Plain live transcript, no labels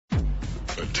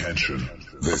Attention.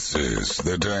 This is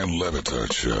the Dan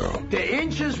LeBatard Show. The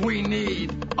inches we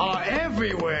need are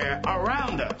everywhere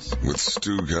around us. With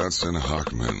Stugotz and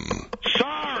Hochman.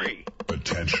 Sorry.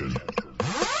 Attention.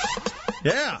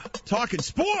 Yeah, talking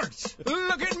sports.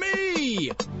 Look at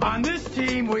me. On this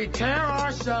team, we tear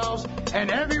ourselves and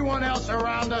everyone else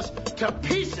around us to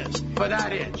pieces for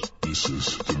that inch. This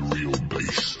is the real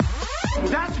base.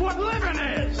 That's what living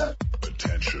is.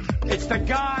 Attention. It's the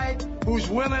guy who's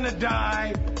willing to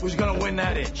die who's going to win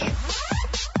that inch.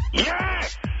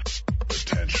 Yes!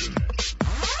 Attention.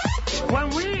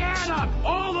 When we add up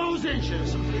all those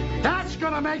inches, that's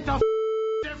going to make the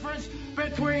difference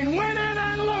between winning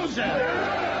and losing.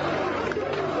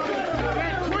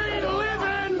 Between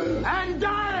living and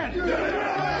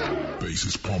dying. Base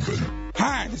is pumping.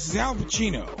 Hi, this is Al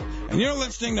Pacino, and you're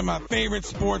listening to my favorite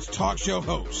sports talk show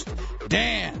host,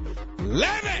 Dan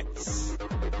LeBatard.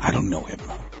 I don't know him.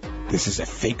 This is a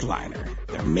fake liner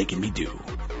they're making me do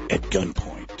at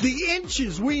gunpoint. The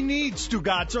inches we need,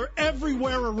 Stugotz, are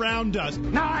everywhere around us.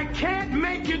 Now, I can't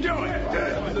make you do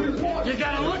it. You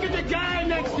got to look at the guy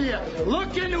next to you.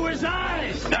 Look into his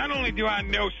eyes. Not only do I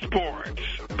know sports,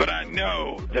 but I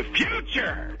know the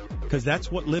future. Because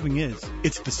that's what living is.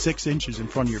 It's the 6 inches in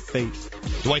front of your face.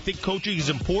 Do I think coaching is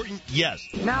important? Yes.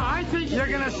 Now, I think you're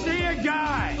going to see a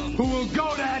guy who will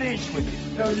go that inch with you.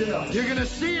 Hell yeah. You're going to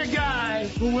see a guy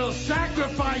who will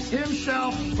sacrifice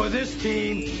himself for this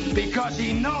team because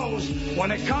he knows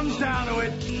when it comes down to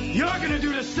it, you're going to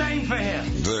do the same for him.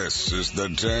 This is the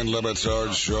Dan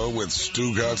LeBatard Show with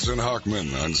Stugotz and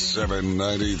Hochman on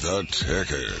 790 The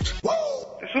Ticket.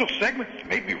 Whoa! This little segment's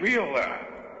made me real,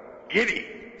 giddy.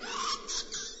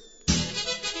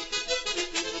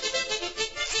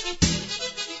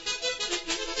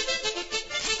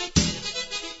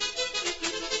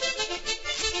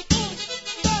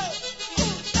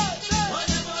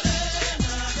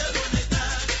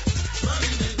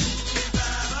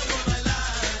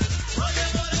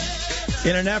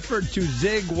 In an effort to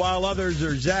zig while others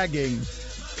are zagging,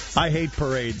 I hate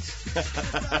parades.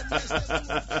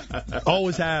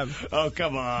 Always have. Oh,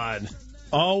 come on.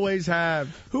 Always have.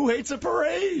 Who hates a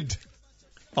parade?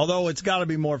 Although it's got to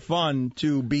be more fun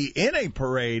to be in a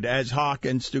parade, as Hawk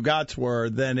and Stugotz were,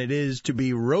 than it is to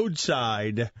be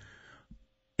roadside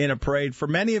in a parade. For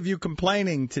many of you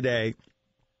complaining today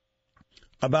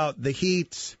about the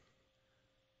heat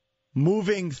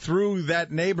moving through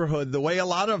that neighborhood, the way a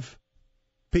lot of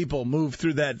people move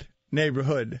through that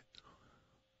neighborhood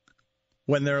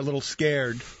when they're a little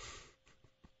scared,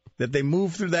 that they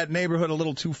move through that neighborhood a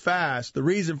little too fast. The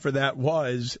reason for that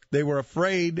was they were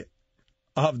afraid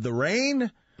of the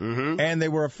rain, and they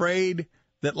were afraid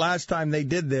that last time they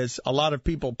did this, a lot of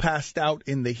people passed out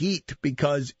in the heat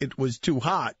because it was too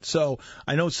hot. So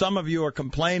I know some of you are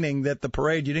complaining that the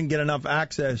parade, you didn't get enough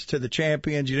access to the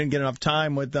champions, you didn't get enough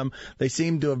time with them. They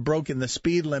seem to have broken the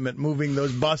speed limit moving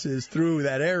those buses through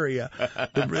that area.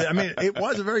 I mean, it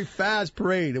was a very fast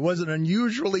parade. It was an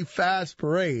unusually fast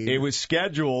parade. It was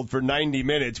scheduled for 90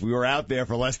 minutes. We were out there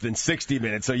for less than 60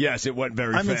 minutes. So, yes, it went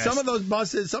very fast. I mean, some of those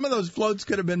buses, some of those floats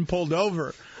could have been pulled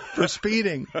over for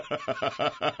speeding.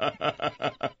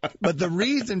 But the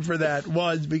reason for that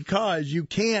was because you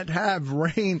can't have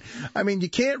rain. I mean, you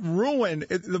can't ruin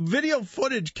it. The video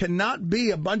footage cannot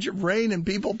be a bunch of rain and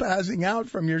people passing out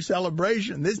from your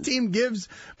celebration. This team gives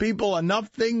people enough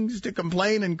things to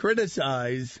complain and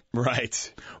criticize.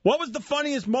 Right. What was the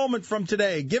funniest moment from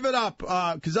today? Give it up,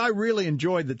 because I really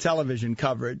enjoyed the television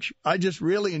coverage. I just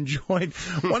really enjoyed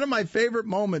one of my favorite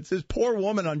moments. This poor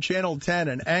woman on Channel 10,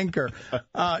 an anchor.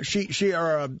 I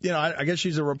guess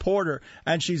she's a reporter,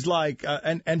 and she's like,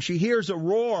 and she hears a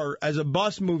roar as a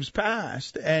bus moves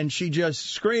past, and she just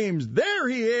screams, "There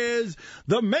he is,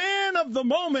 the man of the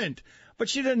moment." But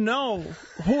she didn't know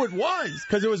who it was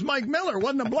because it was Mike Miller,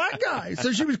 wasn't a black guy.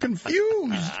 So she was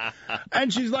confused.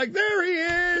 And she's like, "There he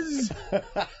is,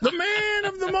 the man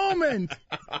of the moment."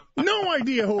 No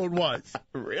idea who it was.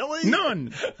 Really?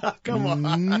 None. Come on.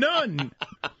 None.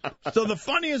 So the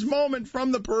funniest moment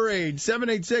from the parade,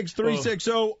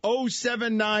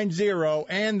 786-360-0790,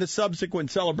 and the subsequent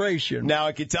celebration. Now,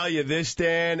 I can tell you this,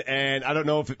 Dan, and I don't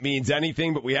know if it means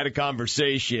anything, but we had a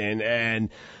conversation, and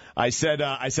I said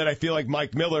I feel like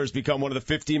Mike Miller has become one of the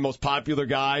 15 most popular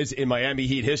guys in Miami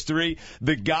Heat history.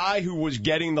 The guy who was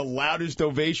getting the loudest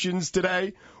ovations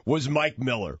today was Mike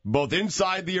Miller, both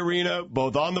inside the arena,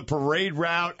 both on the parade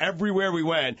route, everywhere we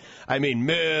went. I mean,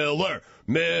 Miller,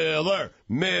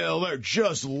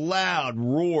 just loud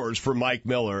roars for Mike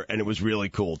Miller, and it was really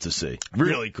cool to see.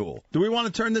 Really cool. Do we want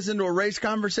to turn this into a race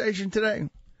conversation today?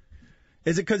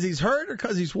 Is it because he's hurt or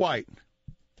because he's white?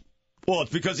 Well,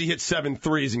 it's because he hit 7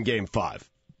 threes in Game 5.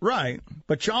 Right.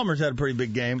 But Chalmers had a pretty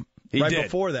big game. He did.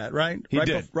 Before that, right? He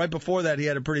did. Right before that, he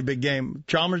had a pretty big game.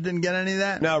 Chalmers didn't get any of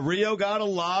that? Now, Rio got a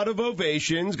lot of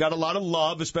ovations, got a lot of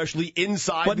love, especially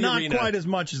inside the arena. But not quite as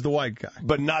much as the white guy.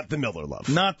 But not the Miller love.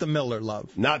 Not the Miller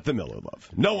love. Not the Miller love.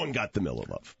 No one got the Miller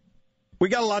love. We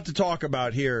got a lot to talk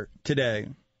about here today.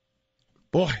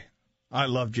 Boy, I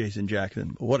love Jason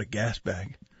Jackson. What a gas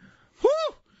bag. Woo!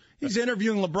 He's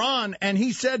interviewing LeBron, and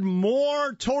he said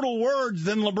more total words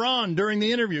than LeBron during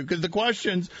the interview because the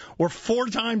questions were 4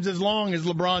 times as long as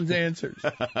LeBron's answers.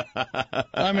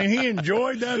 I mean, he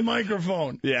enjoyed that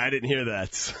microphone. Yeah, I didn't hear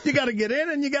that. You got to get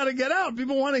in and you got to get out.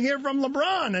 People want to hear from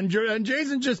LeBron, and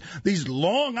Jason just these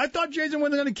long. I thought Jason was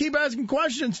going to keep asking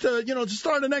questions to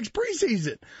start the next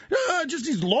preseason. Just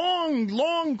these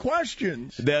long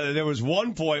questions. There was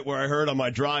one point where I heard on my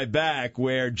drive back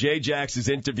where J-Jax is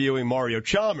interviewing Mario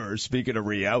Chalmers. Speaking of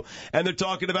Rio, and they're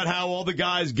talking about how all the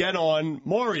guys get on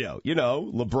Mario.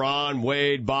 LeBron,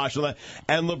 Wade, Bosh,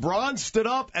 and LeBron stood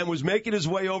up and was making his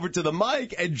way over to the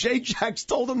mic, and J-Jax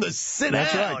told him to sit down.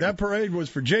 That's right. That parade was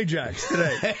for J-Jax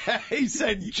today. He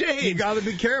said, James, you got to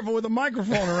be careful with a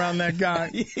microphone around that guy.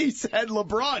 He said,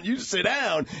 LeBron, you sit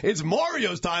down. It's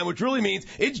Mario's time, which really means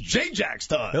it's J-Jax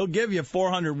time. He'll give you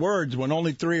 400 words when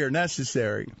only 3 are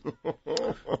necessary.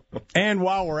 And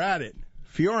while we're at it,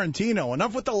 Fiorentino,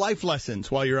 enough with the life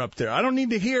lessons while you're up there. I don't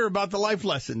need to hear about the life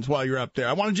lessons while you're up there.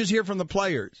 I want to just hear from the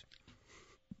players.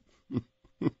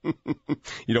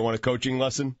 You don't want a coaching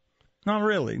lesson? Not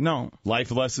really, no. Life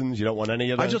lessons? You don't want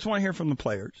any of that? I just want to hear from the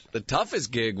players. The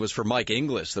toughest gig was for Mike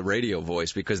Inglis, the radio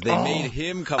voice, because they made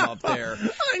him come up there.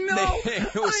 I know.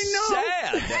 It was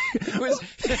sad. It was.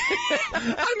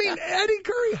 I mean, Eddie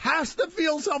Curry has to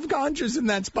feel self-conscious in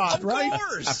that spot, right? Of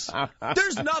course.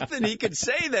 There's nothing he could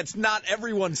say that's not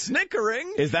everyone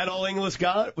snickering. Is that all Inglis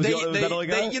got? Was that all he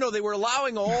got? They were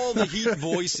allowing all the Heat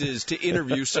voices to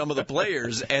interview some of the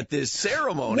players at this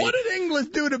ceremony. What did Inglis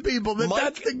do to people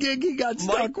that's the gig he got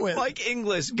stuck with? Mike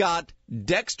Inglis got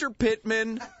Dexter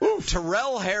Pittman,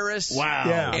 Terrell Harris,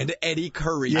 and Eddie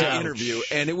Curry to interview.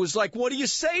 And it was like, what do you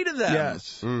say to them?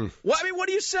 Yes. Well, I mean, what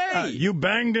do you say? You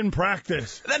banged in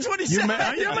practice. That's what he said.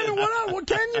 What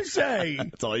can you say?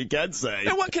 That's all you can say.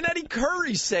 And what can Eddie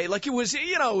Curry say? Like, it was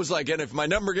like, and if my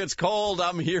number gets called,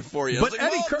 I'm here for you. But like,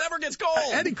 Eddie Curry never gets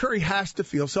called. Eddie Curry has to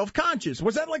feel self-conscious.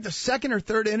 Was that like the second or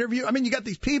third interview? I mean, you got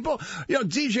these people,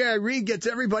 DJ Reed gets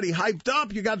everybody hyped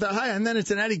up. You got the high, and then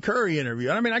it's an Eddie Curry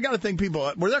interview. I mean, I got to think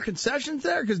were there concessions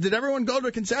there? Because did everyone go to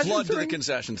a concession Flood to thing? the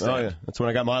concession stand. Oh, yeah. That's when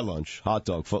I got my lunch. Hot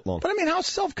dog, foot long. But, I mean, how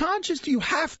self-conscious do you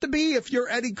have to be if you're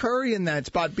Eddie Curry in that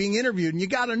spot being interviewed? And you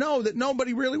got to know that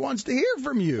nobody really wants to hear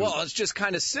from you. Well, it's just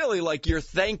kind of silly. Like, you're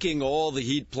thanking all the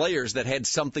Heat players that had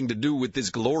something to do with this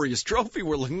glorious trophy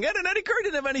we're looking at, and Eddie Curry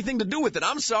didn't have anything to do with it.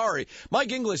 I'm sorry.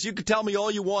 Mike Inglis, you could tell me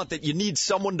all you want that you need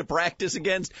someone to practice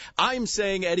against. I'm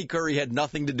saying Eddie Curry had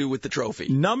nothing to do with the trophy.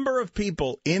 Number of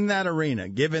people in that arena,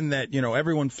 given that,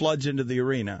 everyone floods into the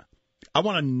arena, I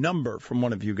want a number from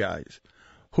one of you guys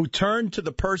who turned to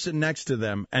the person next to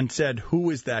them and said, who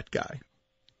is that guy?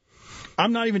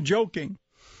 I'm not even joking.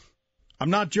 I'm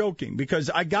not joking because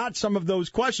I got some of those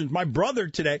questions. My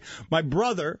brother,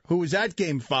 who was at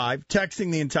Game 5,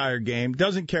 texting the entire game,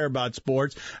 doesn't care about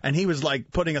sports, and he was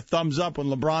like putting a thumbs up when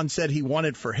LeBron said he won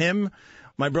it for him.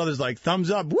 My brother's like, thumbs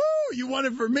up, woo, you won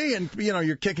it for me. And,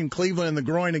 you're kicking Cleveland in the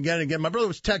groin again and again. My brother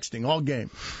was texting all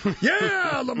game.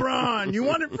 Yeah, LeBron, you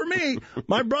won it for me.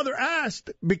 My brother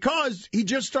asked, because he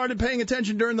just started paying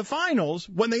attention during the finals,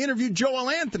 when they interviewed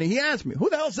Joel Anthony, he asked me, who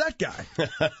the hell's that guy?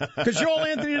 Because Joel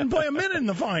Anthony didn't play a minute in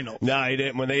the finals. No, he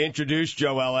didn't. When they introduced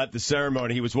Joel at the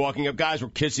ceremony, he was walking up. Guys were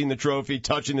kissing the trophy,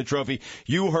 touching the trophy.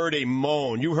 You heard a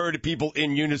moan. You heard people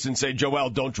in unison say, Joel,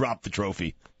 don't drop the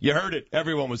trophy. You heard it.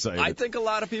 Everyone was saying it. I think a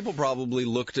lot of people probably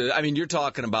looked at, I mean, you're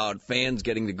talking about fans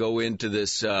getting to go into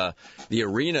this, the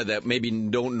arena that maybe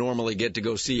don't normally get to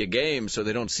go see a game, so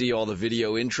they don't see all the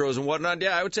video intros and whatnot.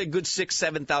 Yeah, I would say good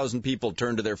 7,000 people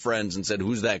turned to their friends and said,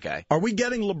 who's that guy? Are we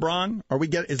getting LeBron?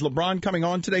 Is LeBron coming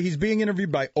on today? He's being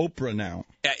interviewed by Oprah now.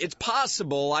 Yeah, it's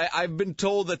possible. I've been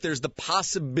told that there's the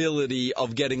possibility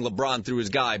of getting LeBron through his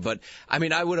guy, but, I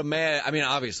mean, I would imagine,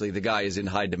 obviously the guy is in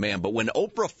high demand, but when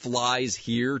Oprah flies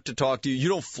here to talk to you, you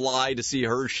don't fly to see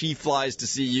her, she flies to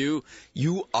see you. you,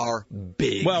 you are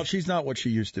big. Well, she's not what she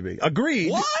used to be.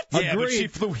 Agreed. What? Yeah, Agreed. but she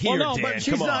flew here, well, no, Dan. but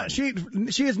she's Come not. on.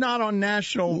 She is not on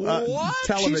national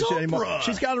television She's anymore. Oprah.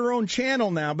 She's got her own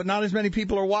channel now, but not as many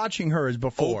people are watching her as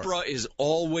before. Oprah is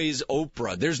always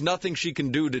Oprah. There's nothing she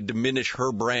can do to diminish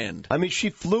her brand. I mean, she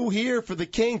flew here for the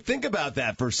king. Think about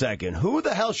that for a second. Who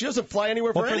the hell? She doesn't fly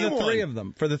anywhere for anyone.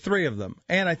 For the three of them.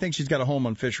 And I think she's got a home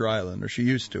on Fisher Island, or she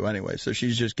used to anyway, so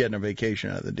she's just getting a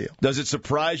vacation out of the deal. Does it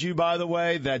surprise you, by the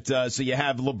way, that so you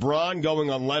have LeBron going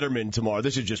on Letterman tomorrow?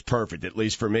 This is just perfect, at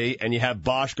least for me. And you have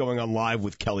Bosch going on live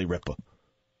with Kelly Ripa.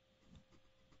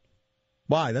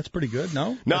 Why? That's pretty good,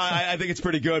 no? No, I think it's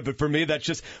pretty good, but for me,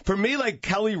 like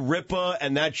Kelly Ripa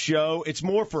and that show, it's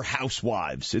more for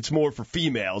housewives. It's more for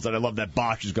females, and I love that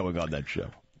Bosch is going on that show.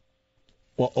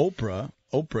 Well, Oprah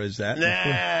is that.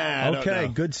 Nah, okay,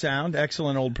 good sound.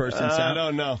 Excellent old person sound. I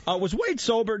don't know. Was Wade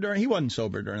sober he wasn't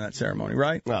sober during that ceremony,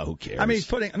 right? Oh, who cares? I mean,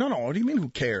 no, what do you mean who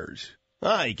cares?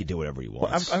 He can do whatever he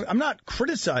wants. I'm not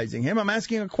criticizing him. I'm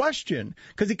asking a question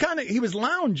because he was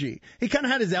loungy. He kind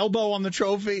of had his elbow on the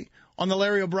trophy, on the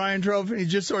Larry O'Brien trophy.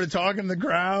 He's just sort of talking to the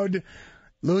crowd,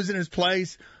 losing his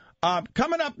place.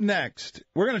 Coming up next,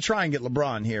 we're going to try and get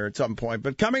LeBron here at some point.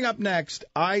 But coming up next,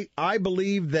 I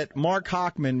believe that Mark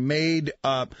Hochman made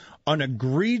an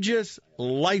egregious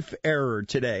life error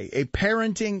today, a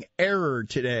parenting error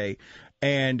today.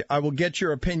 And I will get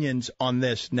your opinions on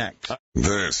this next.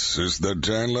 This is the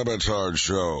Dan LeBatard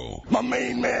Show. My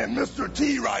main man, Mr.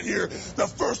 T, right here, the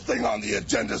first thing on the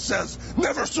agenda says,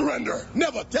 never surrender.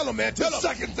 Never. Tell him, man. Tell him. The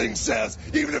second thing says,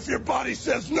 even if your body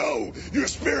says no, your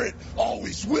spirit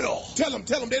always will. Tell him.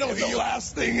 They don't hear you. The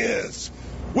last thing is,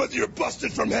 whether you're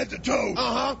busted from head to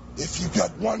toe, if you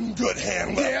got one good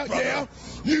hand left, brother,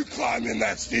 you climb in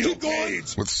that steel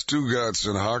cage. With Stugotz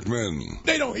and Hochman.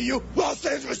 They don't hear you. Los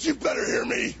Angeles, you better hear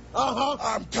me.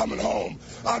 I'm coming home.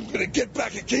 I'm going to get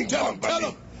back at King Kong,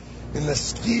 buddy. In the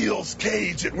steel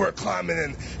cage that we're climbing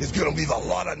in is going to leave a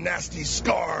lot of nasty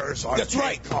scars on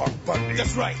King Kong, buddy.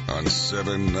 That's right. On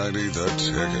 790 The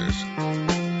Ticket.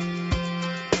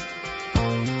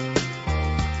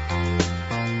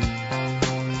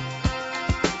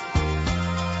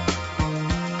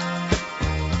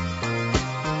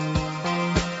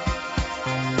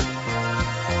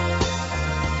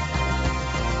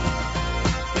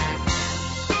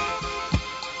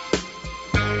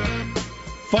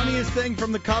 Funniest thing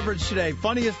from the coverage today.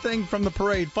 Funniest thing from the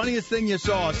parade. Funniest thing you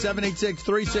saw.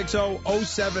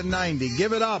 786-360-0790.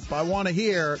 Give it up. I want to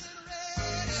hear.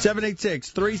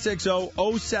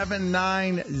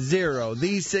 786-360-0790.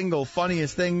 The single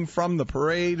funniest thing from the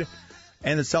parade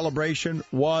and the celebration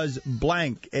was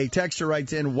blank. A texter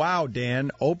writes in, wow, Dan,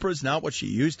 Oprah's not what she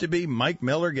used to be. Mike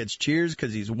Miller gets cheers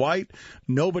because he's white.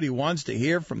 Nobody wants to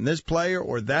hear from this player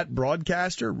or that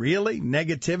broadcaster. Really?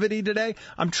 Negativity today?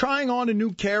 I'm trying on a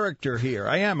new character here.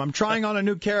 I am. I'm trying on a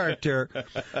new character.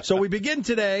 So we begin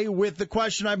today with the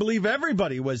question I believe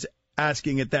everybody was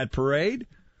asking at that parade.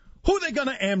 Who are they going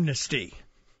to amnesty?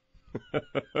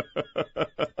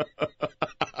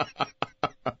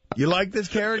 You like this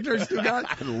character,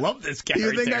 Stugotz? I love this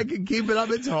character. Do you think I can keep it up?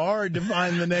 It's hard to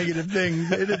find the negative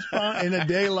things. It is fun in a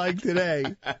day like today.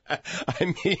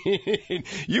 I mean,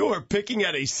 you are picking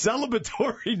at a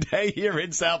celebratory day here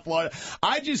in South Florida.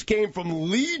 I just came from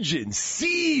legions,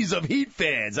 seas of Heat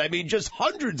fans. I mean, just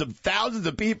hundreds of thousands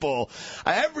of people.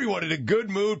 Everyone in a good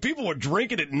mood. People were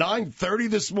drinking at 9:30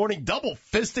 this morning, double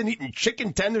fisting, eating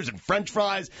chicken tenders and French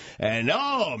fries. And,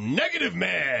 negative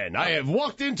man. I have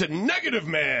walked into negative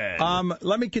man.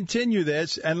 Let me continue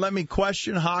this, and let me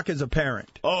question Hawk as a parent.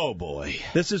 Oh, boy.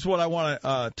 This is what I want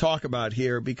to talk about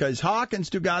here, because Hawk and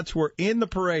Stugotz were in the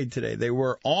parade today. They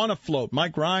were on a float.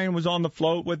 Mike Ryan was on the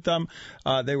float with them.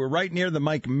 They were right near the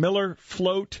Mike Miller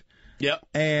float. Yep.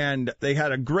 And they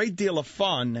had a great deal of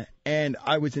fun. And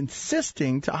I was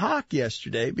insisting to Hawk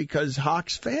yesterday because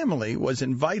Hawk's family was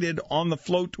invited on the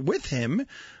float with him.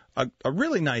 A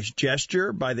really nice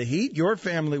gesture by the Heat. Your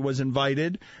family was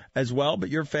invited as well, but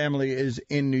your family is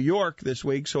in New York this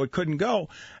week, so it couldn't go.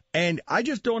 And I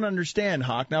just don't understand,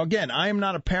 Hawk. Now, again, I am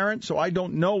not a parent, so I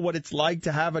don't know what it's like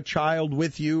to have a child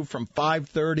with you from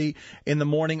 5:30 in the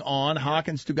morning on. Hawk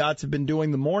and Stugotz have been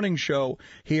doing the morning show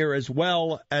here as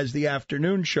well as the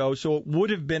afternoon show, so it would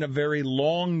have been a very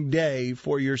long day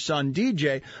for your son,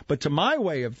 DJ. But to my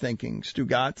way of thinking,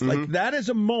 Stugotz, like that is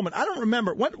a moment. I don't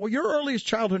remember. What your earliest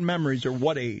childhood memories are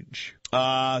what age?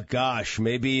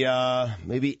 Maybe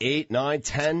 8, 9,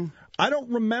 10. I don't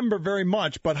remember very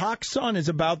much, but Hawk's son is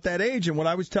about that age, and what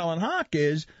I was telling Hawk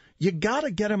is you got to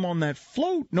get him on that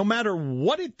float no matter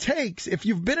what it takes if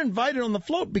you've been invited on the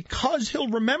float, because he'll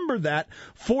remember that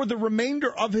for the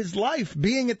remainder of his life,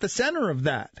 being at the center of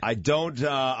that.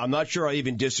 I'm not sure I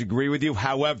even disagree with you.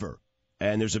 However,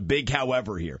 and there's a big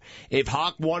however here, if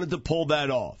Hoch wanted to pull that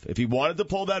off,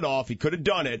 he could have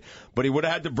done it, but he would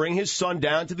have had to bring his son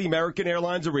down to the American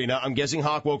Airlines Arena. I'm guessing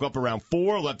Hoch woke up around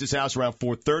 4, left his house around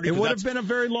 4:30. It would have been a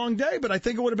very long day, but I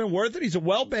think it would have been worth it. He's a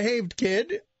well-behaved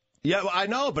kid. Yeah, well, I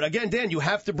know, but again, Dan, you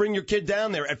have to bring your kid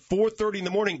down there at 4:30 in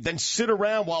the morning, then sit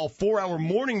around while a 4-hour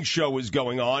morning show is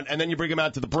going on, and then you bring him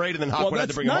out to the parade, and then Hoch would have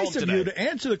to bring him home today. Well, that's nice of you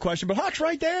to answer the question, but Hoch's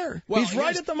right there. Well, he's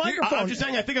right at the microphone. I'm just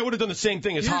saying, I think I would have done the same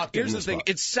thing as Hoch did. Here's the thing.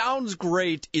 It sounds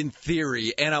great in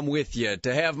theory, and I'm with you,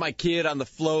 to have my kid on the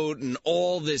float and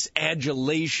all this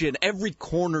adulation. Every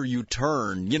corner you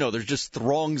turn, there's just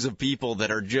throngs of people that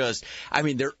are just,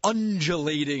 they're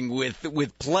undulating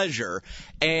with pleasure.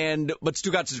 But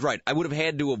Stugotz is right. I would have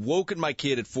had to have woken my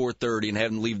kid at 4:30 and have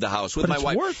him leave the house with my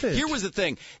wife. Worth it. Here was the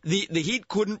thing. The Heat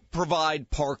couldn't provide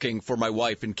parking for my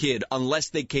wife and kid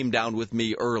unless they came down with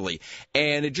me early.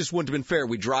 And it just wouldn't have been fair.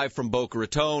 We drive from Boca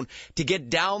Raton. To get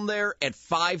down there at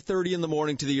 5:30 in the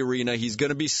morning to the arena, he's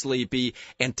going to be sleepy.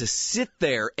 And to sit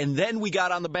there, and then we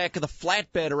got on the back of the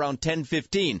flatbed around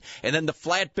 10:15. And then the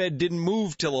flatbed didn't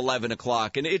move till 11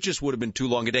 o'clock. And it just would have been too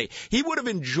long a day. He would have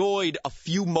enjoyed a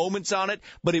few moments on it,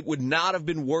 but it would not have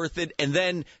been worth it. And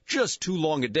then just too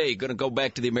long a day, going to go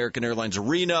back to the American Airlines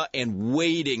Arena and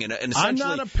waiting. And essentially, I'm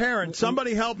not a parent.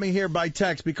 Somebody help me here by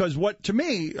text, because to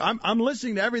me, I'm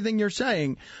listening to everything you're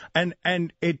saying, and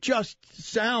it just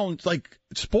sounds like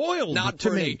spoiled not to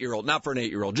for me. An 8-year-old, not for an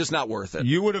 8-year-old, just not worth it.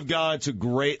 You would have gone to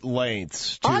great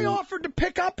lengths. I offered to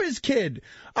pick up his kid.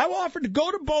 I offered to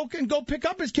go to Boca and go pick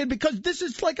up his kid, because this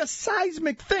is like a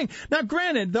seismic thing. Now,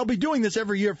 granted, they'll be doing this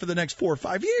every year for the next 4 or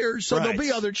 5 years, so there'll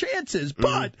be other chances.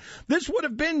 But this would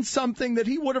have been something that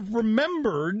he would have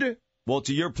remembered. Well,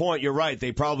 to your point, you're right.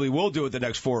 They probably will do it the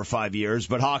next 4 or 5 years,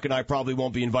 but Hoch and I probably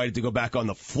won't be invited to go back on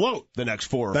the float the next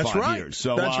 4 or 5 years.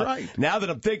 So that's right. Now that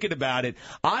I'm thinking about it,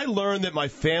 I learned that my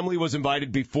family was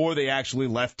invited before they actually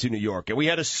left to New York. And we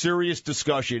had a serious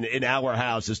discussion in our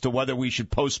house as to whether we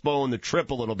should postpone the trip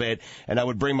a little bit, and I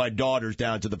would bring my daughters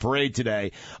down to the parade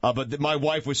today. But my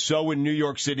wife was so in New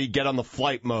York City, get on the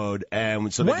flight mode,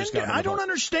 and so they just got on the I don't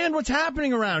understand what's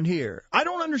happening around here. I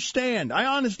don't understand. I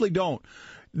honestly don't.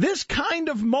 This kind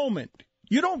of moment,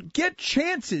 you don't get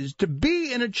chances to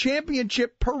be in a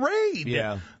championship parade.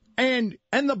 Yeah. And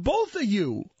the both of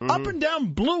you, up and down,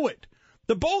 blew it.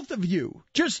 The both of you.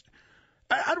 Just,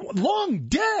 long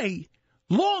day?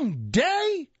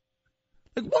 Like,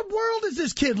 what world is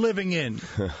this kid living in?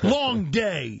 Long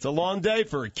day. It's a long day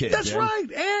for a kid. That's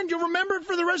right. And you'll remember it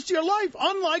for the rest of your life,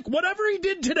 unlike whatever he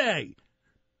did today,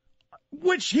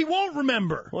 which he won't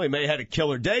remember. Well, he may have had a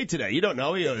killer day today. You don't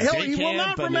know. He will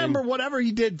not remember whatever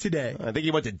he did today. I think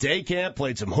he went to day camp,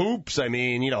 played some hoops.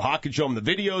 Hoch can show him the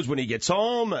videos when he gets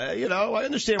home. I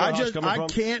understand where Hoch's coming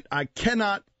from. I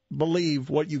cannot believe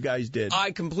what you guys did.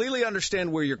 I completely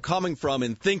understand where you're coming from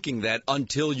in thinking that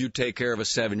until you take care of a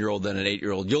 7-year-old and an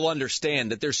 8-year-old, you'll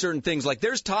understand that there's certain things, like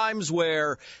there's times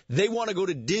where they want to go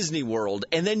to Disney World,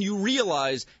 and then you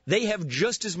realize they have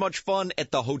just as much fun at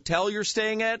the hotel you're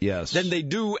staying at than they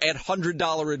do at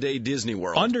 $100 a day Disney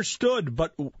World. Understood,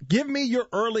 but give me your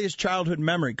earliest childhood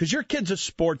memory, because your kid's a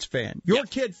sports fan. Your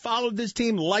kid followed this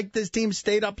team, liked this team,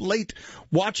 stayed up late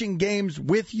watching games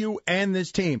with you and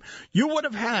this team. You would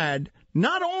have had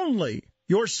not only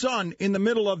your son in the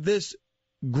middle of this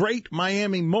great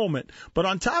Miami moment, but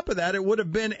on top of that, it would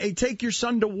have been a take your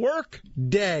son to work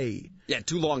day. Yeah,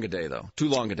 too long a day, though. Too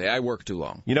long a day. I work too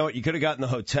long. You know what? You could have gotten the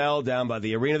hotel down by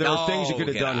the arena. There were things you could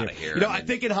have done here. I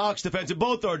think in Hoch's defense, in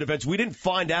both our defense, we didn't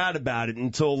find out about it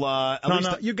until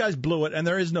you guys blew it, and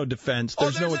there is no defense.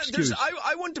 There's no excuse.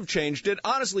 I wouldn't have changed it.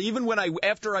 Honestly, even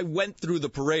after I went through the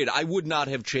parade, I would not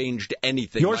have changed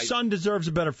anything. Your son deserves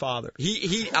a better father.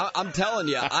 I'm telling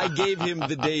you, I gave him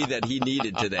the day that he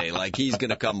needed today. Like, he's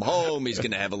going to come home, he's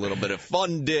going to have a little bit of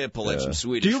fun dip, he'll have some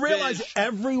Swedish fish. Do you realize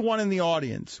everyone in the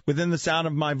audience, within the sound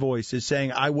of my voice, is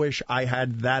saying, I wish I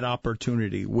had that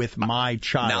opportunity with my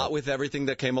child? Not with everything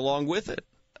that came along with it.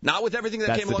 Not with everything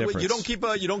that came along with it. You don't keep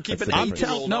an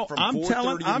 8-year-old up from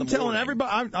 4:30 I'm telling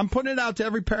everybody. I'm putting it out to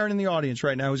every parent in the audience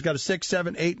right now who's got a 6,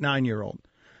 7, 8, 9-year-old,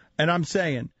 and I'm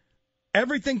saying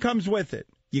everything comes with it.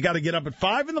 You got to get up at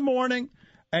 5 in the morning.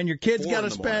 And your kid's got to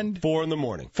spend 4 in the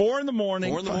morning. 4 in the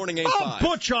morning. 4 in the morning ain't 5.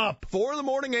 Butch up. 4 in the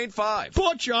morning ain't 5.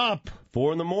 Butch up.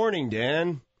 4 in the morning,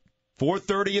 Dan.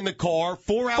 4:30 in the car,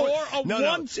 4 hours.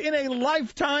 Once in a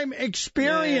lifetime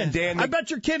experience. Dan, I bet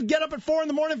your kid get up at 4 in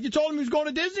the morning if you told him he was going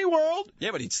to Disney World.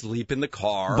 Yeah, but he'd sleep in the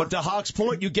car. But to Hawk's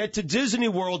point, you get to Disney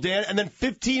World, Dan, and then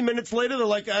 15 minutes later, they're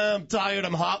like, I'm tired,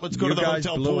 I'm hot, let's go to the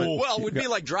hotel pool. Well, it would be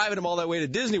like driving him all that way to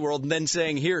Disney World and then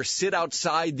saying, here, sit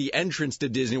outside the entrance to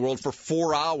Disney World for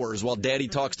 4 hours while Daddy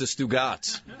talks to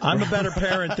Stugotz. I'm a better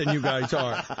parent than you guys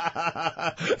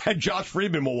are. And Josh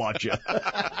Friedman will watch you.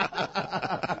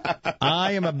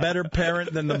 I am a better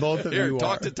parent than the both of you are.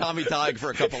 Talk to Tommy Tighe for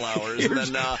a couple hours, and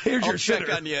then I'll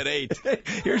check on you at 8.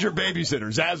 Here's your babysitter,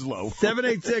 Zaslow.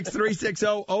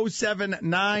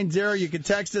 786-360-0790. You can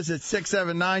text us at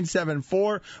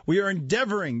 67974. We are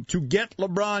endeavoring to get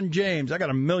LeBron James. I got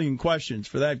a million questions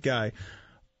for that guy.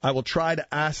 I will try to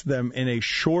ask them in a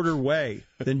shorter way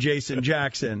than Jason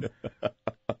Jackson.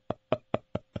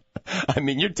 I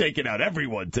mean, you're taking out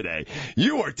everyone today.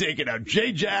 You are taking out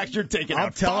J-Jax. You're taking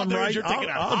out fathers. You're taking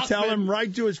out I'll tell him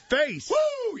right to his face.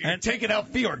 Woo! You're taking out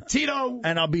Fiorentino.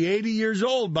 And I'll be 80 years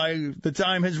old by the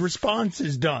time his response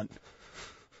is done.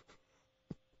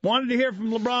 Wanted to hear from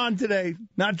LeBron today,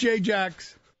 not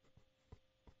J-Jax.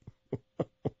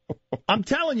 I'm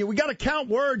telling you, we got to count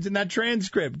words in that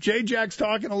transcript. J-Jax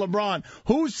talking to LeBron.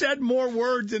 Who said more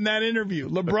words in that interview,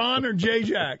 LeBron or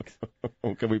J-Jax?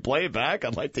 Can we play it back?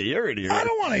 I'd like to hear it here. I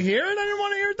don't want to hear it. I didn't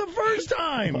want to hear it the first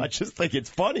time. I just think it's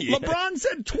funny. LeBron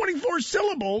said 24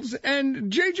 syllables,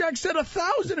 and J-Jax said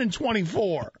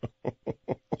 1,024.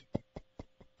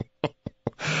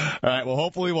 All right, well,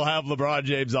 hopefully we'll have LeBron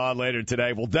James on later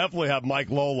today. We'll definitely have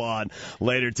Mike Lowell on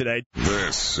later today.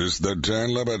 This is the Dan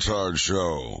LeBatard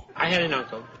Show. I had an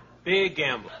uncle, big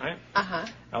gambler, right? Uh-huh.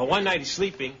 One night he's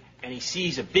sleeping, and he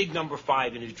sees a big number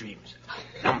 5 in his dreams.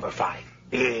 Number 5.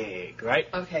 Big, right?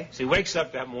 Okay. So he wakes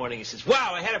up that morning and says,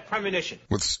 wow, I had a premonition.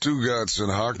 With Stugotz and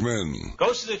Hochman.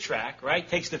 Goes to the track, right?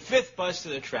 Takes the 5th bus to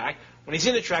the track. When he's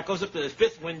in the track, goes up to the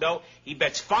 5th window. He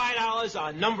bets $5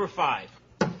 on number 5.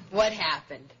 What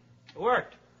happened? It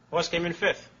worked. Horse came in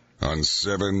 5th. On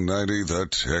 790 The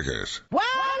Ticket. Well,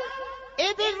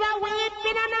 it is the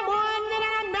weeping and the mourning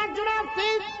and the natural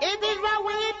thief. It is the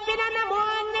weeping and the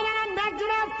mourning and the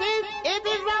natural thief. It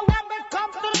is the one that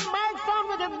comes to the microphone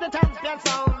with the champion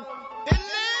song.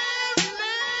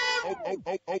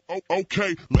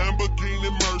 Okay,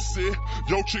 Lamborghini Mercy.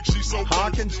 Yo, chick, she's so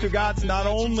Hawk and Stugotz, not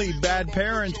only bad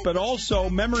parents, but also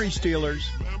memory stealers.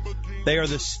 They are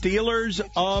the stealers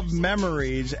of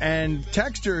memories, and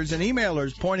texters and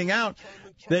emailers pointing out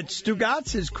that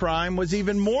Stugotz's crime was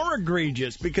even more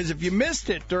egregious, because if you missed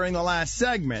it during the last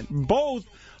segment, both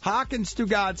Hawk and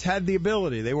Stugotz had the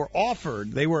ability. They were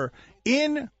offered. They were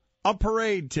in a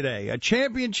parade today, a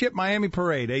championship Miami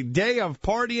parade, a day of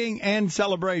partying and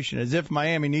celebration, as if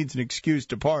Miami needs an excuse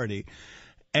to party.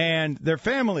 And their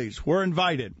families were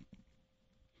invited.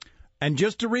 And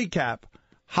just to recap,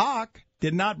 Hawk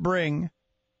did not bring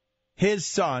his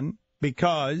son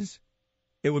because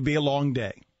it would be a long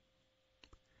day.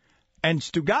 And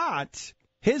Stugotz,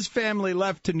 his family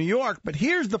left to New York, but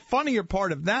here's the funnier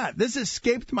part of that. This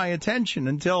escaped my attention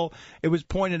until it was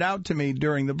pointed out to me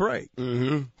during the break.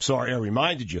 Mm-hmm. Sorry, I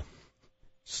reminded you.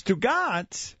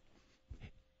 Stugotz,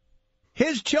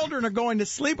 his children are going to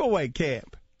sleepaway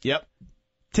camp. Yep.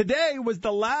 Today was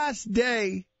the last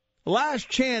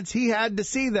chance he had to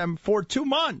see them for 2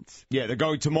 months. Yeah, they're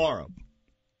going tomorrow.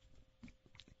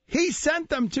 He sent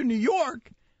them to New York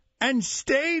and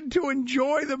stayed to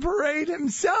enjoy the parade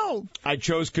himself. I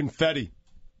chose confetti.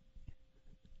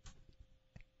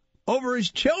 Over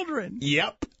his children.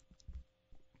 Yep.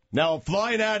 Now I'm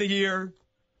flying out of here.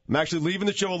 I'm actually leaving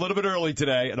the show a little bit early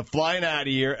today, and I'm flying out of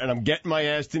here, and I'm getting my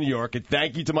ass to New York. And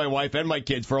thank you to my wife and my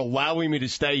kids for allowing me to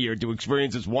stay here to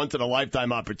experience this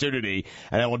once-in-a-lifetime opportunity.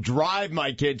 And I will drive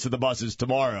my kids to the buses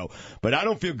tomorrow. But I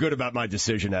don't feel good about my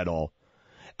decision at all.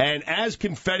 And as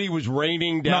confetti was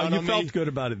raining down on me... No, you felt good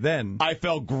about it then. I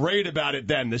felt great about it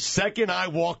then. The second I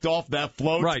walked off that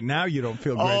float... Right, now you don't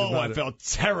feel great about it. I felt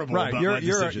terrible about my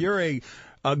decision. You're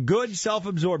a good,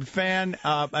 self-absorbed fan.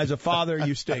 As a father,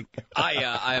 you stink.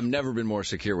 I have never been more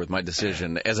secure with my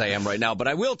decision as I am right now. But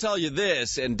I will tell you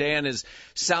this, and Dan is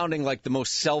sounding like the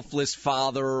most selfless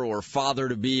father or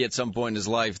father-to-be at some point in his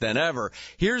life than ever.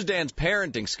 Here's Dan's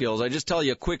parenting skills. I just tell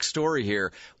you a quick story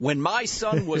here. When my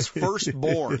son was first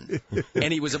born,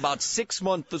 and he was about 6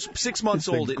 months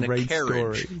old in a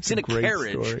carriage. Story. It's in a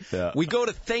carriage. Yeah. We go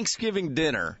to Thanksgiving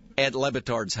dinner. at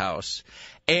LeBatard's house.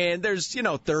 And there's,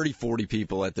 30, 40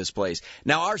 people at this place.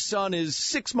 Now, our son is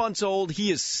 6 months old.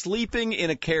 He is sleeping in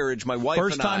a carriage, my wife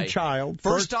and I.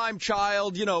 First-time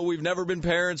child. We've never been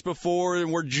parents before,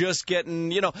 and we're just getting,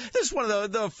 this is one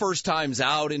of the first times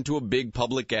out into a big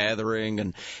public gathering.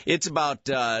 And it's about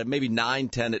maybe 9,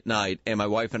 10 at night, and my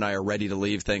wife and I are ready to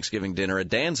leave Thanksgiving dinner at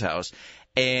Dan's house.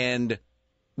 And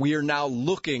we are now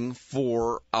looking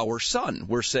for our son.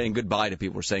 We're saying goodbye to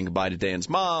people. We're saying goodbye to Dan's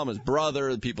mom, his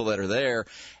brother, the people that are there.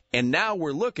 And now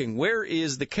we're looking, where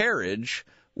is the carriage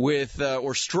with,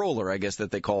 or stroller, I guess that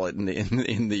they call it in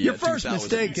the Your first 2000s.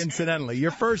 mistake, incidentally,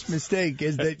 your first mistake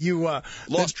is that you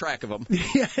lost track of them.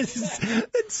 Yes,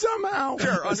 that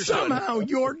somehow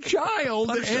your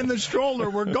child and the stroller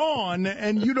were gone,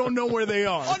 and you don't know where they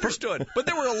are. Understood. But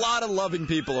there were a lot of loving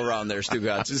people around there,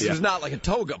 Stugotz. This was not like a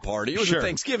toga party. It was a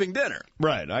Thanksgiving dinner.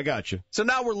 Right, I got you. So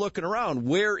now we're looking around.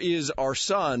 Where is our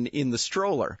son in the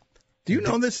stroller? Do you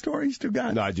know this story,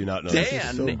 Stugotz? No, I do not know.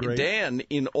 Dan,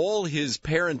 in all his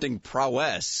parenting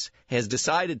prowess, has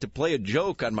decided to play a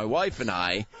joke on my wife and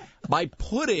I by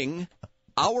putting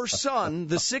our son,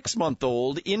 the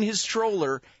 6-month-old, in his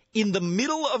stroller in the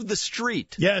middle of the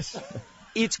street. Yes.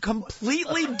 It's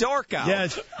completely dark out.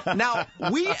 Yes. Now,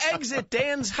 we exit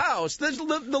Dan's house. The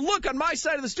look on my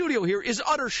side of the studio here is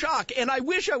utter shock, and I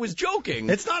wish I was joking.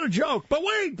 It's not a joke. But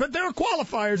wait, there are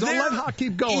qualifiers. I'll let Hawk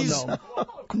keep going, though.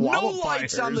 No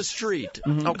lights on the street,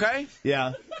 okay?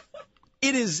 Yeah.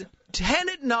 It is 10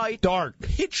 at night. Dark.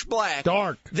 Pitch black.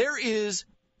 Dark. There is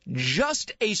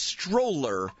just a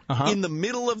stroller in the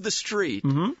middle of the street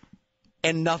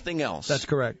and nothing else. That's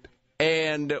correct.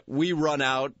 And we run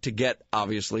out to get,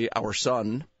 obviously, our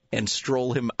son and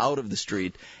stroll him out of the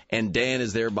street. And Dan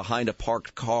is there behind a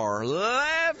parked car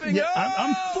laughing. Yeah,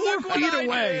 I'm 4 feet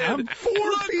away. I'm 4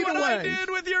 feet away. Look what I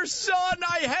did with your son.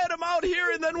 I had him out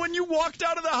here, and then when you walked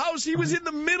out of the house, he was in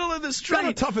the middle of the street.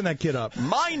 Gotta toughen that kid up.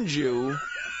 Mind you,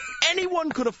 anyone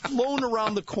could have flown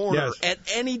around the corner at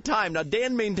any time. Now,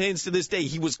 Dan maintains to this day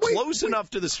he was close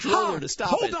enough to the stroller to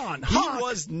stop it. Hold on. He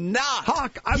was not.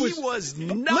 He was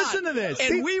not. Listen to this.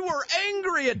 And we were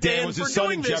angry at Dan was for his son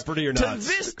doing in this. jeopardy or not? To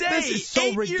this day, This is so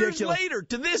 8 ridiculous. years later,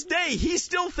 to this day, he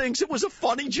still thinks it was a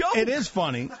funny joke. It is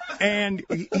funny. And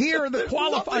here are the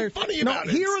qualifiers.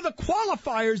 Here are the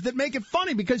qualifiers that make it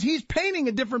funny, because he's painting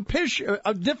a different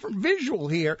visual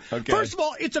here. Okay. First of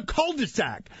all, it's a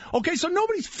cul-de-sac. Okay, so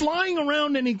nobody's flying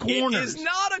around any corners. It is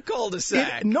not a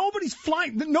cul-de-sac. Nobody's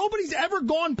flying. Nobody's ever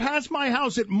gone past my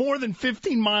house at more than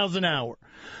 15 miles an hour.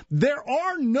 There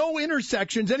are no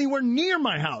intersections anywhere near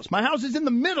my house. My house is in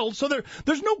the middle, so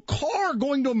there's no car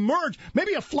going to emerge.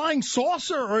 Maybe a flying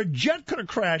saucer or a jet could have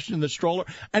crashed in the stroller.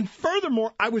 And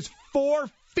furthermore, I was 4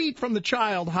 feet from the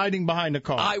child hiding behind a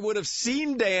car. I would have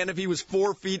seen Dan if he was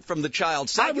 4 feet from the child.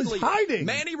 Secondly, I was hiding.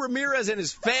 Manny Ramirez and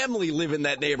his family live in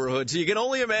that neighborhood, so you can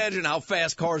only imagine how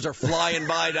fast cars are flying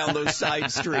by down those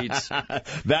side streets.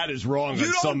 That is wrong on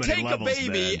so many levels, You don't take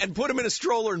a baby and put him in a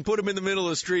stroller and put him in the middle of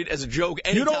the street as a joke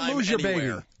anytime, You don't lose your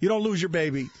anywhere. baby. You don't lose your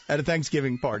baby at a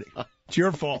Thanksgiving party. It's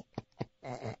your fault.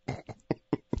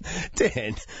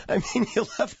 Dan, I mean, you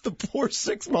left the poor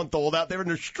 6-month-old out there in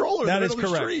a stroller in the middle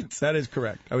of the streets. That is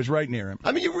correct. I was right near him.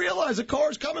 I mean, you realize a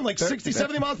car's coming like 60,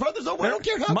 70 miles per hour. There's no way. I don't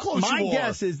care how close you are. My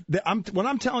guess is that what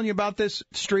I'm telling you about this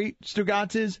street,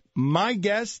 Stugotz, is my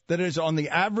guess that is on the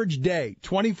average day,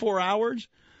 24 hours,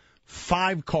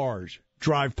 5 cars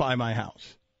drive by my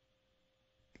house.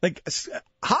 Like,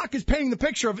 Hawk is painting the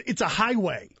picture of it's a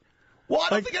highway. Well, I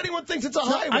don't think anyone thinks it's a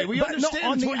highway. We understand.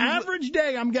 On the average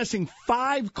day, I'm guessing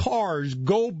 5 cars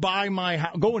go by my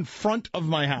house, go in front of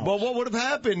my house. Well, what would have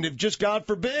happened if, just God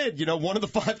forbid, one of the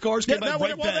 5 cars came by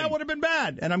right then? That would have been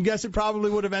bad. And I'm guessing it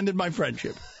probably would have ended my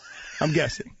friendship. I'm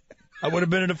guessing. I would have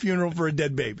been at a funeral for a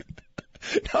dead baby.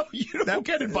 No, you don't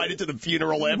get invited to the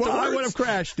funeral afterwards. Well, I would have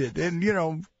crashed it, and,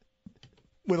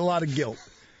 with a lot of guilt.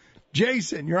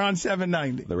 Jason, you're on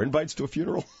 790. There are invites to a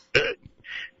funeral?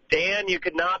 Dan, you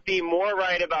could not be more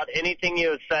right about anything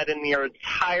you have said in your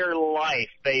entire life.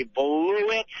 They blew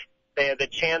it. They had the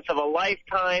chance of a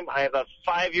lifetime. I have a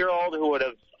 5-year-old who would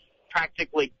have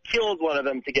practically killed one of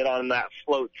them to get on that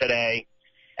float today,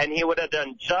 and he would have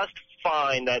done just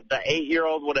fine. The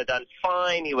 8-year-old would have done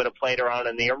fine. He would have played around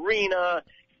in the arena,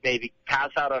 maybe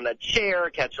pass out on a chair,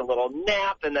 catch a little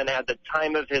nap, and then have the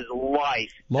time of his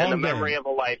life and the memory of a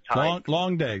lifetime.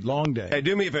 Long day. Hey,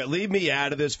 do me a favor. Leave me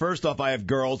out of this. First off, I have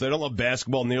girls. They don't love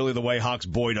basketball nearly the way Hawk's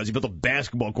boy does. He built a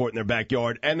basketball court in their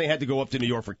backyard, and they had to go up to New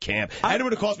York for camp. And it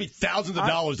would have cost me thousands of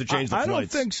dollars to change the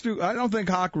flights. I don't think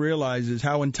Hawk realizes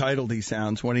how entitled he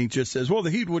sounds when he just says, well, the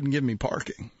Heat wouldn't give me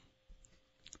parking.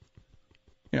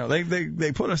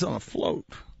 They put us on a float.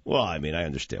 Well, I mean, I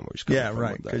understand where he's coming from. Yeah,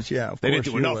 right. Because, of they course didn't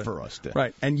do enough for us.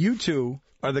 Right. And you two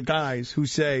are the guys who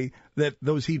say that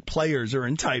those Heat players are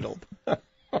entitled.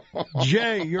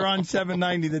 Jay, you're on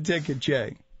 790 The Ticket,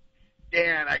 Jay.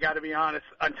 Dan, I got to be honest.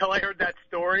 Until I heard that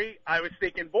story, I was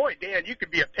thinking, boy, Dan, you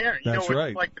could be a parent. You That's know what right.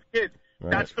 it's like with kids.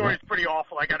 That story is pretty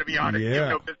awful, I got to be honest. Yeah. You have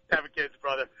no business having kids,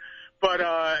 brother. But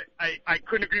I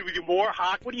couldn't agree with you more.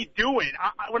 Hawk, what are you doing?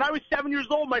 When I was 7 years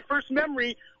old, my first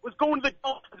memory was going to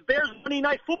the Bears Monday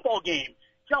Night Football game.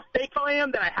 See how fake I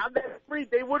am that I have that memory?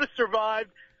 They would have survived.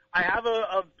 I have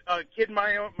a kid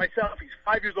myself. He's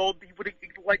 5 years old. He would have,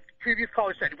 like the previous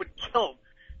caller said, he would have killed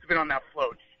to have been on that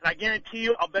float. And I guarantee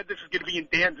you, I'll bet this is going to be in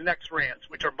Dan's next rants,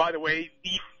 which are, by the way,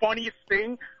 the funniest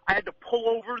thing. I had to pull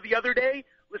over the other day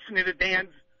listening to Dan's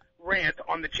rant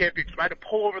on the championship. I had to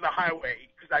pull over the highway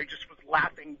because I just was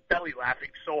laughing, belly laughing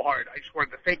so hard. I just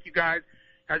wanted to thank you guys.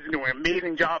 You guys are doing an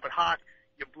amazing job at Hawk.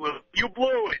 You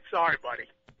blew it. Sorry, buddy.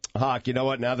 Hawk, you know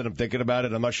what? Now that I'm thinking about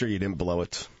it, I'm not sure you didn't blow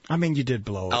it. I mean, you did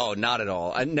blow it. Oh, not at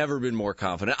all. I've never been more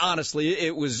confident. Honestly,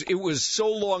 it was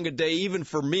so long a day, even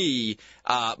for me,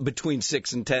 between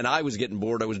 6 and 10. I was getting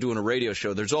bored. I was doing a radio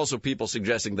show. There's also people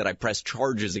suggesting that I press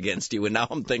charges against you, and now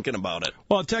I'm thinking about it.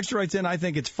 Well, Texter writes in, I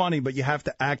think it's funny, but you have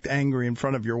to act angry in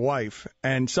front of your wife.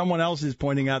 And someone else is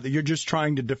pointing out that you're just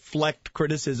trying to deflect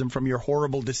criticism from your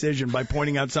horrible decision by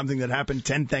pointing out something that happened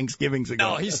 10 Thanksgivings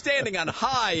ago. No, he's standing on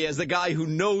high as the guy who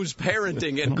knows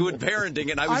parenting and good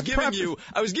parenting, and I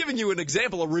was giving you an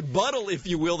example, a rebuttal, if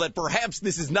you will, that perhaps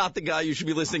this is not the guy you should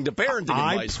be listening to parenting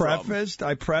advice from.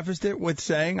 I prefaced it with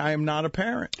saying I am not a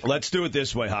parent. Let's do it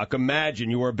this way, Hawk. Imagine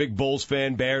you were a big Bulls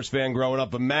fan, Bears fan growing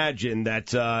up. Imagine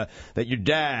that your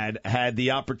dad had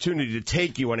the opportunity to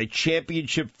take you on a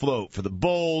championship float for the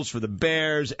Bulls, for the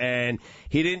Bears, and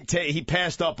he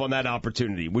passed up on that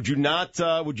opportunity. Would you not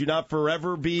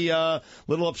forever be a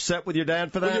little upset with your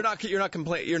dad for that? Well,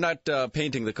 you're not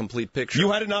painting the complete picture.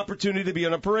 You had an opportunity to be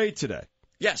on a parade today.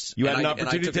 Yes. You had an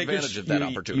opportunity to take advantage of that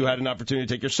opportunity. You had an opportunity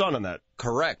to take your son on that.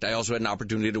 Correct. I also had an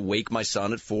opportunity to wake my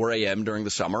son at 4 a.m. during the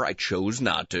summer. I chose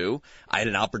not to. I had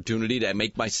an opportunity to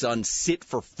make my son sit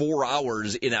for 4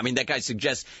 hours. That guy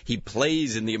suggests he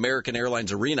plays in the American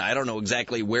Airlines Arena. I don't know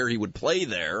exactly where he would play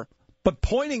there. But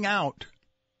pointing out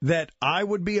that I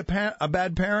would be a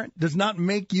bad parent does not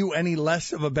make you any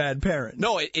less of a bad parent.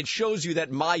 No, it shows you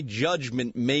that my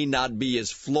judgment may not be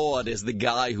as flawed as the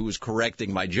guy who was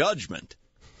correcting my judgment.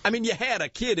 I mean, you had a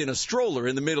kid in a stroller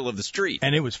in the middle of the street.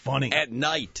 And it was funny. At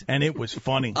night. And it was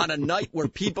funny. On a night where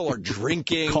people are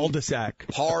drinking. Cul-de-sac.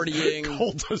 Partying.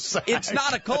 Cul-de-sac. It's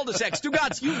not a cul-de-sac.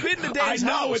 Stugotz, you've been to Dan's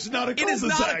house. I know, it's not a cul-de-sac. It is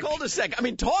not a cul-de-sac. I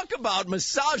mean, talk about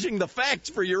massaging the facts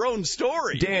for your own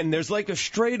story. Dan, there's like a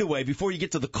straightaway before you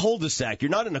get to the cul-de-sac. You're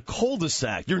not in a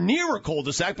cul-de-sac. You're near a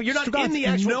cul-de-sac, but you're not in the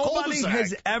actual cul-de-sac. Nobody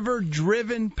has ever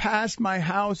driven past my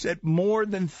house at more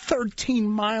than 13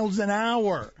 miles an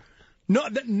hour. No,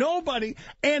 nobody,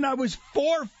 and I was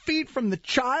 4 feet from the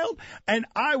child, and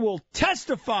I will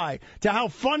testify to how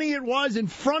funny it was in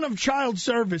front of child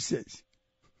services.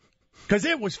 Because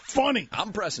it was funny.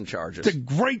 I'm pressing charges. It's a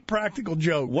great practical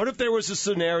joke. What if there was a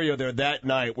scenario there that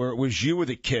night where it was you or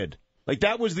the kid? Like,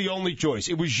 that was the only choice.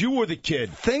 It was you or the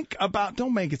kid.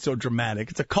 Don't make it so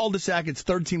dramatic. It's a cul-de-sac, it's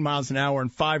 13 miles an hour,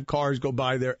 and 5 cars go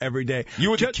by there every day. You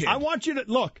or the kid. I want you to,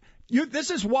 look.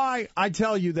 This is why I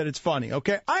tell you that it's funny,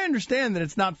 okay? I understand that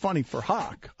it's not funny for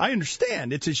Hawk. I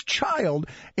understand. It's his child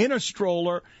in a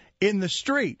stroller in the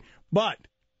street. But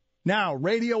now,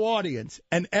 radio audience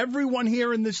and everyone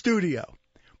here in the studio,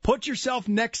 put yourself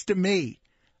next to me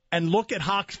and look at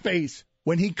Hawk's face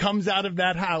when he comes out of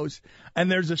that house and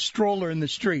there's a stroller in the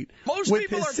street. Most with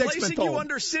people his are placing you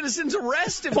under citizen's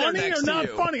arrest if they're next to you. Funny or not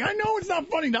funny? I know it's not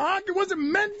funny to Hawk. It wasn't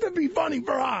meant to be funny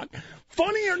for Hawk.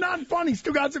 Funny or not funny,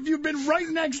 Stugotz, if you've been right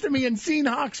next to me and seen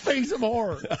Hawk's face of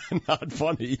horror. Not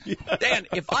funny. Dan,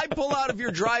 if I pull out of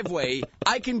your driveway,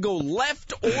 I can go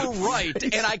left or right,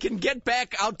 and I can get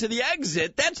back out to the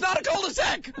exit. That's not a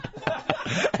cul-de-sac.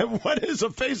 And what is a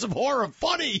face of horror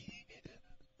funny?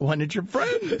 When it's your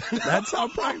friend. That's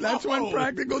when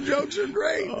practical jokes are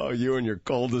great. Oh, you and your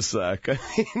cul-de-sac. I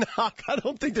mean, I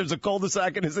don't think there's a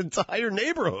cul-de-sac in his entire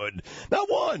neighborhood.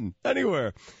 Not one.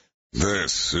 Anywhere.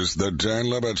 This is the Dan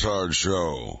LeBatard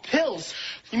Show. Pills?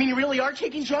 You mean you really are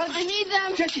taking drugs? I need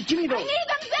them. Jesse, give me those. I need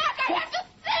them back. I have to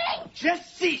sing.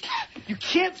 Jesse, you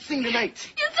can't sing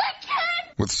tonight. Yes, I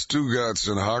can. With Stugotz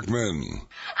and Hochman.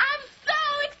 I'm so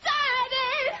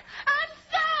excited. I'm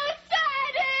so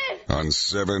excited. On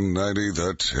 790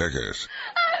 The Ticket.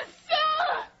 I'm so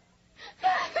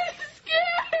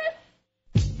scared.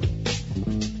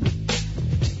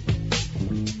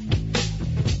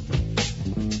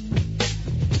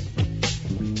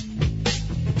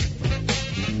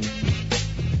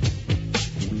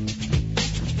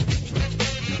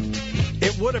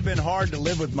 hard to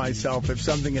live with myself if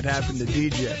something had happened to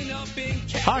DJ.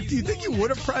 Hawk, do you think you would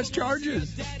have pressed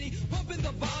charges?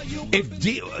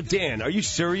 Dan, are you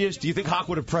serious? Do you think Hawk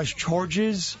would have pressed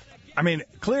charges? I mean,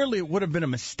 clearly it would have been a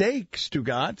mistake,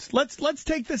 Stugotz. Let's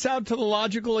take this out to the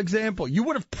logical example. You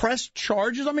would have pressed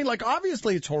charges? I mean, like,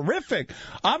 obviously it's horrific.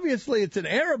 Obviously it's an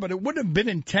error, but it wouldn't have been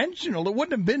intentional. It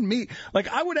wouldn't have been me. Like,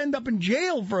 I would end up in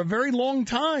jail for a very long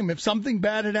time if something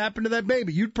bad had happened to that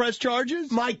baby. You'd press charges?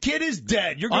 My kid is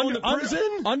dead. You're going to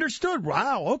prison? Understood.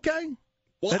 Wow, okay.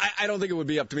 Well, I don't think it would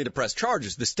be up to me to press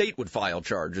charges. The state would file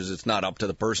charges. It's not up to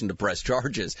the person to press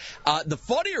charges. The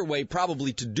funnier way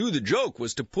probably to do the joke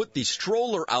was to put the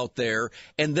stroller out there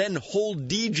and then hold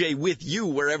DJ with you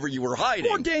wherever you were hiding.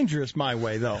 More dangerous my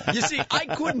way, though. You see, I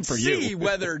couldn't see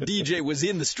whether DJ was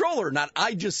in the stroller or not.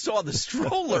 I just saw the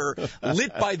stroller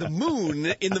lit by the moon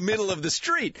in the middle of the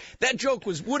street. That joke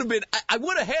would have been, I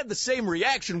would have had the same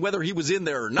reaction whether he was in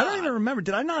there or not. I don't even remember.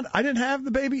 Did I not? I didn't have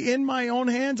the baby in my own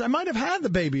hands. I might have had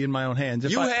the baby in my own hands.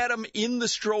 You had him in the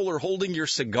stroller holding your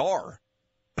cigar.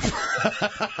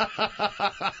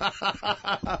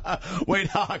 Wait,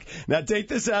 Hawk. Now take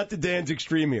this out to Dan's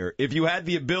extreme here. If you had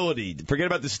the ability, forget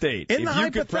about the state. In if the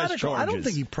you could press hypothetical, charges, I don't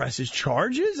think he presses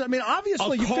charges. I mean,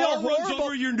 obviously, you feel car runs horrible.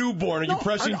 over your newborn. Are you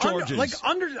pressing charges?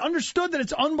 Understood that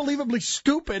it's unbelievably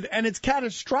stupid and it's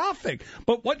catastrophic.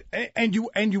 But what? And you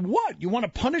what? You want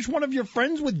to punish one of your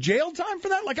friends with jail time for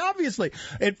that? Like, obviously,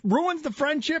 it ruins the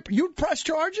friendship. You'd press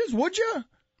charges, would you?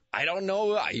 I don't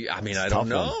know. I mean, I don't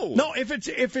know. No, if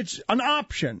it's an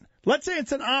option. Let's say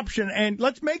it's an option, and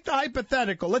let's make the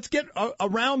hypothetical. Let's get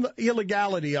around the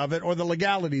illegality of it or the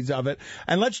legalities of it,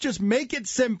 and let's just make it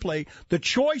simply, the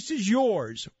choice is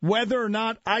yours, whether or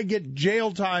not I get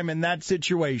jail time in that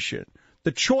situation.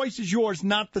 The choice is yours,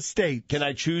 not the state. Can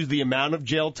I choose the amount of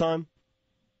jail time?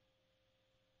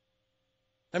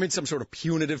 I mean, some sort of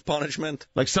punitive punishment?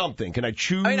 Like something. Can I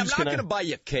choose? I mean, I'm not going to buy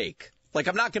you cake. Like,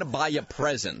 I'm not going to buy you a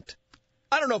present.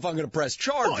 I don't know if I'm going to press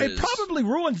charges. Well, it probably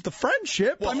ruins the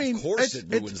friendship. Well, I mean, of course it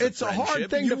ruins the it's a hard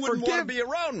thing you to wouldn't forgive. Want to be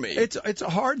around me. It's a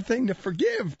hard thing to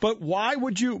forgive. But why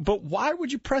would you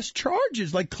press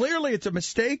charges? Like, clearly it's a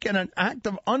mistake and an act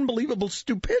of unbelievable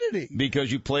stupidity.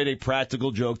 Because you played a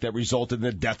practical joke that resulted in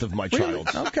the death of my child.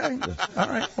 Okay. All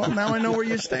right. Well, now I know where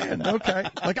you stand. Okay.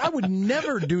 Like, I would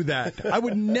never do that. I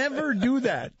would never do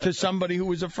that to somebody who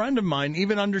was a friend of mine,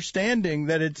 even understanding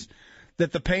that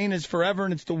that the pain is forever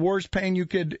and it's the worst pain you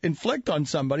could inflict on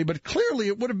somebody, but clearly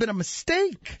it would have been a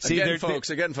mistake. Again,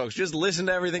 folks, just listen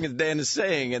to everything that Dan is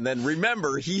saying, and then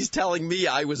remember, he's telling me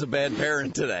I was a bad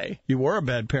parent today. You were a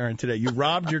bad parent today. You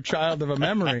robbed your child of a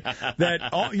memory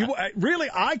that really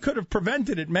I could have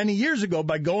prevented it many years ago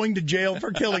by going to jail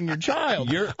for killing your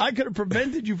child. I could have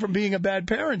prevented you from being a bad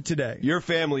parent today. Your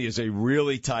family is a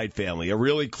really tight family, a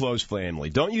really close family.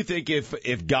 Don't you think if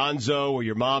Gonzo or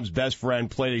your mom's best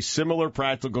friend played a similar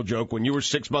practical joke when you were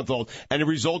 6 months old and it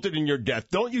resulted in your death,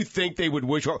 don't you think they would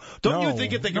wish? Don't you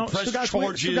think if they could press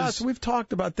charges? We've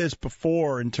talked about this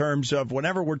before in terms of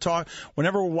whenever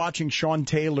we're watching Sean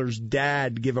Taylor's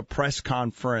dad give a press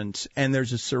conference and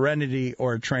there's a serenity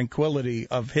or a tranquility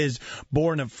of his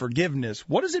born of forgiveness.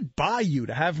 What does it buy you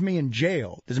to have me in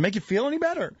jail? Does it make you feel any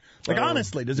better? Like,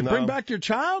 honestly, does it bring back your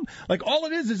child? Like, all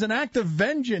it is an act of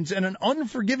vengeance and an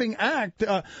unforgiving act.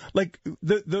 Like,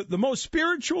 the most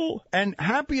spiritual and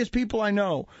happiest people I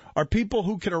know are people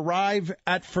who can arrive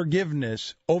at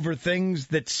forgiveness over things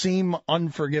that seem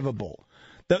unforgivable.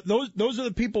 Those are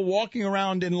the people walking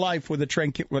around in life with a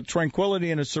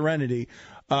tranquility and a serenity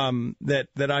that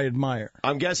I admire.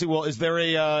 I'm guessing, well, is there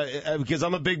because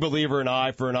I'm a big believer in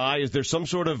eye for an eye, is there some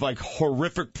sort of like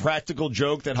horrific practical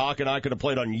joke that Hawk and I could have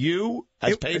played on you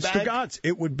as payback? Stugotz,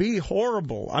 it would be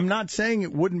horrible. I'm not saying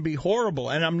it wouldn't be horrible,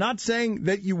 and I'm not saying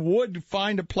that you would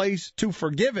find a place to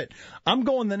forgive it. I'm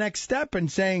going the next step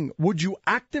and saying, would you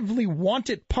actively want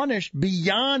it punished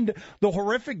beyond the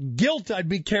horrific guilt I'd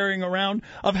be carrying around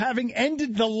of having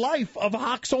ended the life of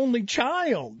Hawk's only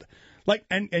child? Like,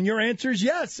 and your answer is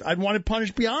yes. I'd want it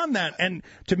punished beyond that. And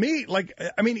to me, like,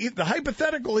 I mean, the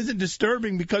hypothetical isn't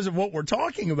disturbing because of what we're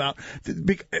talking about.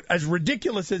 As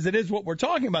ridiculous as it is what we're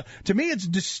talking about, to me, it's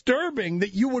disturbing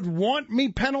that you would want me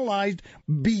penalized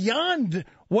beyond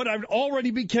what I'd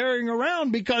already be carrying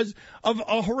around because of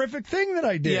a horrific thing that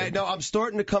I did. Yeah, no, I'm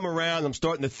starting to come around. I'm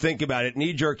starting to think about it.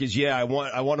 Knee jerk is, I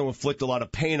want to inflict a lot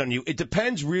of pain on you. It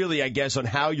depends really, I guess, on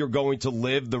how you're going to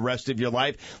live the rest of your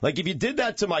life. Like, if you did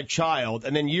that to my child,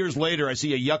 and then years later I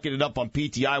see you yucking it up on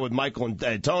PTI with Michael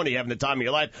and Tony having the time of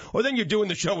your life, or then you're doing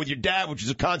the show with your dad, which is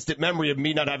a constant memory of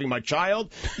me not having my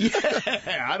child. Yeah,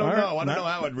 I don't know. I don't know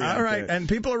how I'd react. All right, and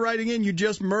people are writing in, you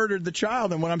just murdered the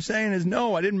child, and what I'm saying is,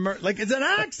 no, I didn't murder. Like, it's an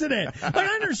act. accident. Like,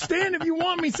 I understand if you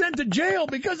want me sent to jail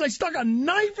because I stuck a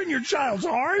knife in your child's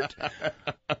heart.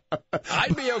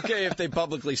 I'd be okay if they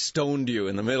publicly stoned you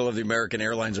in the middle of the American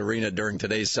Airlines Arena during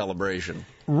today's celebration.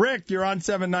 Rick, you're on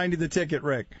 790 The Ticket,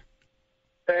 Rick.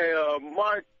 Hey,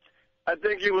 Mark, I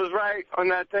think he was right on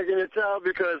not taking the child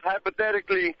because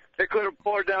hypothetically it could have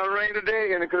poured down rain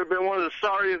today and it could have been one of the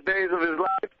sorriest days of his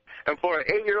life. And for an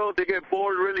 8-year-old to get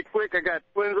bored really quick, I got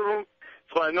twins of them,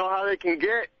 so I know how they can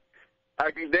get.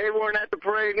 They weren't at the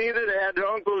parade neither. They had their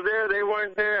uncles there. They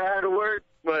weren't there. I had to work.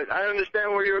 But I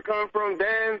understand where you were coming from,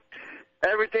 Dan.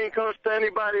 Everything comes to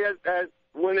anybody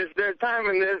when it's their time,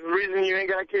 and there's the reason you ain't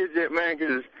got kids yet, man,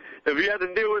 because if you have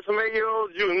to deal with some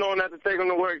 8-year-olds, you know not to take them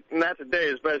to work, and not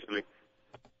today especially.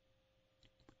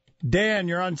 Dan,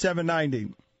 you're on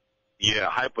 790. Yeah,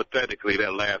 hypothetically,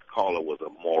 that last caller was a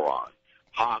moron.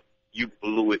 Hawk, you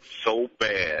blew it so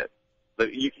bad. Let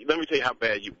me tell you how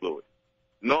bad you blew it.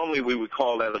 Normally, we would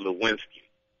call that a Lewinsky.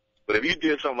 But if you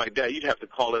did something like that, you'd have to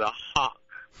call it a Hawk.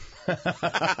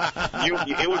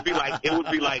 It would be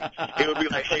like,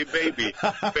 hey, baby,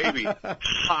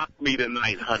 hawk me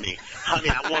tonight, honey. Honey,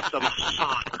 I want some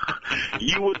hawk.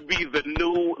 You would be the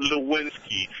new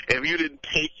Lewinsky if you didn't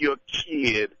take your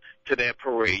kid to that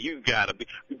parade. You gotta be.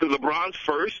 The LeBron's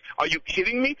first? Are you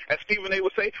kidding me? As Stephen A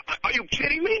would say, are you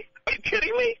kidding me? Are you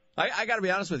kidding me? I gotta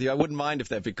be honest with you. I wouldn't mind if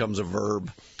that becomes a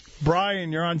verb.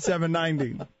 Brian, you're on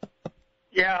 790.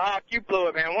 Yeah, Hawk, you blew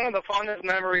it, man. One of the fondest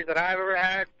memories that I've ever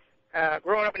had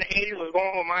growing up in the 80s was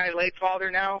going with my late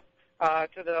father now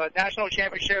to the national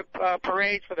championship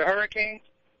parades for the Hurricanes,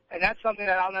 and that's something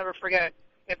that I'll never forget.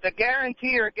 If the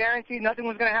guarantee nothing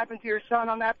was going to happen to your son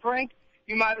on that prank,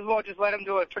 you might as well just let him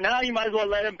do it. For now, you might as well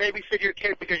let him babysit your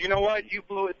kid because you know what? You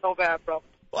blew it so bad, bro.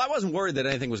 Well, I wasn't worried that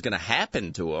anything was going to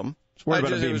happen to him. Worried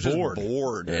about being bored. Just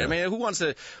bored. Yeah. I mean, who wants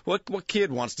to? What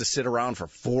kid wants to sit around for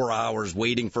 4 hours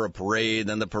waiting for a parade?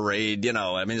 Then the parade, you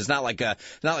know. I mean, it's not like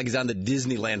he's on the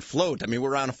Disneyland float. I mean,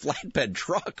 we're on a flatbed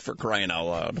truck for crying out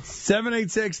loud.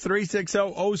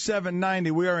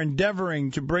 786-360-0790. We are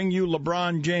endeavoring to bring you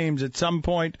LeBron James at some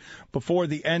point before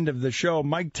the end of the show.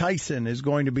 Mike Tyson is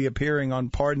going to be appearing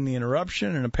on Pardon the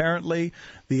Interruption, and apparently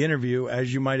the interview,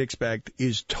 as you might expect,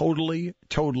 is totally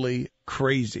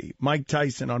crazy. Mike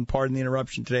Tyson on Pardon the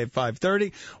Interruption today at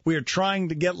 5:30. We are trying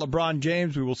to get LeBron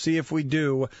James. We will see if we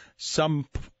do some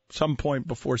point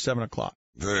before 7 o'clock.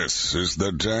 This is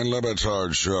the Dan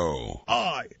LeBatard Show.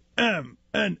 I am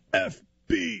an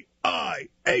FBI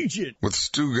agent. With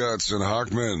Stugotz and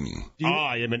Hochman.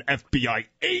 I am an FBI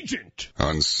agent.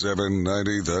 On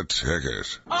 790 The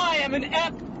Ticket. I am an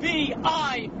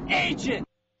FBI agent.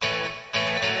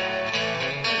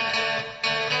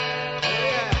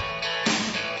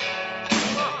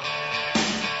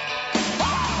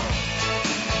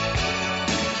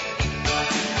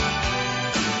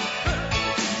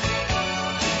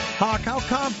 Hawk, how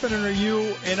confident are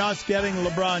you in us getting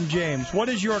LeBron James? What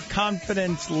is your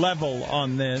confidence level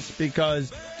on this?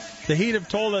 Because the Heat have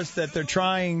told us that they're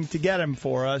trying to get him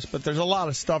for us, but there's a lot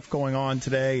of stuff going on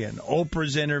today, and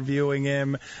Oprah's interviewing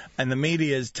him, and the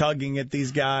media is tugging at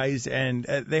these guys, and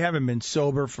they haven't been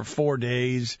sober for 4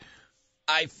 days.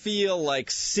 I feel like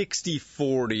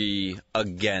 60-40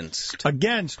 against.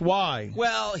 Against? Why?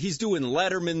 Well, he's doing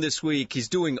Letterman this week. He's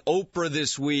doing Oprah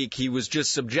this week. He was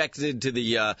just subjected to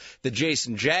the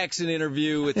Jason Jackson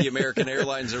interview at the American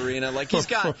Airlines Arena. Like he's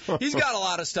got a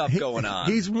lot of stuff going on.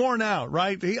 He's worn out,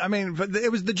 right?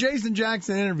 It was the Jason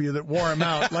Jackson interview that wore him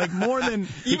out. Like more than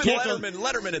even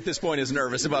Letterman at this point is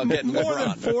nervous about getting LeBron. More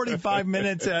than 45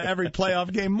 minutes every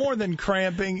playoff game. More than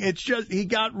cramping. It's just he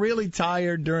got really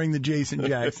tired during the Jason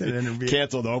Jackson interview.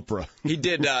 Canceled Oprah. He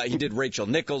did Rachel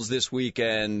Nichols this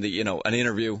weekend. An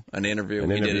interview. He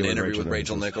did an interview with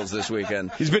Rachel Nichols this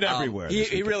weekend. He's been everywhere.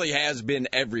 He really has been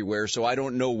everywhere. So I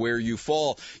don't know where you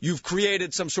fall. You've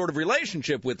created some sort of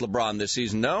relationship with LeBron this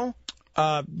season, no?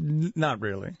 Not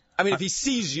really. I mean, if he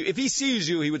sees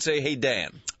you, he would say, "Hey,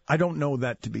 Dan." I don't know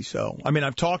that to be so. I mean,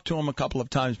 I've talked to him a couple of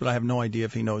times, but I have no idea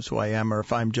if he knows who I am or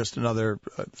if I'm just another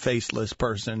faceless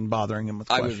person bothering him with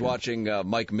questions. I was watching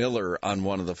Mike Miller on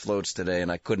one of the floats today, and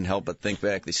I couldn't help but think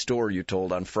back the story you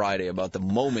told on Friday about the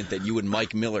moment that you and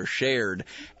Mike Miller shared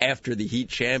after the Heat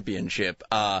championship.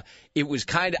 It was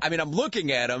kind of, I mean, I'm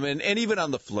looking at him, and even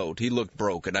on the float, he looked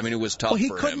broken. I mean, it was tough for him.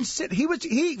 Well, he couldn't sit. He was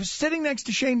sitting next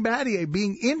to Shane Battier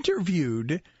being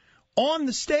interviewed on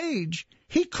the stage.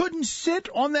 He couldn't sit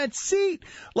on that seat.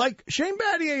 Like, Shane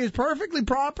Battier is perfectly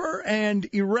proper and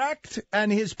erect,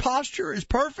 and his posture is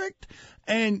perfect,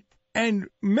 and And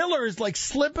Miller is like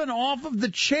slipping off of the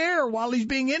chair while he's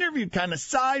being interviewed, kind of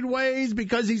sideways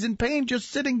because he's in pain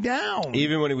just sitting down.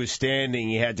 Even when he was standing,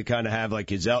 he had to kind of have like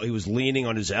he was leaning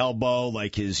on his elbow,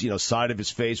 like his side of his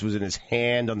face was in his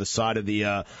hand on the side of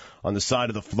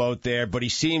the float there. But he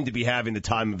seemed to be having the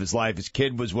time of his life. His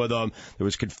kid was with him. There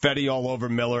was confetti all over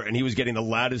Miller, and he was getting the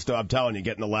loudest. I'm telling you,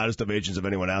 getting the loudest ovations of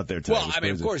anyone out there today. Well, I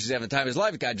mean, of course, he's having the time of his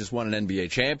life. The guy just won an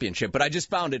NBA championship. But I just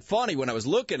found it funny when I was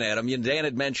looking at him. Dan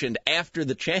had mentioned after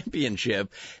the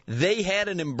championship, they had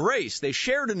an embrace. They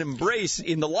shared an embrace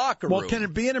in the locker room. Well, can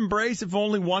it be an embrace if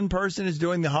only one person is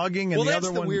doing the hugging and the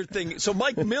other one? Well, that's the weird thing. So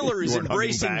Mike Miller is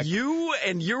embracing you,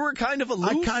 and you were kind of aloof?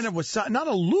 I kind of was not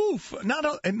aloof. Not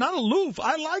aloof.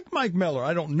 I like Mike Miller.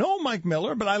 I don't know Mike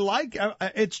Miller, but I like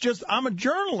it's just I'm a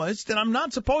journalist, and I'm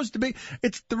not supposed to be.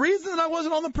 It's the reason that I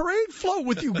wasn't on the parade float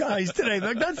with you guys today.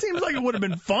 Like, that seems like it would have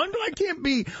been fun, but I can't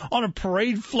be on a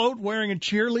parade float wearing a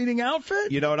cheerleading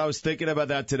outfit. You know what, I was thinking about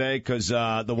that today because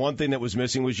the one thing that was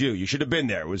missing was you. You should have been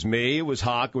there. It was me, it was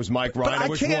Hawk, it was Mike Ryan. But I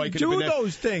wish can't Roy could have do been there.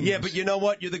 those things. Yeah, but you know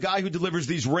what? You're the guy who delivers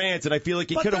these rants, and I feel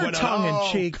like you could have went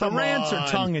tongue-in-cheek. The rants are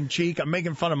tongue-in-cheek. I'm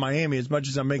making fun of Miami as much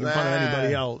as I'm making fun of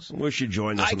anybody else. Wish you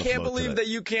joined us. I can't believe that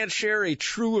you can't share a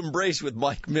true embrace with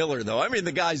Mike Miller, though. I mean,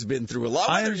 the guy's been through a lot,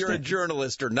 whether you're a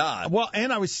journalist or not. Well,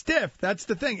 and I was stiff. That's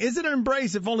the thing. Is it an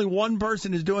embrace if only one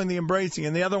person is doing the embracing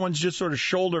and the other one's just sort of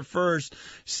shoulder first,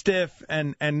 stiff,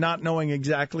 and not knowing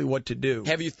exactly what to do?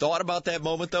 Have you thought about that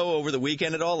moment, though, over the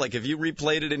weekend at all? Like, have you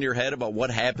replayed it in your head about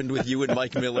what happened with you and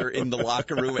Mike Miller in the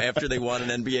locker room after they won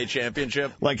an NBA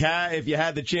championship? Like, if you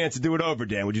had the chance to do it over,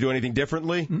 Dan, would you do anything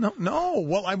differently? No.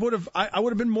 Well, I would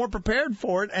have been more prepared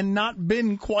for it and not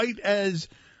been quite as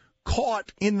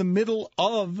caught in the middle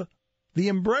of the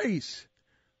embrace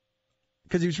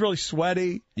because he was really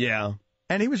sweaty. Yeah.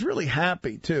 And he was really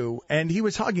happy, too. And he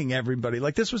was hugging everybody.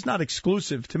 Like, this was not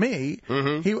exclusive to me.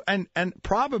 Mm-hmm. And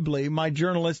probably my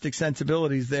journalistic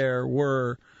sensibilities there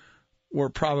were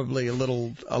probably a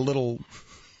little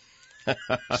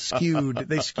skewed.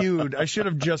 They skewed. I should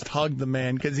have just hugged the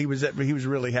man because he was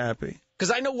really happy.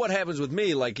 Because I know what happens with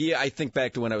me. Like, I think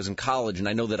back to when I was in college, and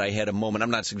I know that I had a moment. I'm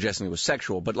not suggesting it was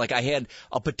sexual, but, like, I had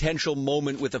a potential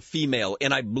moment with a female,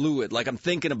 and I blew it. Like, I'm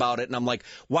thinking about it, and I'm like,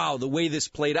 wow, the way this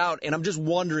played out. And I'm just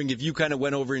wondering if you kind of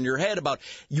went over in your head about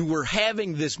you were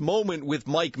having this moment with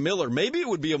Mike Miller. Maybe it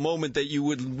would be a moment that you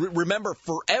would remember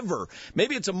forever.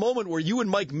 Maybe it's a moment where you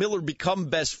and Mike Miller become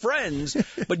best friends,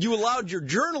 but you allowed your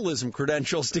journalism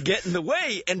credentials to get in the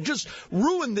way and just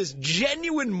ruin this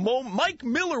genuine moment. Mike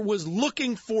Miller was looking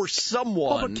for someone.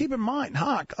 Well, but keep in mind,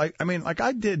 Hawk,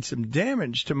 I did some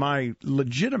damage to my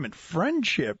legitimate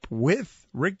friendship with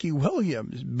Ricky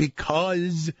Williams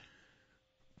because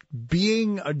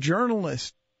being a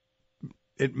journalist,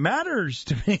 it matters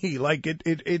to me. Like,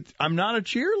 I'm not a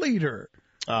cheerleader.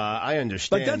 I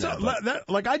understand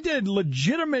Like, I did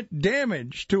legitimate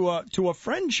damage to a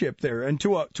friendship there and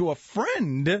to a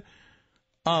friend.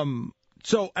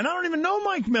 So, and I don't even know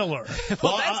Mike Miller.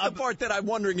 Well, that's the part that I'm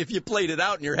wondering if you played it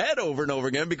out in your head over and over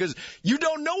again because you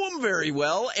don't know him very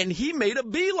well, and he made a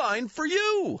beeline for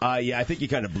you. Yeah, I think you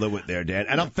kind of blew it there, Dan.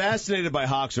 And I'm fascinated by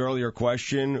Hawk's earlier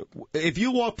question. If you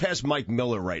walk past Mike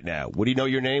Miller right now, would he know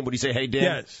your name? Would he say, hey, Dan?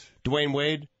 Yes. Dwayne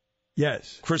Wade?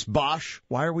 Yes. Chris Bosh?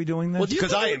 Why are we doing this? Well,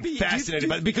 because I am fascinated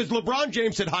by it. Because LeBron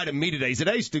James said hi to me today. He said,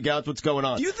 hey, Stugotz, what's going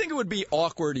on? Do you think it would be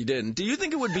awkward he didn't? Do you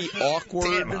think it would be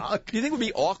awkward? Do you think it would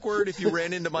be awkward if you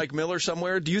ran into Mike Miller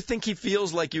somewhere? Do you think he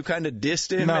feels like you kind of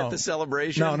dissed him at the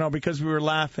celebration? No, because we were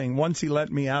laughing. Once he let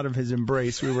me out of his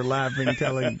embrace, we were laughing,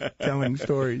 telling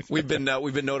stories. We've been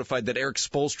notified that Eric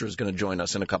Spoelstra is going to join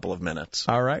us in a couple of minutes.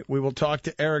 All right. We will talk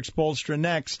to Eric Spoelstra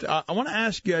next. I want to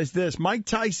ask you guys this. Mike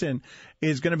Tyson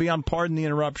is going to be on Pardon the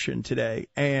Interruption today,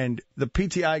 and the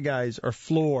PTI guys are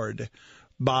floored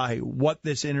by what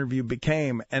this interview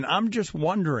became. And I'm just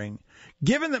wondering,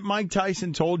 given that Mike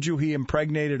Tyson told you he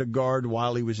impregnated a guard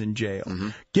while he was in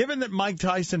jail, given that Mike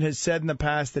Tyson has said in the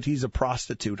past that he's a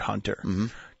prostitute hunter,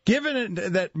 given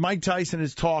that Mike Tyson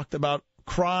has talked about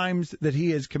crimes that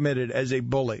he has committed as a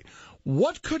bully,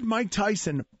 what could Mike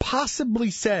Tyson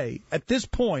possibly say at this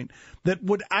point that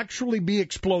would actually be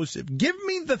explosive? Give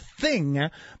me the thing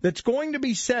that's going to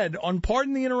be said on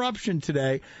Pardon the Interruption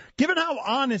today, given how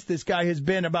honest this guy has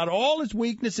been about all his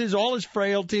weaknesses, all his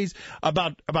frailties,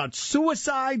 about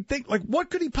suicide. Like, what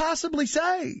could he possibly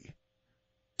say?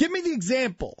 Give me the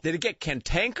example. Did it get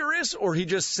cantankerous, or he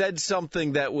just said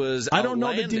something that was outlandish? I don't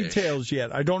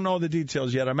know the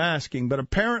details yet. I'm asking. But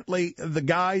apparently the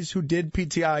guys who did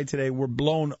PTI today were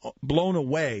blown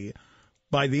away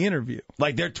by the interview.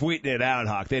 Like, they're tweeting it out,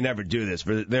 Hawk. They never do this.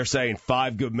 They're saying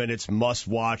 5 good minutes, must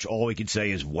watch. All we can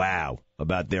say is wow.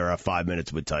 about their 5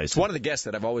 minutes with Tyson. One of the guests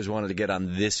that I've always wanted to get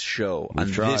on this show,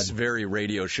 this very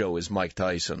radio show, is Mike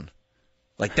Tyson.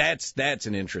 Like, that's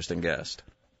an interesting guest.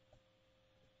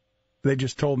 They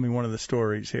just told me one of the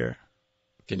stories here.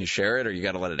 Can you share it, or you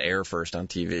got to let it air first on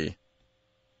TV?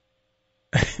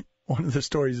 One of the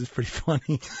stories is pretty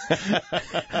funny.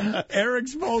 Eric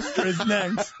Spoelstra is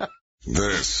next.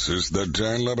 This is the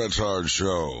Dan LeBatard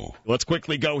Show. Let's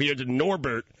quickly go here to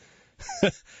Norbert.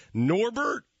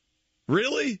 Norbert?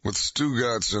 Really? With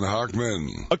Stugotz and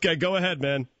Hochman. Okay, go ahead,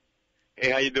 man. Hey,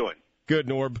 how you doing? Good,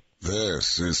 Norb.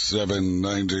 This is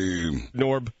 790.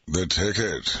 Norb. The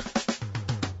Ticket.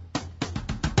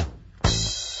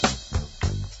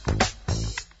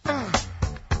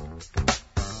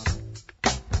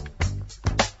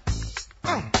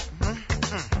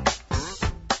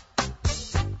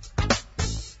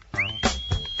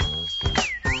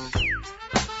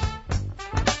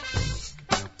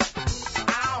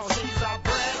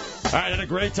 All right, had a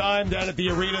great time down at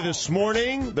the arena this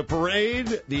morning. The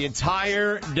parade, the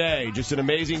entire day. Just an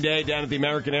amazing day down at the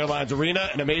American Airlines Arena.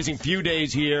 An amazing few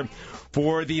days here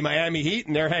for the Miami Heat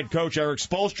and their head coach, Eric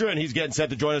Spoelstra, and he's getting set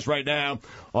to join us right now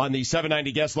on the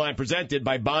 790 guest line presented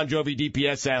by Bon Jovi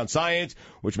DPS Sound Science,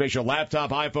 which makes your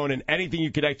laptop, iPhone, and anything you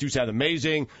connect to sound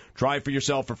amazing. Try it for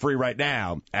yourself for free right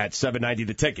now at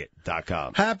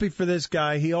 790theticket.com. Happy for this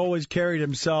guy. He always carried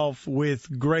himself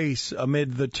with grace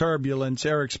amid the turbulence.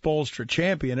 Eric Spoelstra,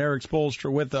 champion Eric Spoelstra,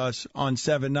 with us on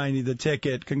 790 The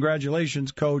Ticket.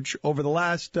 Congratulations, Coach. Over the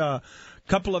last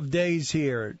couple of days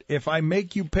here, if I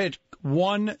make you pick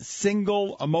one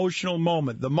single emotional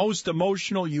moment, the most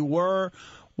emotional you were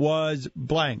was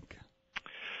blank.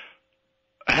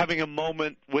 Having a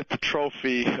moment with the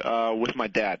trophy with my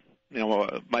dad. You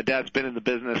know, my dad's been in the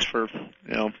business for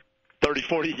 30,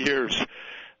 40 years.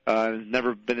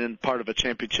 Never been in part of a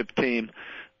championship team.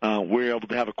 We were able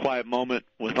to have a quiet moment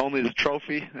with only the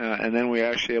trophy, and then we were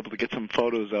actually able to get some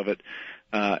photos of it.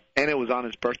 And it was on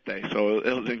his birthday, so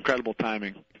it was incredible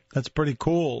timing. That's pretty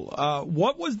cool.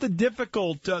 What was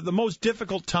the most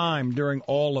difficult time during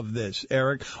all of this,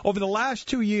 Eric? Over the last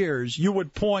 2 years, you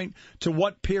would point to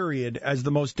what period as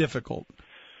the most difficult?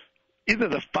 Either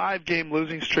the 5-game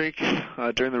losing streak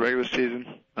during the regular season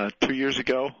 2 years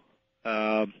ago.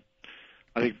 I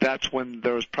think that's when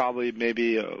there was probably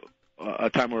maybe a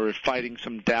time where we were fighting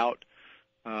some doubt.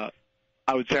 I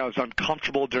would say I was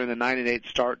uncomfortable during the 9-8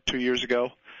 start 2 years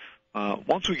ago.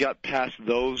 Once we got past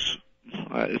those,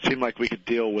 it seemed like we could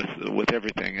deal with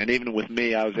everything. And even with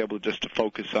me, I was able just to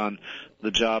focus on the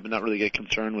job and not really get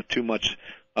concerned with too much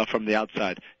from the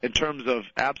outside. In terms of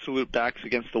absolute backs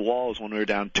against the wall is when we were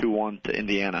down 2-1 to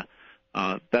Indiana.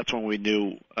 That's when we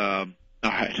knew, all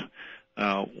right,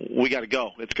 we got to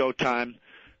go. It's go time.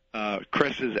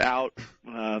 Chris is out.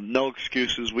 No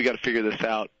excuses. We got to figure this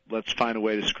out. Let's find a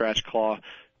way to scratch claw,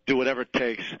 do whatever it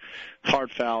takes,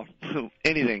 hard foul,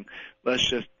 anything. Let's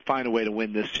just find a way to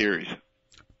win this series.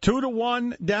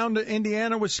 2-1 down to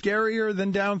Indiana was scarier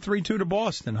than down 3-2 to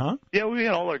Boston, huh? Yeah, we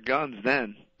had all our guns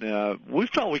then. We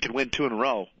felt we could win 2 in a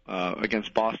row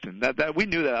against Boston. That we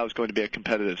knew that was going to be a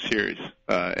competitive series,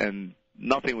 and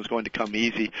nothing was going to come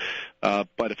easy.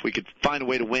 But if we could find a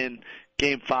way to win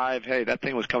Game 5, hey, that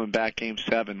thing was coming back. Game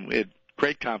 7, we had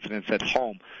great confidence at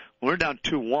home. When we were down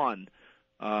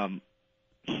 2-1,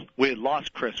 we had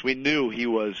lost Chris. We knew he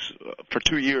was, for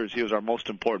 2 years, he was our most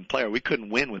important player. We couldn't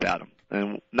win without him.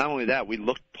 And not only that, we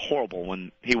looked horrible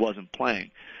when he wasn't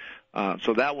playing.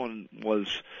 So that one was,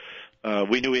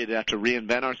 we knew we'd have to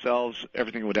reinvent ourselves.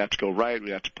 Everything would have to go right.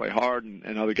 We'd have to play hard,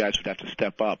 and other guys would have to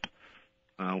step up,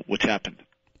 which happened.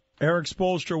 Eric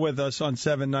Spoelstra with us on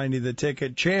 790 The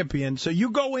Ticket, champion. So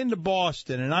you go into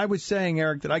Boston, and I was saying,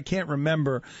 Eric, that I can't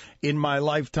remember in my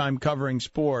lifetime covering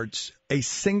sports a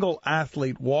single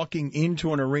athlete walking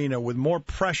into an arena with more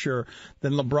pressure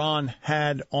than LeBron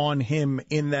had on him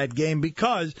in that game,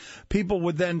 because people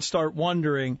would then start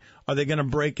wondering, are they going to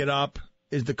break it up?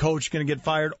 Is the coach going to get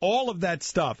fired? All of that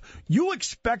stuff. You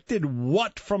expected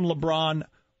what from LeBron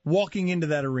walking into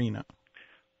that arena?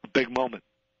 A big moment.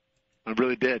 I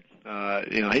really did.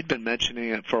 He'd been mentioning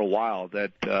it for a while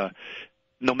that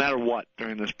no matter what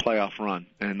during this playoff run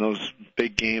and those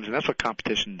big games, and that's what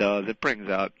competition does. It brings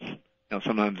out,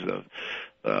 sometimes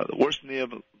the worst in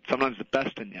you, sometimes the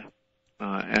best in you.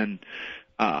 And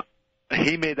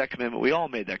he made that commitment. We all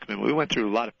made that commitment. We went through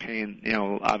a lot of pain,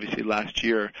 obviously last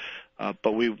year,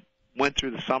 but we went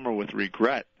through the summer with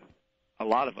regret. A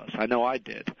lot of us. I know I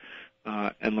did.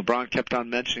 And LeBron kept on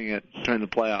mentioning it during the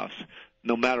playoffs.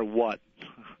 No matter what,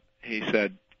 he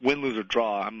said, win, lose, or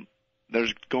draw,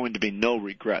 there's going to be no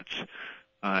regrets.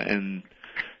 And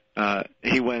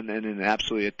he went in and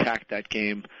absolutely attacked that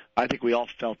game. I think we all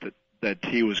felt that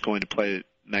he was going to play it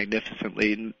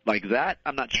magnificently. Like that,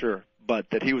 I'm not sure, but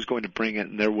that he was going to bring it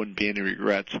and there wouldn't be any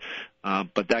regrets.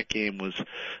 But that game was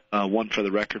one for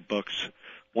the record books,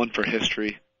 one for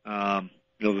history.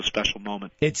 It was a special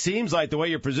moment. It seems like the way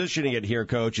you're positioning it here,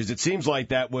 Coach, is it seems like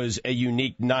that was a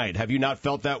unique night. Have you not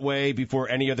felt that way before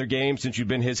any other game since you've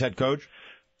been his head coach?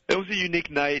 It was a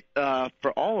unique night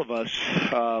for all of us.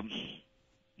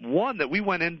 One, that we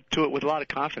went into it with a lot of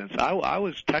confidence. I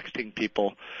was texting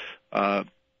people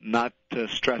not to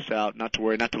stress out, not to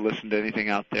worry, not to listen to anything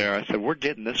out there. I said, we're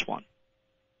getting this one.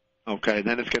 Okay,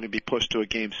 then it's going to be pushed to a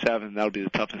Game 7. That'll be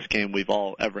the toughest game we've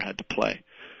all ever had to play.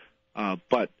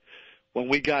 But when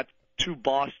we got to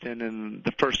Boston in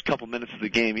the first couple minutes of the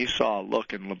game, you saw a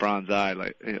look in LeBron's eye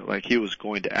like he was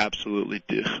going to absolutely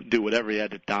do whatever he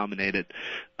had to dominate it.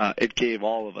 It gave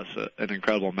all of us an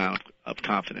incredible amount of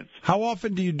confidence. How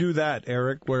often do you do that,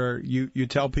 Eric, where you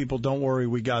tell people, don't worry,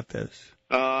 we got this?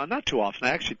 Not too often.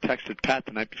 I actually texted Pat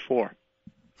the night before.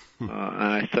 And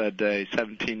I said,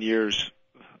 17 years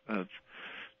have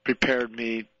prepared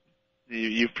me.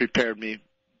 You've prepared me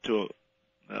to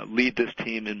lead this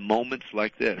team in moments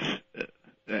like this,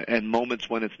 and moments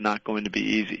when it's not going to be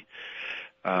easy.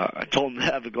 I told him to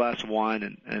have a glass of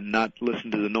wine and not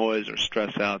listen to the noise or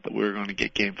stress out that we were going to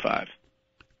get Game 5.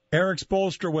 Eric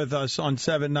Spoelstra with us on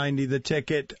 790 The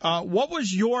Ticket. What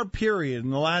was your period in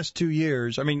the last 2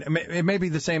 years? I mean, it may be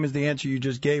the same as the answer you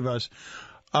just gave us,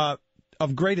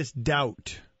 of greatest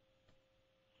doubt.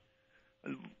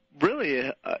 Really,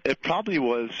 it probably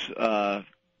was that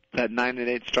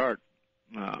 9-8 start.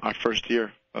 Our first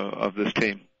year of this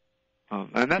team.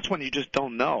 And that's when you just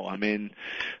don't know. I mean,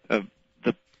 the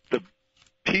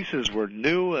pieces were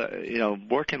new,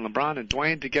 working LeBron and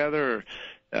Dwayne together,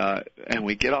 and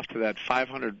we get off to that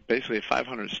 500, basically a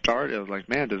 500 start. It was like,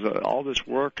 man, does all this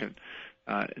work? And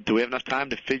do we have enough time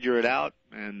to figure it out?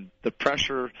 And the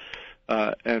pressure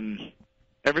and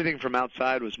everything from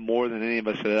outside was more than any of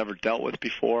us had ever dealt with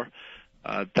before.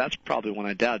 That's probably when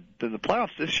I doubted. Then the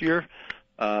playoffs this year,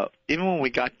 even when we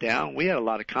got down, we had a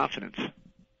lot of confidence.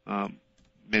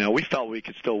 We felt we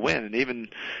could still win, and even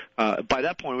by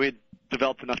that point, we had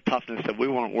developed enough toughness that we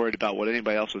weren't worried about what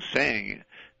anybody else was saying.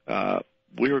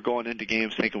 We were going into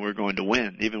games thinking we were going to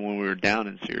win, even when we were down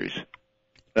in series.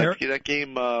 That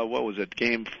game, what was it?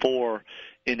 Game 4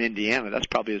 in Indiana. That's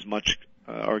probably as much,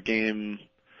 or game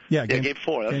 4.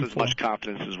 That's as much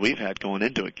confidence as we've had going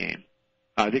into a game.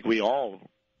 I think we all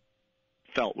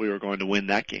felt we were going to win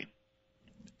that game.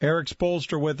 Eric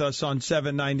Spoelstra with us on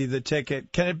 790 The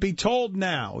Ticket. Can it be told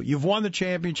now, you've won the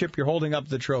championship, you're holding up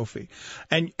the trophy,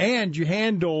 and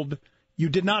you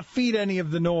did not feed any of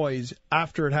the noise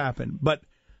after it happened, but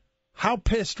how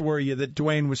pissed were you that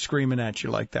Dwayne was screaming at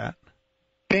you like that?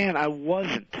 Dan, I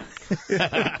wasn't.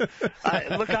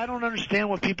 Look, I don't understand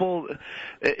what people,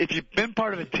 if you've been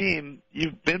part of a team,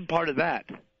 you've been part of that,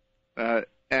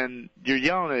 and you're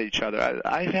yelling at each other.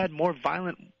 I've had more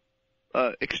violent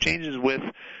exchanges with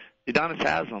Udonis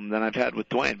Haslem than I've had with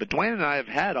Dwayne. But Dwayne and I have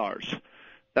had ours.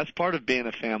 That's part of being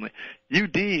a family.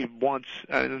 UD once,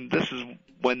 and this is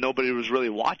when nobody was really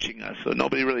watching us, so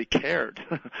nobody really cared.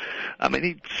 I mean,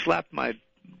 he slapped my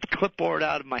clipboard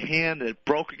out of my hand, it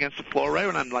broke against the floor right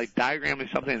when I'm like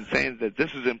diagramming something and saying that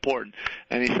this is important.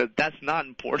 And he said, that's not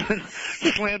important.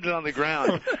 Slammed it on the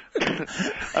ground.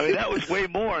 I mean, that was way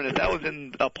more. And if that was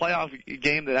in a playoff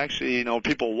game that actually,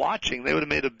 people watching, they would have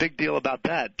made a big deal about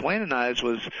that. Dwayne and I's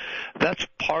that's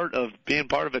part of being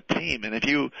part of a team. And if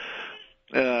you've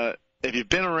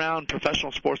been around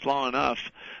professional sports long enough,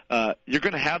 you're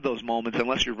going to have those moments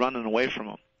unless you're running away from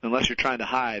them. Unless you're trying to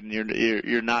hide and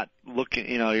you're not looking,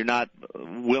 you're not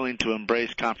willing to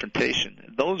embrace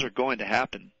confrontation. Those are going to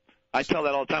happen. I tell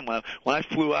that all the time. When I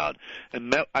flew out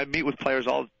and I meet with players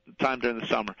all the time during the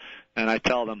summer, and I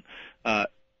tell them,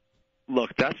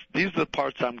 look, these are the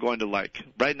parts I'm going to like.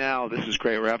 Right now, this is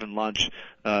great. We're having lunch.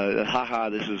 We're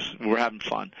having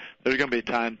fun. There's going to be a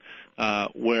time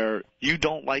where you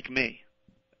don't like me,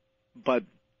 but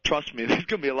trust me, there's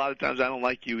going to be a lot of times I don't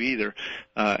like you either,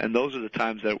 and those are the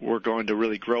times that we're going to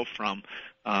really grow from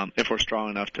if we're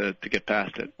strong enough to get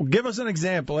past it. Well, give us an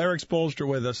example. Eric Spoelstra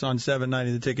with us on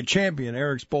 790 The Ticket. Champion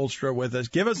Eric Spoelstra with us.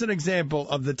 Give us an example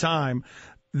of the time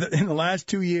in the last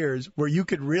 2 years where you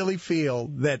could really feel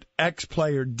that X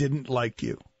player didn't like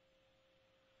you.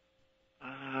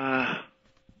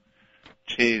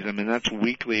 Geez, I mean, that's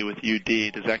weekly with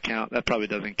UD. Does that count? That probably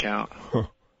doesn't count.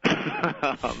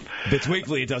 If it's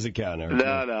weekly, it doesn't count. Eric.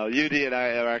 No. UD and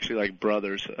I are actually like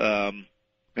brothers. And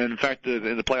in fact,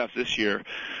 in the playoffs this year,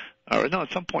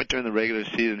 at some point during the regular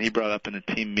season, he brought up in a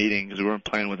team meeting because we weren't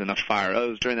playing with enough fire. It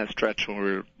was during that stretch when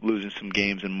we were losing some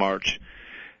games in March.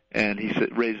 And he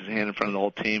raised his hand in front of the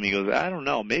whole team. He goes, I don't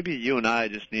know, maybe you and I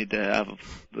just need to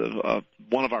have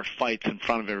one of our fights in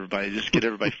front of everybody, just get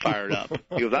everybody fired up.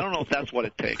 He goes, I don't know if that's what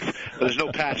it takes, but there's no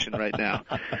passion right now.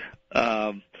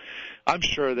 I'm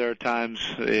sure there are times,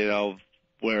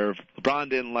 where LeBron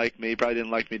didn't like me, probably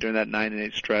didn't like me during that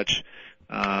 9-8 stretch.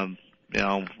 That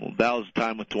was the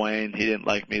time with Dwayne. He didn't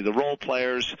like me. The role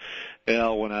players,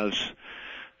 when I was,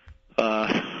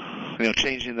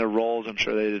 changing their roles, I'm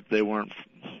sure they weren't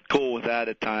cool with that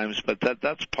at times, but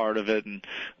that's part of it. And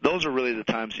those are really the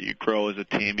times that you grow as a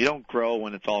team. You don't grow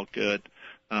when it's all good.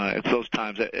 It's those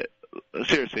times.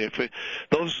 Seriously,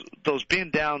 those being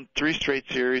down 3 straight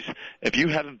series, if you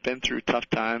haven't been through tough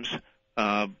times,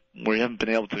 where you haven't been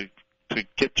able to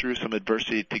get through some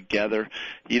adversity together,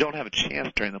 you don't have a chance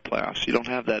during the playoffs. You don't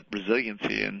have that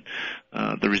resiliency and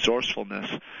the resourcefulness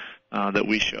that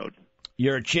we showed.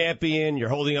 You're a champion. You're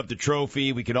holding up the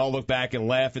trophy. We can all look back and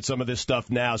laugh at some of this stuff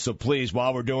now. So please,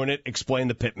 while we're doing it, explain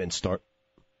the Pittman start.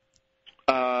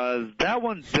 That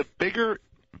one, the bigger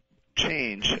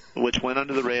change, which went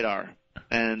under the radar,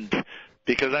 and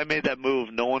because I made that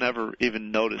move, no one ever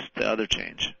even noticed the other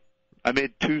change. I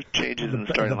made 2 changes in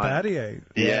the starting line. Battier.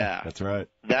 Yeah, that's right.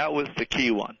 That was the key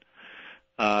one.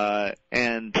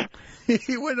 And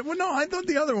no, I thought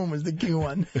the other one was the key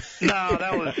one. No,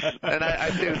 that was, and I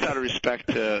say this out of respect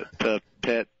to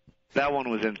Pitt, that one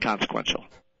was inconsequential.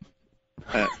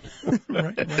 Right.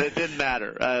 It didn't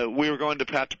matter. We were going to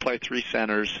have to play 3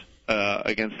 centers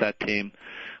against that team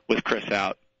with Chris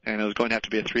out, and it was going to have to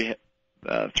be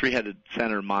a three-headed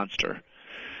center monster.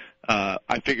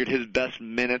 I figured his best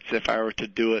minutes, if I were to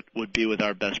do it, would be with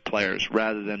our best players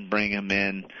rather than bring him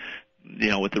in,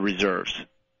 with the reserves.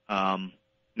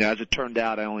 As it turned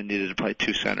out, I only needed to play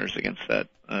 2 centers against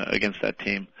that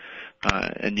team,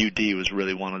 and UD was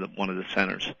really one of the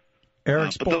centers.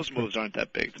 But those moves aren't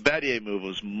that big. The Battier move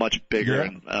was much bigger,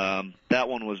 and that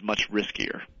one was much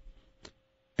riskier.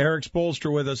 Eric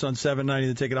Spoelstra with us on 790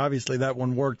 The Ticket. Obviously, that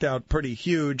one worked out pretty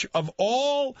huge. Of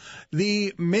all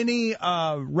the many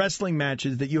wrestling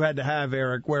matches that you had to have,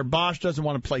 Eric, where Bosch doesn't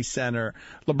want to play center,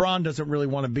 LeBron doesn't really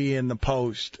want to be in the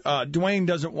post, Dwayne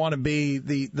doesn't want to be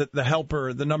the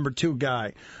helper, the number 2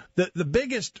 guy. The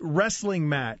biggest wrestling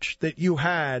match that you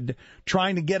had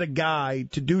trying to get a guy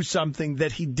to do something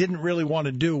that he didn't really want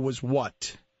to do was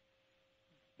what?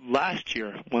 Last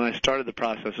year, when I started the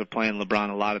process of playing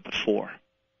LeBron a lot at the 4,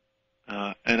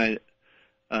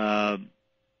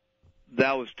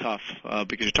 that was tough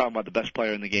because you're talking about the best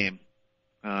player in the game,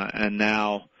 and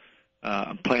now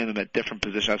I'm playing him at different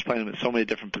positions. I was playing him at so many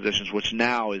different positions, which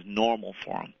now is normal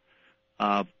for him.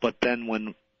 But then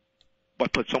when I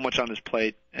put so much on his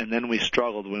plate, and then we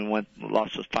struggled when we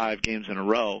lost those 5 games in a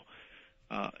row,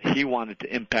 he wanted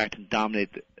to impact and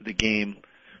dominate the game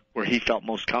where he felt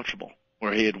most comfortable,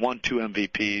 where he had won 2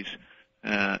 MVPs.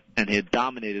 And he had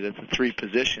dominated at the 3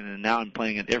 position, and now I'm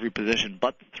playing at every position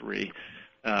but the 3.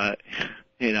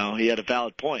 He had a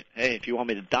valid point. Hey, if you want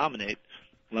me to dominate,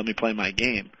 let me play my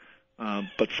game.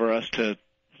 But for us to,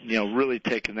 really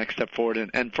take the next step forward,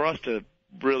 and for us to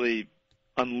really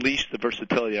unleash the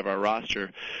versatility of our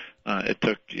roster, it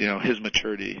took, his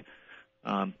maturity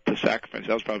to sacrifice.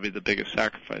 That was probably the biggest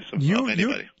sacrifice of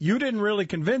anybody. You didn't really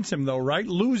convince him, though, right?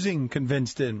 Losing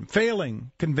convinced him.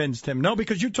 Failing convinced him. No,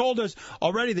 because you told us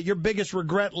already that your biggest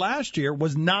regret last year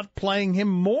was not playing him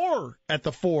more at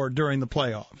the 4 during the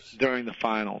playoffs. During the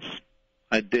finals.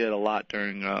 I did a lot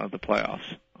during the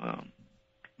playoffs.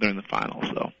 During the finals,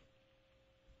 though.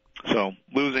 So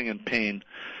losing and pain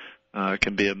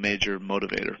can be a major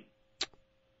motivator.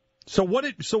 So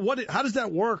how does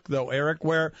that work, though, Eric,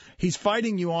 where he's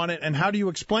fighting you on it, and how do you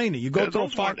explain it? You go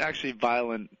those weren't actually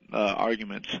violent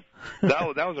arguments.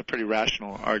 That was a pretty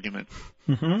rational argument.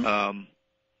 Mm-hmm.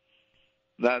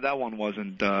 That one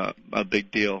wasn't a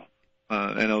big deal.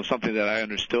 And it was something that I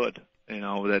understood,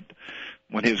 that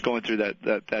when he was going through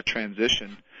that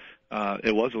transition,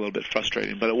 it was a little bit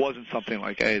frustrating, but it wasn't something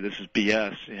like, hey, this is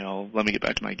BS, let me get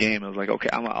back to my game. It was like, okay,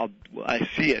 I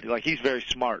see it. Like, he's very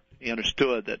smart. He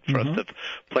understood that for us to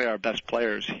play our best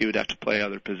players, he would have to play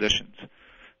other positions.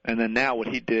 And then now what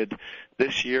he did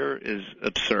this year is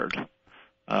absurd.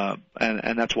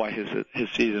 And that's why his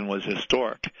season was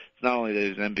historic. It's not only that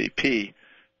he's an MVP,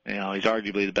 he's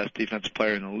arguably the best defensive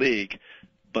player in the league,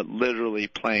 but literally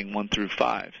playing 1 through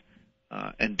 5.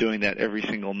 And doing that every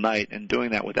single night, and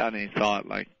doing that without any thought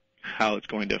like how it's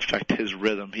going to affect his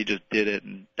rhythm. He just did it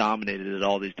and dominated at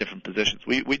all these different positions.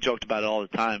 We joked about it all the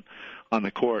time on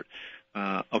the court.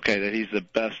 That he's the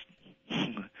best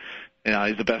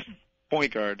He's the best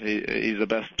point guard. He's the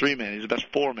best 3-man. He's the best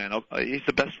 4-man. He's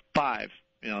the best 5,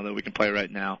 that we can play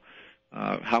right now.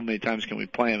 How many times can we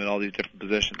play him at all these different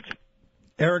positions?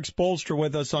 Eric Spoelstra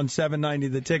with us on 790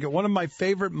 The Ticket. One of my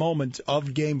favorite moments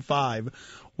of Game 5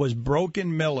 was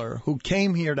Broken Miller, who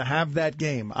came here to have that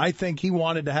game. I think he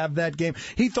wanted to have that game.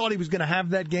 He thought he was going to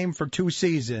have that game for 2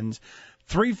 seasons.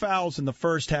 3 fouls in the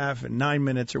first half in 9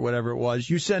 minutes or whatever it was.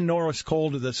 You send Norris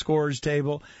Cole to the scorer's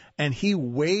table, and he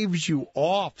waves you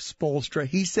off, Spoelstra.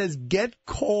 He says, get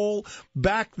Cole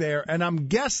back there, and I'm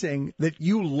guessing that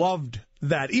you loved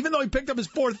that. Even though he picked up his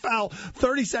 4th foul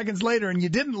 30 seconds later and you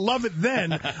didn't love it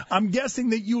then, I'm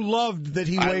guessing that you loved that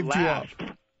he waved you off.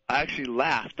 I actually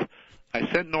laughed.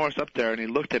 I sent Norris up there, and he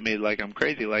looked at me like I'm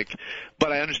crazy,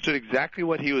 but I understood exactly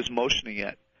what he was motioning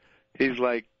at. He's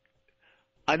like,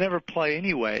 I never play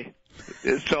anyway,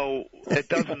 so it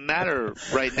doesn't matter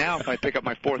right now if I pick up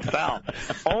my 4th foul.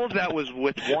 All of that was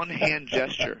with one hand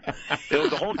gesture. It was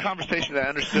the whole conversation that I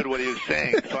understood what he was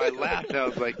saying, so I laughed, and I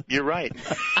was like, you're right.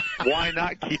 Why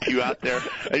not keep you out there?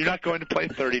 You're not going to play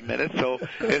 30 minutes, so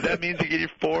if that means you get your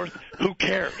 4th, who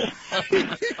cares?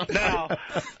 Now,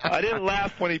 I didn't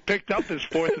laugh when he picked up his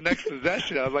 4th the next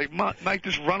possession. I was like, Mike,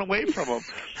 just run away from him.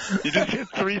 You just hit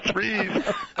 3 threes.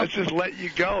 Let's just let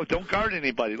you go. Don't guard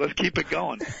anybody. Let's keep it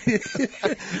going.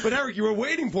 But, Eric, you were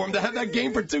waiting for him to have that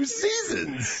game for 2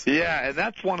 seasons. Yeah, and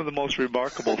that's one of the most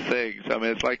remarkable things. I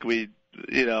mean, it's like we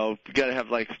got to have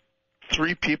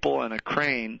 3 people and a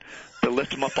crane to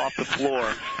lift him up off the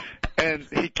floor. And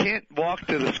he can't walk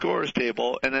to the scorer's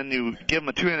table, and then you give him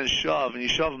a 2-handed shove, and you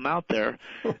shove him out there,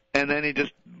 and then he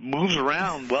just moves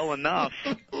around well enough,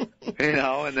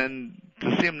 and then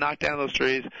to see him knock down those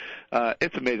threes,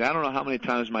 it's amazing. I don't know how many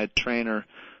times my trainer,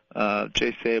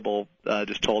 Jay Sable,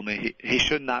 just told me he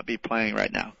should not be playing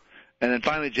right now. And then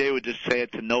finally Jay would just say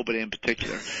it to nobody in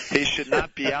particular. He should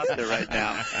not be out there right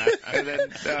now. And then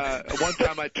one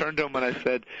time I turned to him and I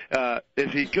said,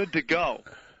 is he good to go?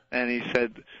 And he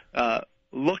said,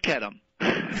 look at him.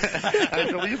 I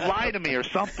said, well, you lied to me or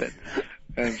something.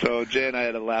 And so Jay and I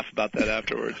had a laugh about that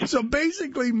afterwards. So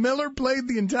basically, Miller played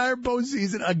the entire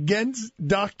postseason against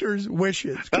doctor's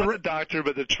wishes. Not the doctor,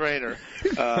 but the trainer.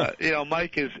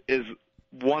 Mike is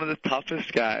one of the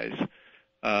toughest guys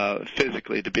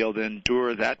physically to be able to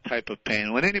endure that type of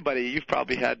pain. When you've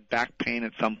probably had back pain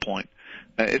at some point.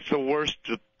 It's the worst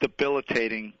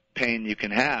debilitating pain you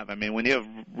can have. I mean, when you have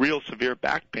real severe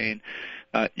back pain,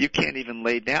 you can't even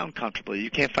lay down comfortably.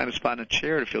 You can't find a spot in a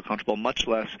chair to feel comfortable, much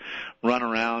less run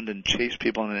around and chase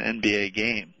people in an NBA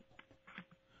game.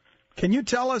 Can you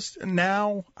tell us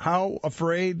now how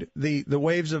afraid the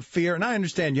waves of fear, and I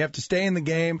understand you have to stay in the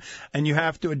game and you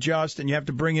have to adjust and you have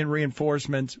to bring in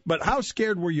reinforcements, but how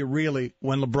scared were you really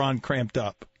when LeBron cramped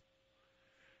up?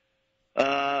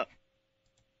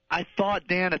 I thought,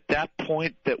 Dan, at that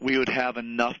point that we would have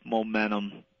enough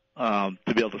momentum to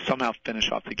be able to somehow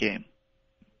finish off the game.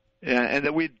 And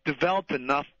that we developed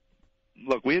enough.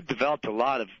 Look, we had developed a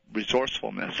lot of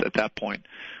resourcefulness at that point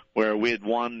where we had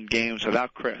won games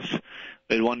without Chris.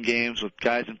 We had won games with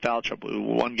guys in foul trouble. We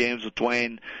won games with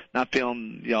Dwayne not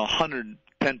feeling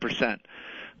 110%.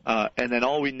 And then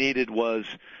all we needed was,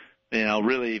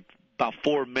 really about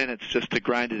 4 minutes just to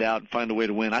grind it out and find a way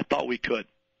to win. I thought we could.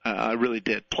 I really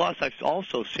did. Plus, I've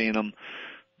also seen him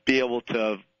be able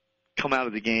to come out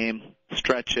of the game,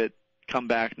 stretch it, come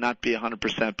back, not be 100%,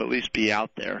 but at least be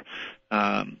out there.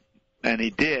 And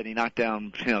he did. He knocked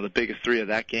down, the biggest 3 of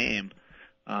that game.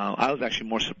 I was actually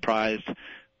more surprised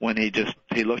when he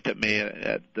looked at me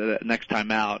at the next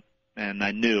time out, and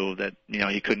I knew that,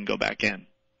 he couldn't go back in.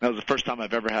 That was the first time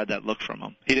I've ever had that look from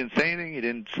him. He didn't say anything. He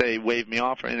didn't say wave me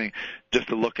off or anything,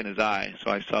 just a look in his eye. So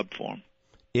I subbed for him.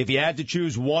 If you had to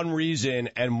choose one reason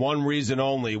and one reason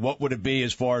only, what would it be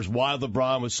as far as why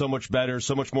LeBron was so much better,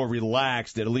 so much more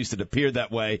relaxed, at least it appeared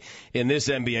that way, in this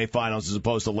NBA Finals as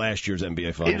opposed to last year's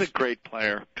NBA Finals? He's a great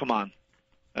player. Come on.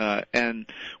 And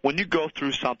when you go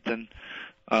through something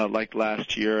like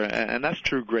last year, and that's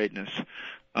true greatness,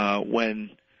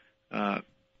 when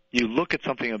you look at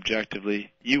something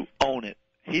objectively, you own it.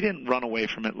 He didn't run away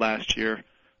from it last year.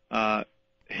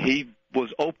 He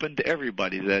was open to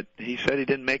everybody. That he said he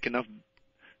didn't make enough,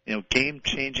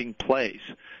 game-changing plays,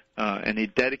 and he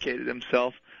dedicated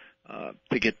himself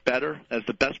to get better as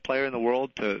the best player in the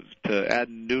world, to add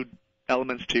new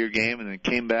elements to your game, and then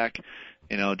came back,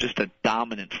 just a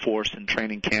dominant force in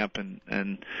training camp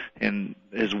and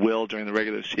his will during the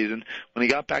regular season. When he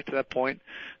got back to that point,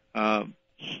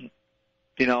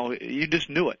 you just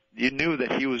knew it. You knew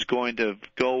that he was going to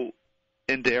go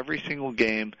into every single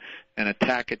game and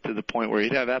attack it to the point where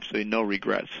he'd have absolutely no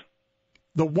regrets.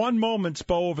 The one moment,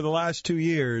 Spo, over the last 2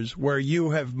 years where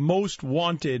you have most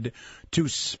wanted to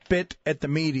spit at the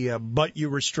media, but you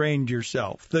restrained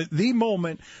yourself. The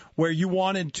moment where you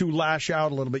wanted to lash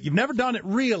out a little bit. You've never done it,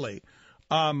 really.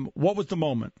 What was the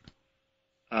moment?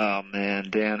 Oh, man,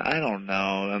 Dan, I don't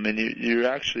know. I mean, you're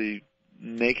actually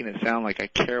making it sound like I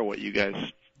care what you guys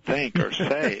think or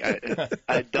say.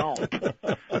 I don't.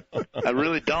 I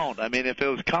really don't. I mean, if it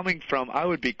was coming from, I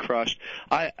would be crushed.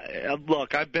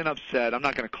 Look, I've been upset. I'm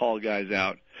not going to call guys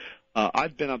out.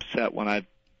 I've been upset when I've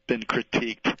been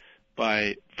critiqued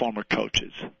by former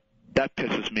coaches. That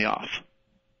pisses me off.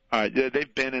 All right,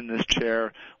 they've been in this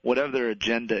chair. Whatever their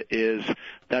agenda is,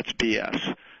 that's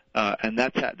BS. And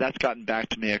that's gotten back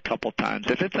to me a couple times.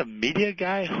 If it's a media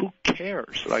guy, who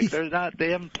cares? Like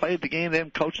they haven't played the game, they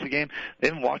haven't coached the game, they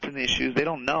haven't walked in the shoes, they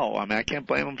don't know. I mean, I can't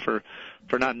blame them for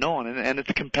not knowing. And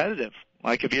it's competitive.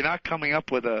 Like if you're not coming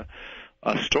up with a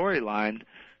storyline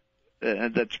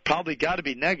that's probably got to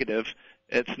be negative,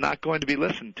 it's not going to be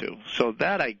listened to. So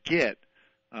that I get.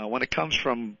 When it comes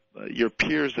from your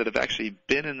peers that have actually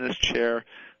been in this chair,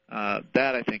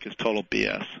 that I think is total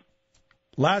BS.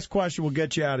 Last question, we'll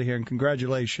get you out of here, and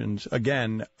congratulations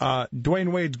again.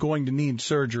 Dwayne Wade's going to need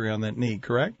surgery on that knee,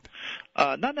 correct?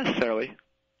 Not necessarily.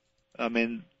 I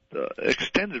mean,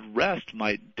 extended rest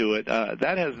might do it.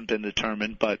 That hasn't been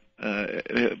determined, but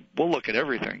we'll look at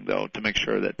everything, though, to make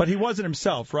sure that... But he wasn't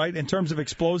himself, right, in terms of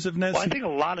explosiveness? Well, I think a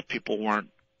lot of people weren't.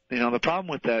 You know, the problem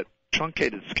with that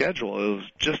truncated schedule, it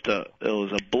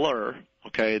was a blur,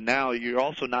 okay? Now you're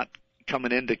also not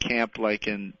coming into camp like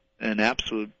in an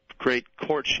absolute great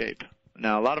court shape.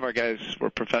 Now, a lot of our guys were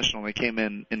professional. They came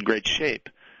in great shape,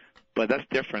 but that's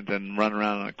different than running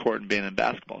around on a court and being in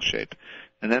basketball shape.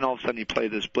 And then all of a sudden you play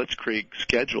this blitzkrieg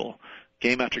schedule,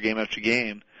 game after game after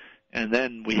game, and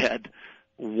then we had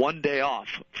one day off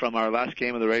from our last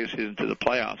game of the regular season to the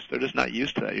playoffs. They're just not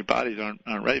used to that. Your bodies aren't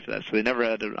ready for that, so they never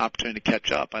had an opportunity to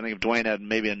catch up. I think if Dwayne had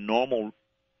maybe a normal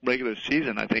regular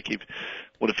season, I think he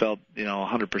would have felt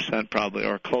 100% probably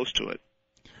or close to it.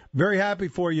 Very happy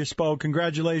for you, Spo.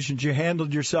 Congratulations. You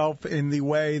handled yourself in the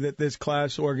way that this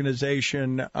class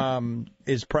organization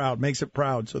is proud, makes it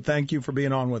proud. So thank you for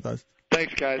being on with us.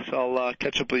 Thanks, guys. I'll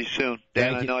catch up with you soon.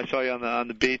 Dan, I know I saw you on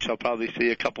the beach. I'll probably see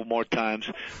you a couple more times.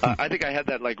 I think I had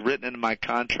that written into my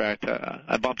contract.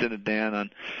 I bumped into Dan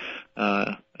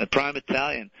on at Prime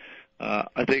Italian.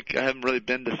 I think I haven't really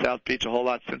been to South Beach a whole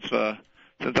lot since I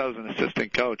was an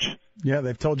assistant coach. Yeah,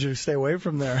 they've told you to stay away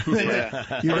from there.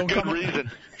 Yeah, you for don't good reason.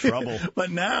 Trouble.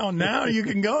 But now you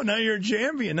can go. Now you're a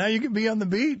champion. Now you can be on the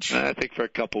beach. I think for a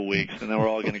couple weeks, and then we're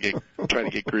all going to try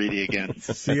to get greedy again.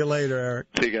 See you later, Eric.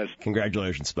 See you guys.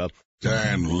 Congratulations, Bob.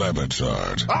 Dan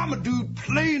LeBatard. I'm a dude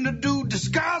playing a dude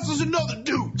disguised as another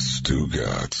dude.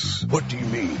 Stugotz. What do you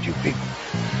mean, you people?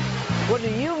 What do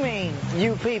you mean,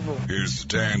 you people? Here's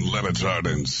Dan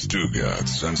LeBatard and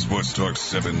Stugotz on Sports Talk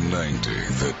 790,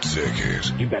 The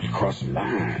Ticket. You better cross the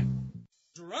line.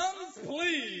 Drums,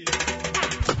 please.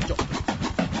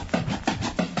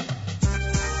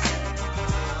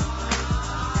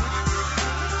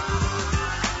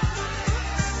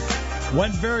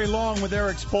 Went very long with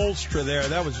Eric Spoelstra there.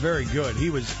 That was very good. He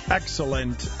was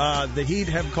excellent. The Heat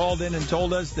have called in and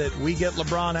told us that we get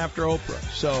LeBron after Oprah.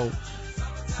 So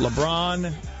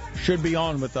LeBron should be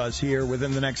on with us here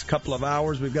within the next couple of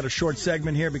hours. We've got a short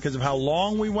segment here because of how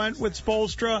long we went with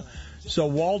Spoelstra. So,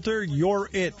 Walter, you're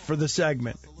it for the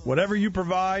segment. Whatever you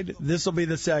provide, this will be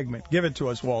the segment. Give it to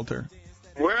us, Walter.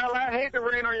 Well, I hate to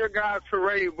rain on your guys'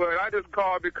 parade, but I just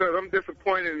called because I'm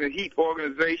disappointed in the Heat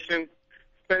organization.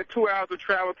 Spent 2 hours of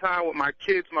travel time with my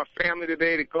kids, my family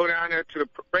today to go down there to the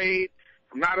parade.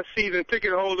 I'm not a season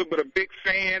ticket holder, but a big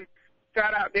fan.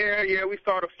 Got out there, yeah, we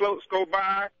saw the floats go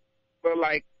by, but,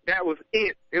 that was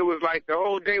it. It was like the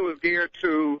whole day was geared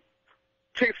to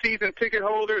season ticket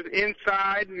holders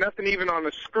inside, nothing even on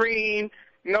the screen,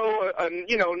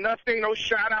 nothing, no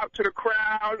shout-out to the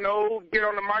crowd, no get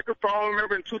on the microphone.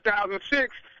 Remember in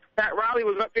 2006, Pat Riley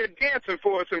was up there dancing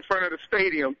for us in front of the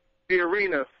stadium, the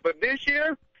arena. But this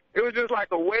year, it was just like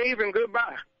a wave and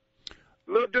goodbye.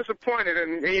 A little disappointed,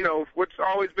 and, what's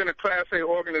always been a Class A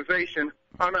organization.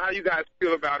 I don't know how you guys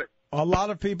feel about it. A lot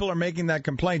of people are making that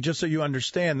complaint, just so you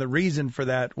understand. The reason for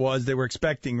that was they were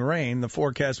expecting rain. The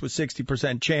forecast was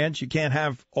 60% chance. You can't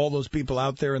have all those people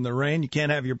out there in the rain. You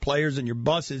can't have your players and your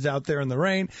buses out there in the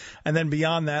rain. And then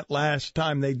beyond that, last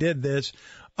time they did this,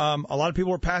 a lot of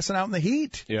people were passing out in the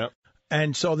heat. Yeah.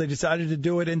 And so they decided to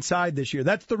do it inside this year.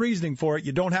 That's the reasoning for it.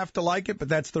 You don't have to like it, but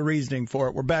that's the reasoning for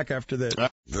it. We're back after this.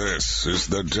 This is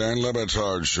the Dan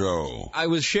LeBatard Show. I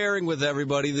was sharing with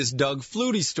everybody this Doug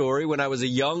Flutie story when I was a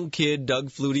young kid. Doug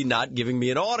Flutie not giving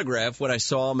me an autograph when I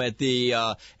saw him at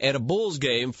a Bulls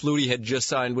game. Flutie had just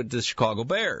signed with the Chicago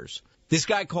Bears. This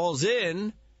guy calls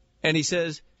in and he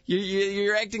says,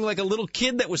 "You're acting like a little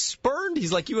kid that was spurned."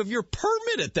 He's like, "You have your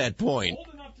permit at that point."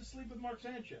 Old enough to sleep with Mark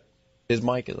Sanchez. His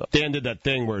mic is up. Dan did that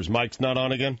thing where his mic's not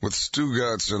on again. With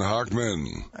Stugotz and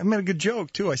Hochman. I made a good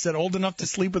joke, too. I said old enough to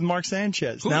sleep with Mark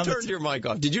Sanchez. Who turned your mic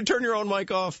off? Did you turn your own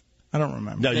mic off? I don't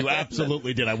remember. No, you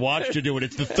absolutely did. I watched you do it.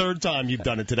 It's the third time you've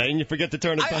done it today, and you forget to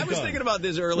turn it back on. I was thinking about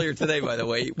this earlier today, by the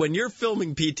way. When you're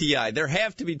filming PTI, there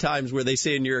have to be times where they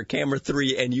say you're a camera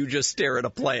 3 and you just stare at a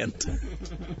plant.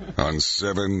 On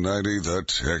 790 The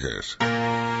Ticket.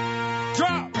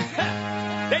 Drop.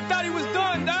 They thought he was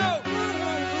done, dog.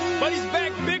 But he's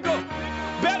back bigger,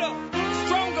 better,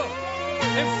 stronger,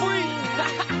 and free.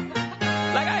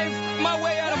 Like I ain't my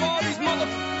way out of all these mother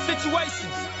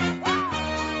situations.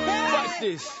 Fuck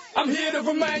this. I'm here to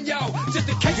remind y'all, just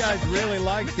in case. You guys really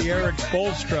liked the Eric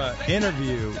Spoelstra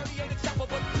interview.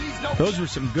 Those were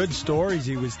some good stories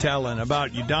he was telling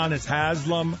about Udonis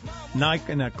Haslem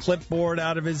knocking a clipboard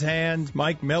out of his hands.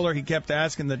 Mike Miller, he kept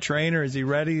asking the trainer, is he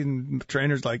ready? And the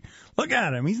trainer's like, look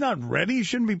at him. He's not ready. He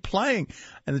shouldn't be playing.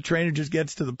 And the trainer just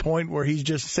gets to the point where he's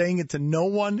just saying it to no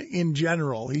one in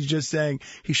general. He's just saying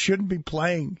he shouldn't be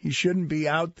playing. He shouldn't be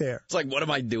out there. It's like, what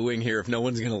am I doing here if no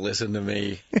one's going to listen to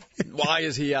me? Why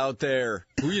is he out there?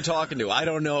 Who are you talking to? I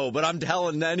don't know, but I'm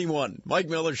telling anyone. Mike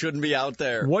Miller shouldn't be out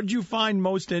there. What'd you find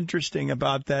most interesting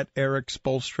about that Eric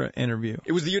Spoelstra interview?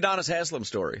 It was the Udonis Haslem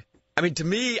story. I mean, to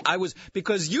me,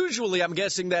 because usually I'm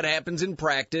guessing that happens in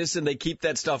practice and they keep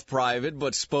that stuff private,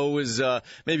 but Spo is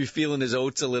maybe feeling his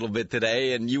oats a little bit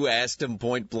today, and you asked him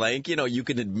point blank, you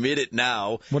can admit it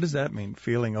now. What does that mean,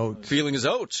 feeling oats? Feeling his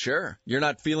oats, sure. You're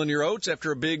not feeling your oats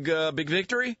after a big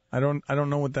victory? I don't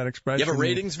know what that expression means. You have a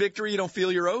means. ratings victory, you don't feel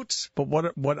your oats?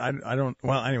 But I don't,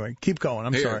 well, anyway, keep going.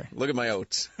 I'm sorry. Look at my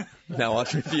oats. Now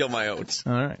watch me feel my oats.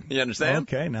 All right. You understand?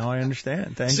 Okay, now I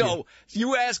understand. Thank you. So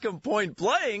you ask him point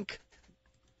blank,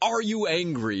 are you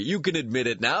angry? You can admit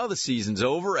it now. The season's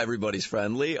over. Everybody's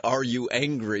friendly. Are you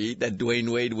angry that Dwayne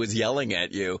Wade was yelling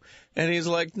at you? And he's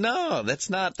like, no, that's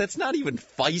not even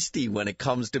feisty when it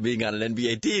comes to being on an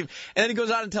NBA team. And then he goes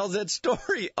on and tells that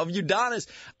story of Udonis.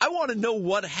 I want to know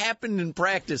what happened in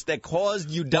practice that caused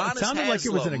Udonis Well, it sounded like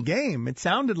it was in a game. It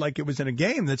sounded like it was in a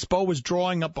game, that Spo was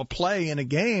drawing up a play in a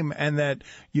game, and that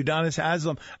Udonis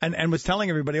Haslem and was telling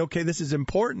everybody, okay, this is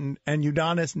important, and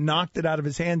Udonis knocked it out of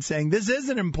his hand saying, this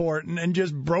isn't important, and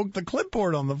just broke the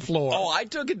clipboard on the floor. Oh, I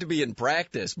took it to be in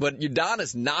practice, but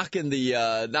Udonis knocking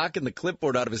the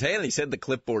clipboard out of his hand, and he said the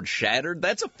clipboard shattered.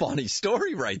 That's a funny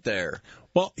story right there.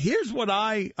 Well, here's what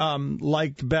I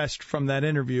liked best from that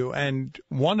interview, and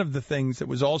one of the things that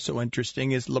was also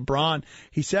interesting is LeBron.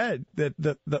 He said that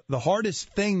the hardest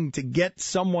thing to get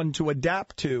someone to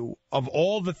adapt to, of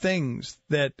all the things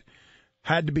that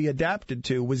had to be adapted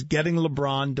to, was getting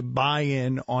LeBron to buy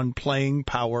in on playing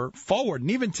power forward.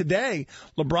 And even today,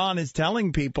 LeBron is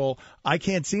telling people, I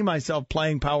can't see myself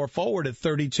playing power forward at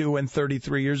 32 and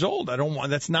 33 years old.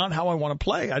 That's not how I want to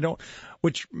play.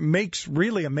 Which makes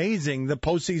really amazing the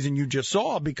postseason you just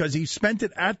saw, because he spent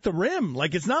it at the rim.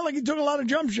 Like, it's not like he took a lot of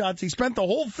jump shots. He spent the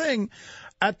whole thing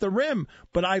at the rim.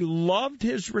 But I loved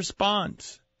his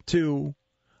response to,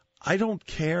 I don't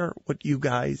care what you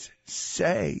guys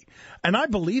say. And I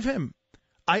believe him.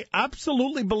 I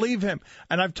absolutely believe him.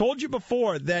 And I've told you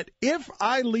before that if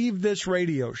I leave this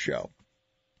radio show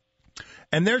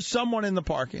and there's someone in the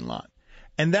parking lot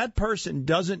and that person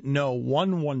doesn't know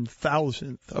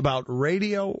 1/1000th about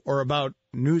radio or about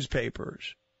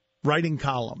newspapers, writing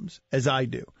columns, as I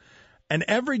do, and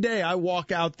every day I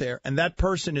walk out there and that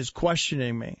person is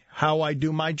questioning me how I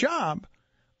do my job,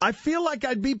 I feel like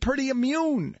I'd be pretty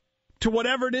immune to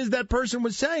whatever it is that person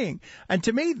was saying. And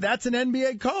to me, that's an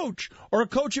NBA coach or a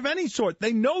coach of any sort.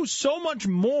 They know so much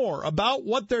more about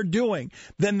what they're doing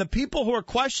than the people who are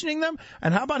questioning them.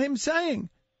 And how about him saying,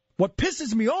 what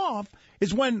pisses me off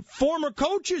is when former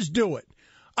coaches do it.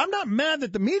 I'm not mad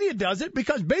that the media does it,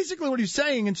 because basically what he's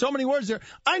saying in so many words there,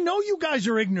 I know you guys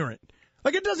are ignorant.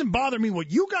 Like, it doesn't bother me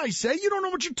what you guys say. You don't know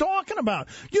what you're talking about.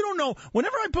 You don't know.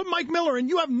 Whenever I put Mike Miller in,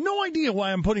 you have no idea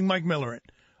why I'm putting Mike Miller in.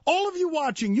 All of you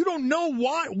watching, you don't know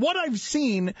what I've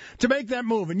seen to make that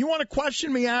move. And you want to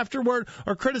question me afterward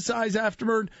or criticize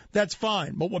afterward, that's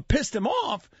fine. But what pissed him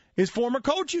off is former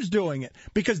coaches doing it,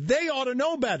 because they ought to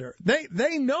know better.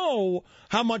 They know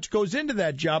how much goes into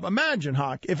that job. Imagine,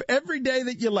 Hawk, if every day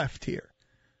that you left here,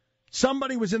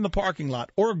 somebody was in the parking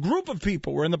lot, or a group of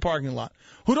people were in the parking lot,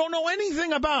 who don't know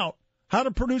anything about how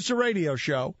to produce a radio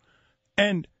show,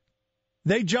 and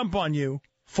they jump on you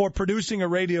for producing a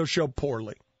radio show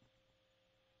poorly.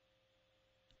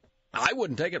 I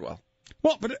wouldn't take it well.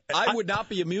 Well, but I would not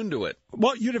be immune to it.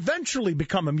 Well, you'd eventually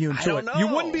become immune to it. know. You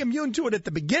wouldn't be immune to it at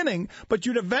the beginning, but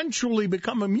you'd eventually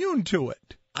become immune to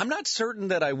it. I'm not certain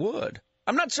that I would.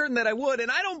 And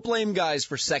I don't blame guys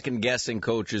for second-guessing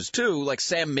coaches, too. Like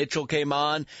Sam Mitchell came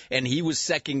on, and he was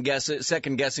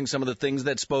second-guessing some of the things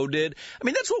that Spo did. I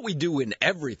mean, that's what we do in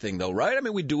everything, though, right? I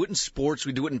mean, we do it in sports,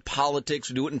 we do it in politics,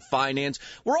 we do it in finance.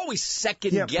 We're always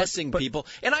second-guessing people,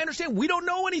 and I understand we don't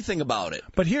know anything about it.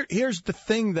 But here's the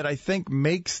thing that I think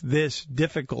makes this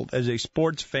difficult as a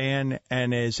sports fan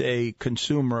and as a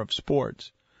consumer of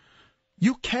sports.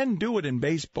 You can do it in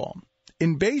baseball.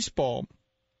 In baseball,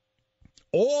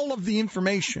 all of the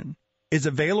information is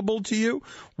available to you.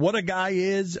 What a guy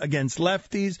is against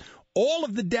lefties. All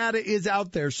of the data is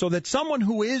out there so that someone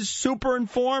who is super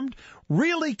informed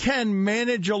really can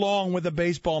manage along with a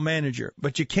baseball manager.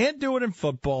 But you can't do it in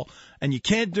football, and you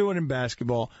can't do it in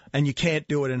basketball, and you can't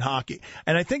do it in hockey.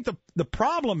 And I think the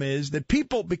problem is that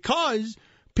because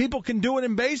people can do it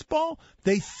in baseball,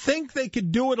 they think they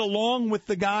could do it along with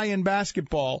the guy in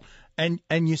basketball.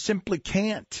 And you simply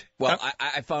can't. Well,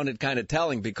 I found it kind of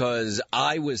telling because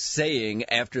I was saying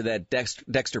after that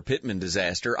Dexter Pittman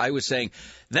disaster, I was saying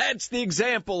that's the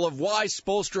example of why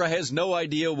Spoelstra has no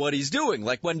idea what he's doing.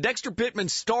 Like when Dexter Pittman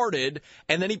started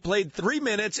and then he played 3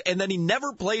 minutes and then he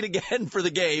never played again for the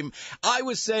game, I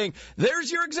was saying,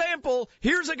 there's your example.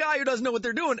 Here's a guy who doesn't know what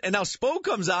they're doing. And now Spo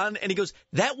comes on and he goes,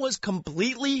 that was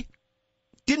completely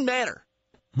didn't matter.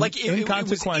 Like it was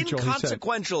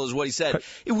inconsequential is what he said.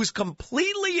 It was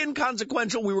completely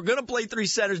inconsequential. We were going to play three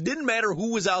centers. Didn't matter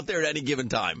who was out there at any given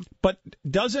time. But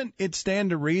doesn't it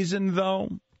stand to reason, though,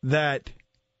 that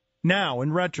now,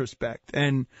 in retrospect,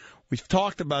 and we've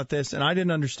talked about this, and I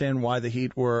didn't understand why the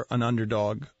Heat were an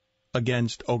underdog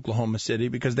against Oklahoma City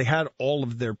because they had all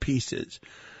of their pieces.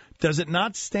 Does it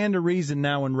not stand to reason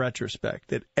now in retrospect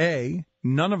that, A,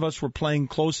 none of us were paying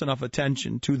close enough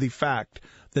attention to the fact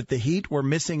that the Heat were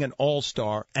missing an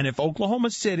all-star, and if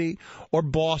Oklahoma City or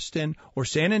Boston or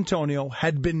San Antonio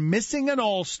had been missing an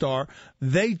all-star,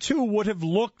 they too would have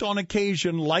looked on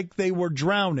occasion like they were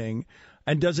drowning?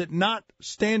 And does it not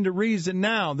stand to reason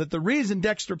now that the reason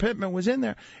Dexter Pittman was in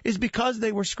there is because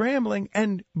they were scrambling?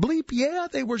 And bleep, yeah,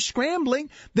 they were scrambling.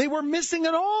 They were missing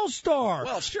an all-star.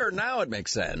 Well, sure, now it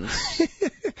makes sense.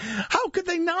 How could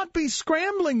they not be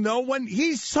scrambling, though, when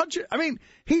he's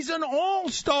he's an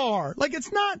all-star. Like,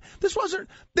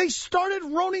 they started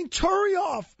Ronny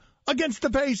Turioff against the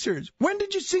Pacers. When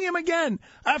did you see him again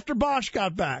after Bosch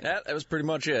got back? That was pretty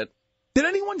much it. Did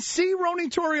anyone see Ronny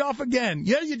Turioff again?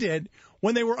 Yeah, you did.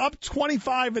 When they were up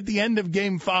 25 at the end of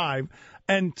Game 5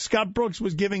 and Scott Brooks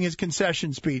was giving his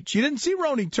concession speech. You didn't see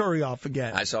Ronny Turioff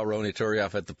again. I saw Ronny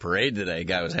Turioff at the parade today.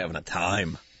 Guy was having a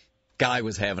time.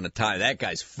 That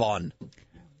guy's fun.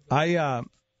 I'm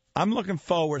looking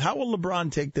forward. How will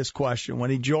LeBron take this question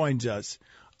when he joins us?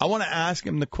 I want to ask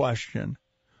him the question.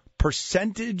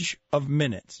 Percentage of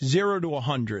minutes, 0 to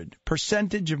 100,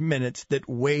 percentage of minutes that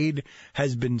Wade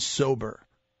has been sober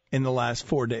in the last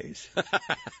 4 days.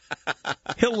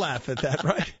 He'll laugh at that,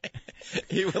 right?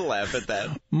 He will laugh at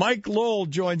that. Mike Lowell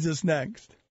joins us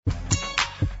next.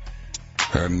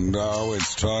 And now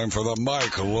it's time for the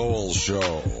Mike Lowell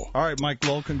Show. All right, Mike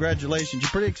Lowell, congratulations. You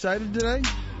pretty excited today?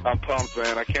 I'm pumped,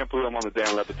 man. I can't believe I'm on the Dan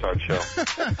LeBatard Show.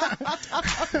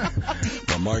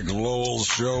 The Mike Lowell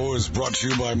Show is brought to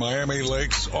you by Miami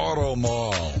Lakes Auto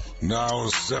Mall. Now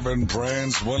 7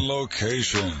 brands, 1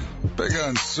 location. Big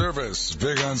on service,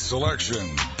 big on selection,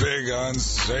 big on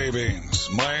savings.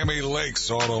 Miami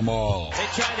Lakes Auto Mall. They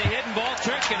tried a hidden ball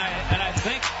trick, and I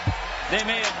think they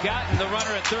may have gotten the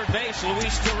runner at third base,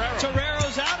 Luis Torrero.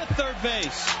 Torrero's out at third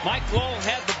base. Mike Lowell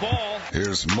had the ball.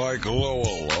 Here's Mike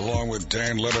Lowell, along with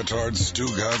Dan LeBatard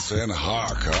Stugotz and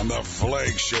Hawk on the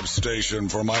flagship station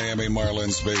for Miami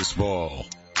Marlins baseball.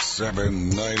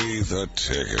 790 The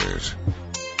Ticket.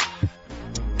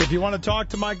 If you want to talk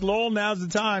to Mike Lowell, now's the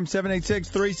time.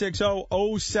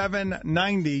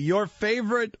 786-360-0790. Your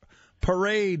favorite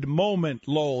parade moment,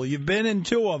 Lowell. You've been in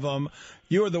 2 of them.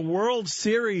 You were the World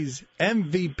Series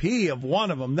MVP of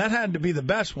one of them. That had to be the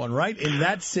best one, right? In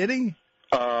that city?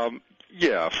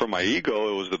 Yeah, for my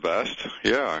ego, it was the best.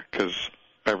 Yeah, because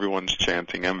everyone's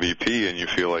chanting MVP, and you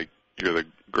feel like you're the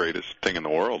greatest thing in the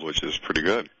world, which is pretty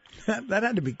good. That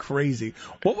had to be crazy.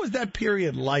 What was that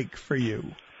period like for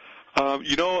you? I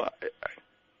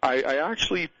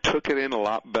actually took it in a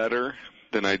lot better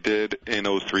than I did in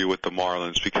 03 with the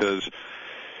Marlins because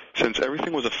since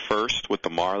everything was a first with the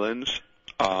Marlins,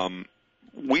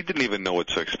 we didn't even know what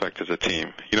to expect as a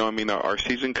team. You know, I mean, our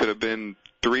season could have been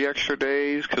 3 extra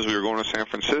days because we were going to San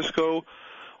Francisco,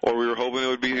 or we were hoping it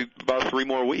would be about 3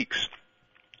 more weeks.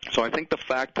 So I think the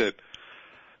fact that,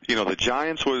 you know, the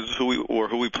Giants was who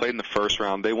we played in the first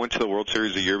round. They went to the World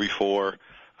Series the year before.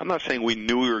 I'm not saying we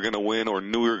knew we were going to win or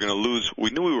knew we were going to lose. We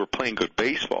knew we were playing good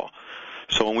baseball.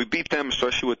 So when we beat them,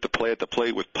 especially with the play at the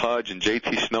plate with Pudge and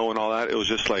JT Snow and all that, it was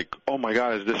just like, oh my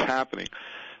God, is this happening?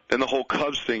 Then the whole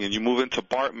Cubs thing, and you move into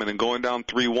Bartman and going down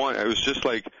 3-1. It was just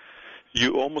like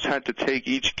you almost had to take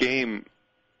each game.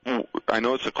 I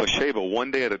know it's a cliche, but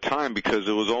one day at a time, because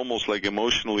it was almost like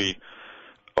emotionally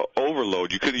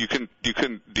overload. You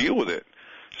couldn't deal with it.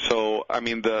 So I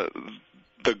mean, the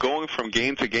going from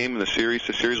game to game in the series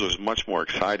to series was much more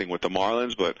exciting with the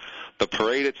Marlins. But the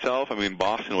parade itself, I mean,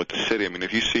 Boston with the city. I mean,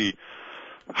 if you see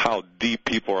how deep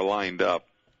people are lined up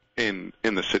in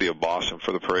the city of Boston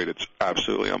for the parade, it's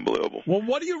absolutely unbelievable. Well,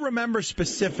 what do you remember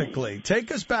specifically?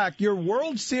 Take us back. Your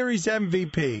World Series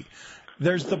MVP.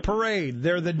 There's the parade.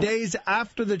 There are the days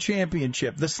after the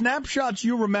championship. The snapshots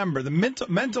you remember, the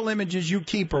mental images you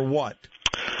keep are what?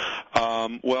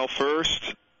 Well,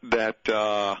 first, that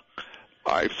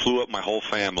I flew up my whole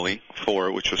family for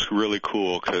it, which was really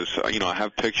cool because, you know, I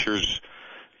have pictures.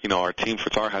 You know, our team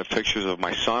photographer had pictures of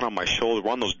my son on my shoulder.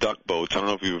 We're on those duck boats. I don't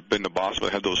know if you've been to Boston,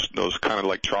 but they have those kind of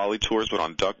like trolley tours, but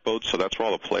on duck boats. So that's where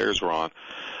all the players were on.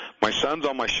 My son's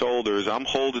on my shoulders. I'm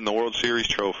holding the World Series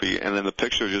trophy, and then the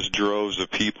picture just droves of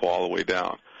people all the way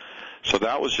down. So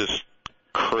that was just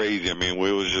crazy. I mean,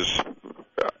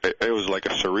 it was like a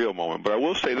surreal moment. But I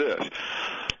will say this.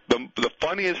 The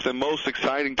funniest and most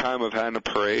exciting time I've had in a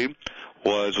parade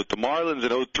was with the Marlins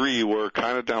in 03. We're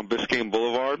kind of down Biscayne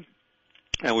Boulevard,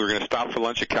 and we were going to stop for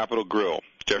lunch at Capitol Grill.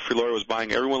 Jeffrey Loyer was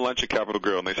buying everyone lunch at Capitol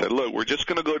Grill, and they said, look, we're just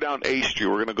going to go down A Street.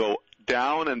 We're going to go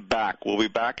down and back. We'll be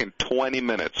back in 20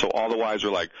 minutes. So all the wives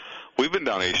were like, we've been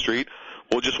down A Street.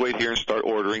 We'll just wait here and start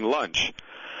ordering lunch.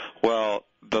 Well,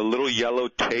 the little yellow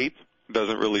tape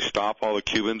doesn't really stop all the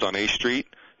Cubans on A Street.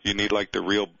 You need like the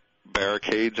real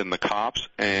barricades and the cops,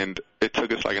 and it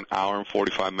took us like an hour and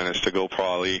 45 minutes to go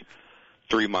probably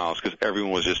 3 miles because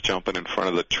everyone was just jumping in front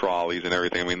of the trolleys and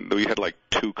everything. I mean, we had like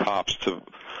 2 cops to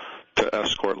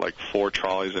escort like 4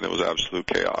 trolleys, and it was absolute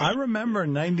chaos. I remember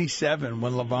in '97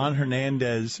 when LeVon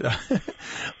Hernandez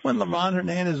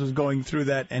was going through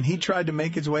that, and he tried to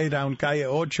make his way down Calle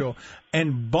Ocho,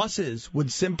 and buses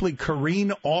would simply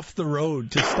careen off the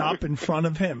road to stop in front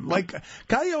of him. Like,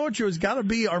 Calle Ocho has got to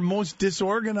be our most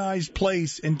disorganized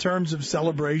place in terms of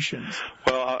celebrations.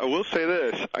 Well, I will say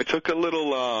this. I took a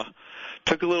little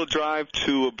drive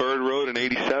to Bird Road in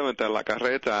 87th at La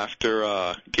Carreta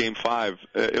after Game 5.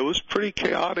 It was pretty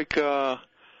chaotic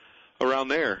around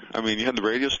there. I mean, you had the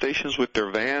radio stations with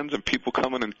their vans and people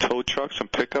coming in tow trucks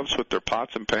and pickups with their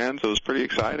pots and pans. It was pretty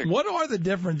exciting. What are the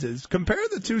differences? Compare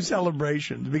the 2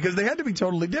 celebrations, because they had to be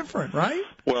totally different, right?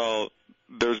 Well,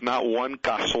 there's not one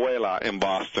cazuela in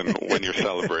Boston when you're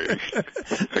celebrating.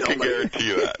 I can guarantee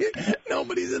you that.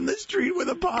 Nobody's in the street with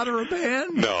a pot or a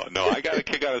pan? No. I got a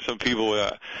kick out of some people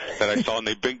that I saw, and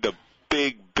they bring the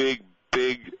big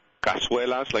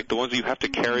cazuelas, like the ones that you have to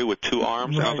carry with 2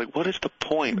 arms. Right. And I was like, what is the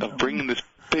point of bringing this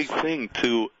big thing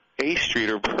to A Street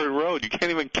or Bird Road? You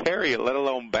can't even carry it, let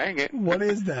alone bang it. What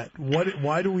is that?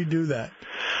 Why do we do that?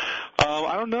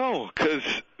 I don't know, because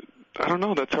I don't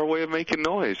know. That's our way of making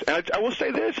noise. And I will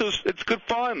say this: it's good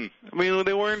fun. I mean,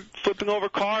 they weren't flipping over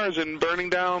cars and burning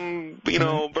down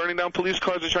police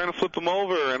cars and trying to flip them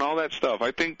over and all that stuff. I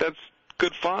think that's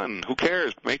good fun. Who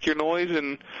cares? Make your noise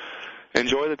and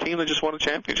enjoy the team that just won a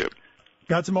championship.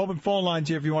 Got some open phone lines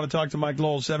here if you want to talk to Mike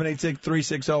Lowell,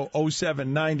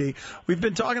 786-360-0790. We've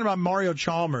been talking about Mario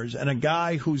Chalmers and a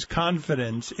guy whose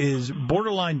confidence is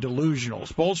borderline delusional.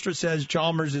 Spoelstra says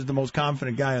Chalmers is the most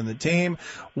confident guy on the team.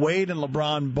 Wade and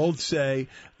LeBron both say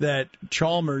that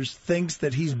Chalmers thinks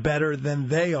that he's better than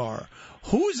they are.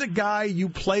 Who's a guy you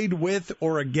played with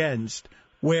or against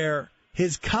where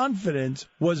his confidence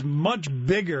was much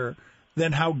bigger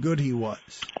than how good he was?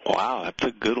 Wow, that's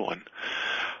a good one.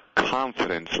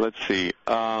 Confidence. Let's see.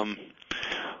 Well,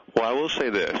 I will say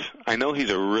this. I know he's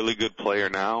a really good player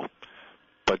now,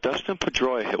 but Dustin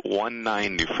Pedroia hit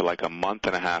 190 for like a month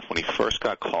and a half when he first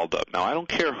got called up. Now, I don't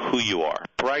care who you are,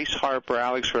 Bryce Harper,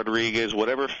 Alex Rodriguez,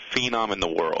 whatever phenom in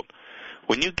the world.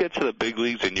 When you get to the big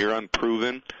leagues and you're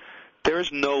unproven,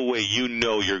 there's no way you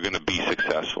know you're going to be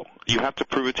successful. You have to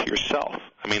prove it to yourself.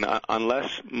 I mean,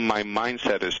 unless my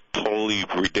mindset is totally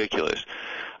ridiculous,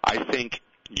 I think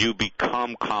you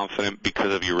become confident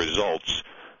because of your results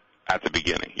at the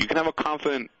beginning. You can have a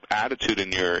confident attitude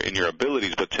in your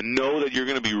abilities, but to know that you're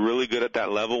going to be really good at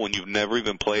that level when you've never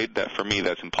even played, that for me,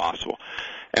 that's impossible.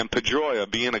 And Pedroia,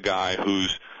 being a guy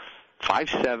who's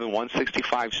 5'7",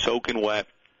 165, soaking wet,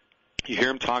 you hear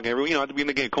him talking at the beginning of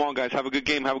the game, come on, guys, have a good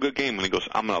game, have a good game. And he goes,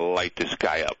 I'm going to light this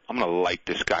guy up. I'm going to light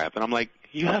this guy up. And I'm like,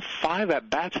 you have 5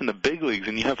 at-bats in the big leagues,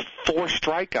 and you have 4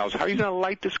 strikeouts. How are you going to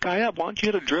light this guy up? Why don't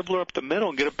you hit a dribbler up the middle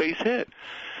and get a base hit?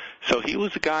 So he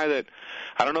was a guy that,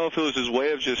 I don't know if it was his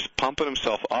way of just pumping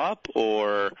himself up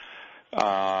or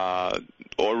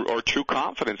true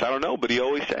confidence. I don't know, but he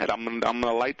always said, I'm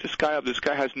gonna light this guy up. This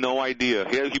guy has no idea.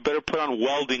 He better put on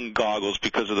welding goggles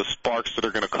because of the sparks that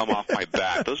are going to come off my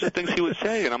bat. Those are things he would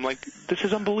say, and I'm like, this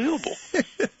is unbelievable.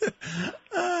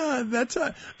 That's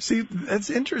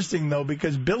interesting, though,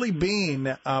 because Billy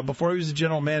Beane, before he was a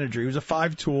general manager, he was a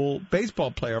 5-tool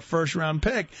baseball player, first-round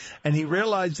pick, and he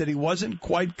realized that he wasn't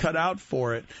quite cut out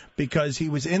for it because he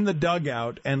was in the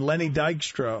dugout, and Lenny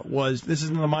Dykstra this is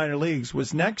in the minor leagues,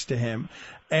 was next to him,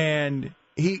 and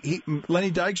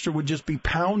Lenny Dykstra would just be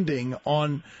pounding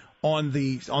on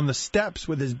the steps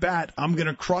with his bat. I'm going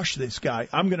to crush this guy.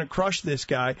 I'm going to crush this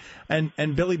guy.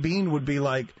 And Billy Beane would be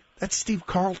like, that's Steve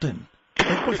Carlton.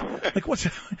 What's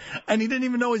and he didn't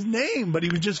even know his name, but he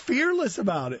was just fearless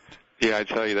about it. Yeah, I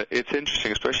tell you that it's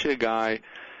interesting, especially a guy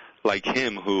like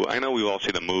him who, I know we all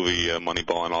see the movie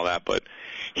Moneyball and all that, but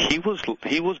he was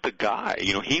the guy.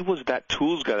 He was that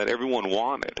tools guy that everyone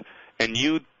wanted. And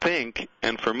you'd think,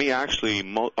 and for me actually,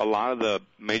 a lot of the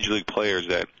major league players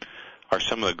that are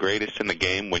some of the greatest in the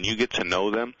game, when you get to know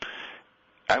them,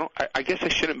 I guess I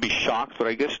shouldn't be shocked, but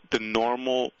I guess the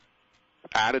normal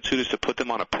attitude is to put them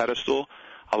on a pedestal.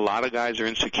 A lot of guys are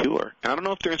insecure. And I don't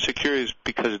know if they're insecure is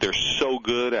because they're so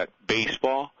good at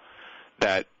baseball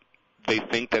that they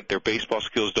think that their baseball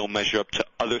skills don't measure up to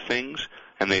other things,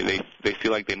 and they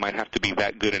feel like they might have to be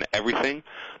that good in everything.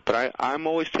 But I'm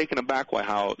always taken aback by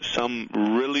how some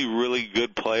really, really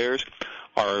good players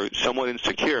are somewhat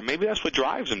insecure. Maybe that's what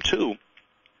drives them, too.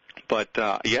 But,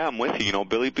 yeah, I'm with you.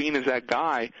 Billy Beane is that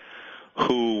guy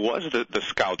who was the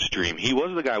scout's dream. He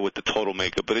was the guy with the total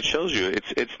makeup, but it shows you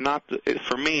it's not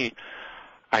for me.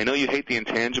 I know you hate the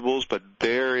intangibles, but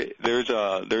there's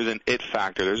an it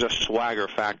factor. There's a swagger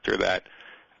factor that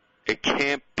it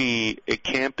can't be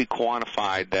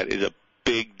quantified. That is a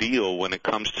big deal when it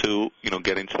comes to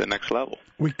getting to the next level.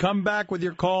 We come back with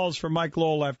your calls for Mike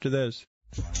Lowell after this.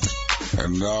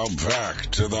 And now back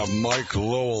to the Mike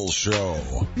Lowell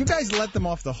Show. You guys let them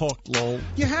off the hook, Lowell.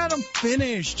 You had them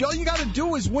finished. All you got to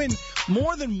do is win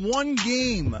more than one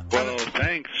game. Well,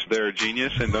 thanks. They're a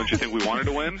genius, and don't you think we wanted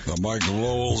to win? The Mike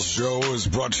Lowell Show is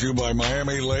brought to you by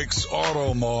Miami Lakes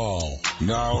Auto Mall.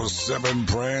 Now 7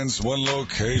 brands, 1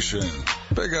 location.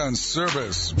 Big on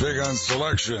service, big on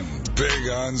selection, big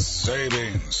on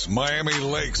savings. Miami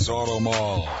Lakes Auto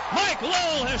Mall. Mike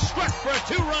Lowell has struck for a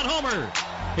 2-run homer.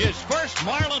 His first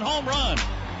Marlin home run,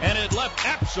 and it left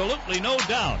absolutely no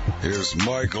doubt. Here's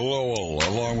Mike Lowell,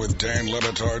 along with Dan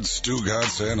LeBatard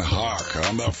Stugotz and Hawk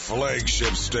on the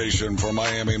flagship station for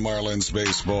Miami Marlins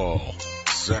baseball.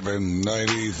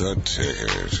 790 The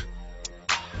Ticket.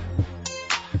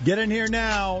 Get in here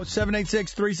now,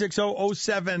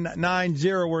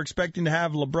 786-360-0790. We're expecting to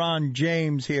have LeBron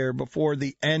James here before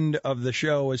the end of the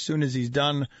show as soon as he's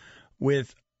done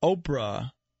with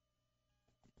Oprah.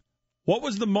 What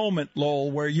was the moment, Lowell,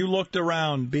 where you looked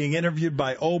around being interviewed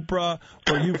by Oprah,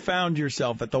 where you found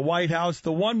yourself at the White House,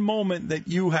 the one moment that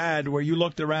you had where you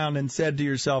looked around and said to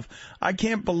yourself, I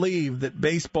can't believe that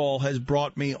baseball has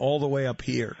brought me all the way up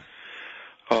here?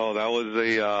 Oh, that was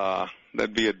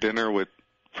that'd be a dinner with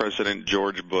President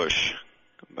George Bush.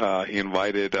 He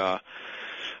invited, I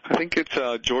think it's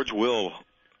George Will,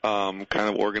 kind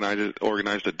of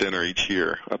organized a dinner each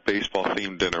year, a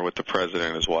baseball-themed dinner with the president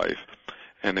and his wife.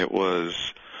 And it was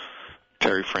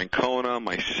Terry Francona,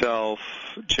 myself,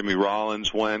 Jimmy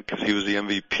Rollins went because he was the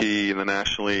MVP in the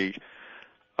National League.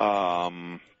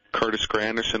 Curtis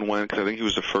Granderson went because I think he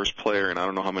was the first player in I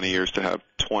don't know how many years to have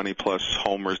 20-plus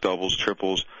homers, doubles,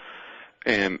 triples.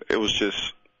 And it was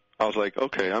just, I was like,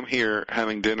 okay, I'm here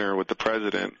having dinner with the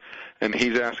president, and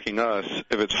he's asking us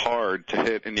if it's hard to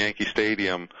hit in Yankee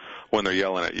Stadium when they're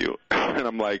yelling at you. And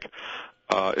I'm like,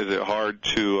 is it hard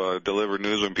to deliver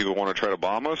news when people want to try to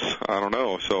bomb us? I don't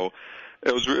know. So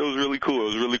it was really cool. It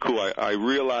was really cool. I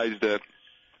realized that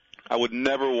I would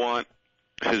never want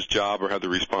his job or have the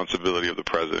responsibility of the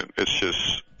president. It's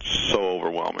just so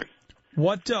overwhelming.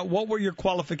 What were your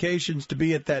qualifications to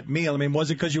be at that meal? I mean,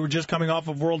 was it because you were just coming off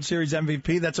of World Series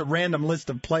MVP? That's a random list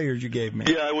of players you gave me.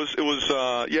 Yeah, it was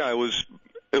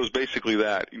basically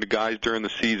that. The guys during the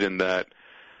season that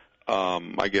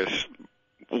I guess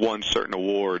won certain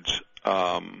awards.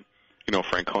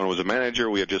 Francona was a manager.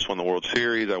 We had just won the World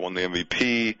Series. I won the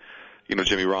MVP.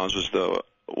 Jimmy Rollins was the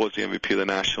MVP of the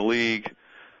National League.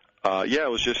 It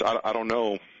was just I don't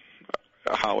know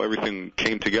how everything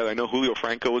came together. I know Julio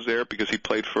Franco was there because he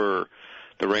played for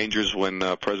the Rangers when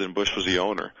President Bush was the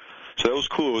owner. So that was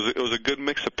cool. It was a good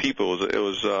mix of people. It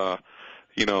was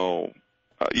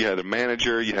you had a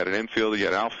manager, you had an infielder, you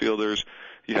had outfielders,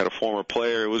 you had a former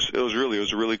player. It was a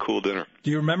really cool dinner.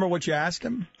 Do you remember what you asked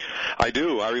him? I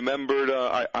do. I remembered.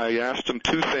 I asked him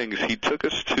two things. He took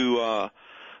us to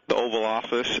the Oval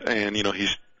Office, and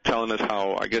he's telling us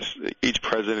how I guess each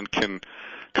president can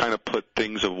kind of put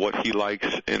things of what he likes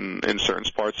in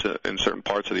certain parts of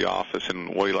the office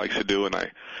and what he likes to do. And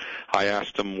I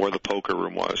asked him where the poker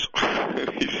room was.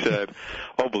 He said,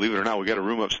 "Oh, believe it or not, we got a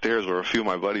room upstairs where a few of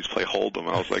my buddies play Hold'em." And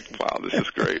I was like, "Wow, this is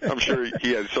great." I'm sure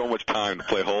he had so much time to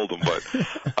play Hold'em,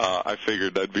 but I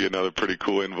figured that'd be another pretty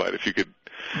cool invite if you could.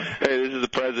 Hey, this is the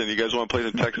president. You guys want to play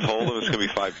some Texas Hold'em? It's going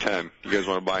to be 5-10. You guys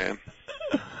want to buy in?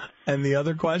 And the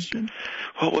other question?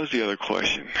 What was the other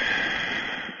question?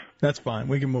 That's fine.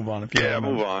 We can move on if you want. Yeah,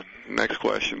 move on. Next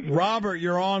question. Robert,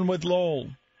 you're on with Lowell.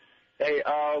 Hey,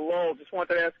 Lowell, just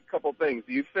wanted to ask a couple of things.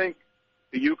 Do you think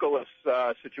the Youkilis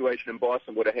situation in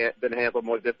Boston would have been handled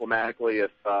more diplomatically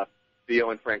if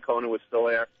Theo and Francona was still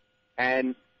there?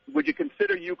 And would you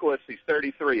consider Youkilis, he's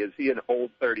 33, is he an old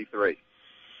 33?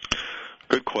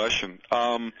 Good question.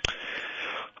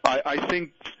 I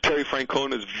think Terry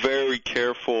Francona is very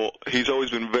careful. He's always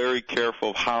been very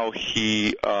careful of how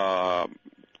he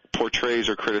portrays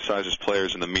or criticizes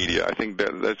players in the media. I think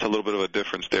that's a little bit of a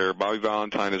difference there. Bobby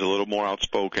Valentine is a little more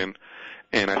outspoken,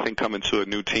 and I think coming to a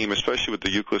new team, especially with the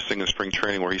Youkilis thing in spring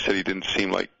training where he said he didn't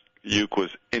seem like Uke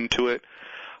was into it,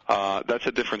 that's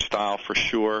a different style for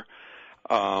sure.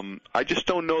 I just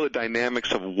don't know the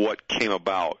dynamics of what came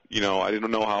about. I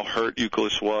didn't know how hurt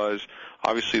Youkilis was.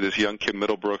 Obviously, this young kid,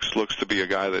 Middlebrooks, looks to be a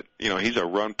guy that, he's a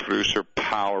run producer,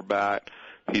 power bat.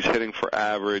 He's hitting for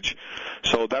average.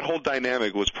 So that whole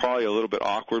dynamic was probably a little bit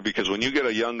awkward because when you get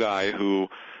a young guy who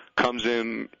comes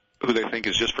in who they think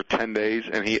is just for 10 days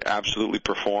and he absolutely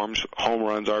performs, home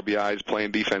runs, RBIs,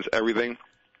 playing defense, everything,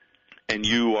 and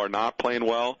you are not playing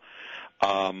well,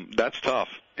 that's tough.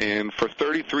 And for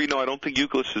 33, no, I don't think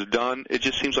Youkilis is done. It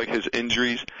just seems like his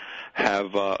injuries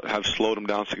have slowed him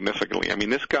down significantly. I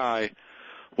mean, this guy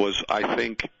was, I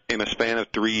think, in a span of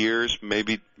 3 years,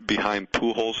 maybe behind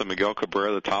Pujols and Miguel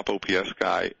Cabrera, the top OPS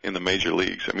guy in the major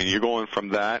leagues. I mean, you're going from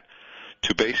that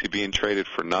to basically being traded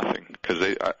for nothing because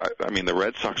the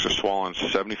Red Sox are swallowing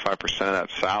 75% of that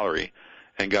salary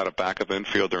and got a backup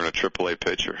infielder and a AAA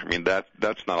pitcher. I mean,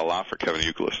 that's not a lot for Kevin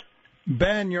Youkilis.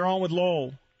 Ben, you're on with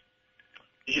Lowell.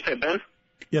 Did you say Ben?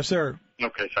 Yes, sir.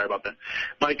 Okay, sorry about that.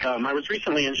 Mike, I was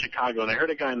recently in Chicago, and I heard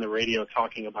a guy on the radio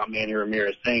talking about Manny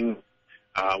Ramirez saying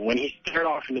when he stared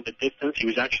off into the distance, he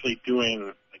was actually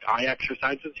doing eye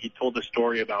exercises. He told the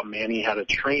story about Manny had a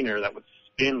trainer that would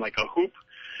spin like a hoop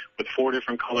with 4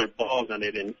 different colored balls on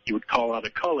it, and he would call out a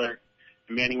color,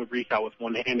 and Manny would reach out with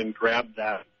one hand and grab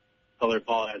that colored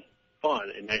ball as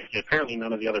fun, and apparently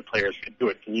none of the other players could do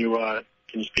it. Can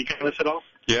you speak on this at all?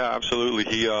 Yeah, absolutely.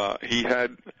 He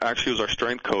had actually was our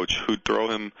strength coach who'd throw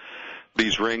him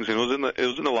these rings, and it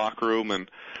was in the locker room, and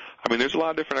I mean, there's a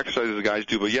lot of different exercises the guys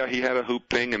do, but yeah, he had a hoop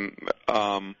thing, and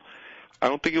I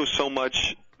don't think it was so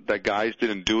much that guys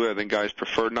didn't do it. I think guys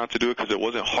preferred not to do it because it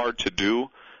wasn't hard to do,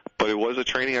 but it was a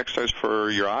training exercise for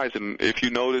your eyes. And if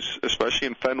you notice, especially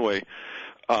in Fenway,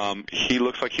 he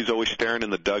looks like he's always staring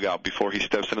in the dugout before he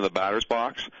steps into the batter's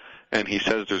box, and he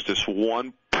says there's this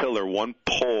one pillar, one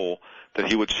pole that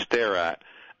he would stare at,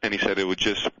 and he said it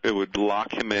would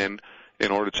lock him in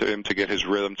order to him to get his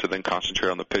rhythm to then concentrate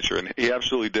on the pitcher, and he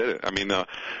absolutely did it. I mean,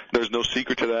 there's no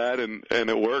secret to that, and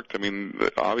it worked. I mean,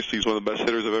 obviously he's one of the best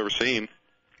hitters I've ever seen.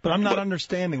 But I'm not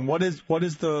understanding. What is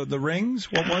the rings?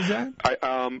 What was that?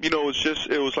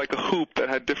 It was like a hoop that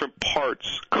had different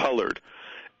parts colored,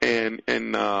 and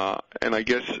I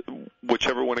guess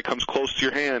whichever one it comes close to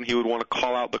your hand, he would want to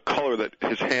call out the color that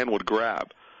his hand would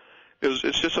grab. It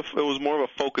was more of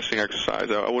a focusing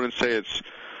exercise. I wouldn't say it's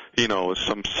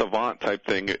some savant type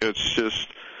thing. It's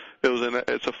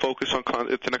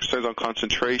an exercise on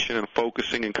concentration and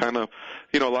focusing and kind of,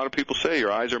 a lot of people say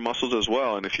your eyes are muscles as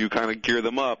well, and if you kind of gear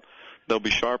them up, they'll be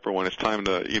sharper when it's time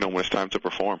to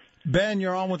perform. Ben,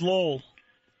 you're on with Lowell.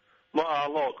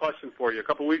 Lowell, question for you. A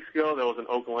couple weeks ago, there was an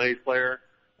Oakland A's player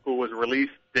who was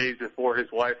released days before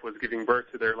his wife was giving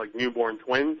birth to their newborn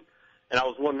twins, and I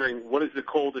was wondering, what is the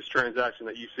coldest transaction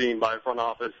that you've seen by a front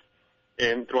office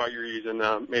and throughout your years in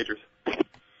majors?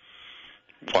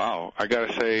 Wow, I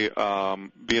gotta say,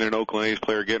 being an Oakland A's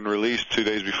player getting released 2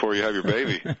 days before you have your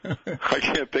baby, I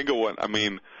can't think of one. I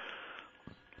mean,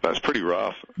 that's pretty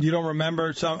rough. You don't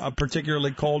remember a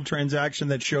particularly cold transaction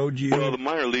that showed you? Well, the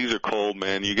minor leagues are cold,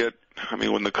 man.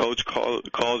 When the coach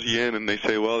calls you in and they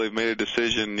say, well, they've made a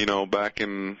decision, back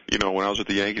in, when I was with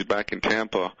the Yankees back in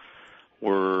Tampa,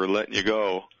 we're letting you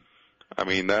go. I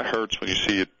mean, that hurts when you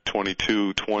see a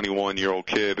 22, 21-year-old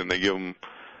kid and they give him,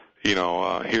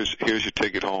 here's your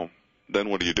ticket home. Then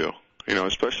what do you do?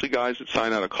 Especially guys that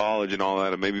sign out of college and all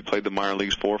that and maybe played the minor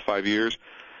leagues 4 or 5 years.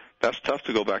 That's tough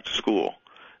to go back to school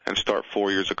and start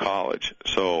 4 years of college.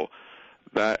 So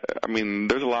there's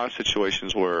a lot of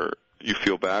situations where you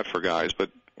feel bad for guys, but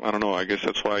I don't know. I guess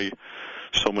that's why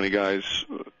so many guys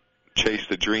chase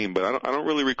the dream. But I don't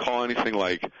really recall anything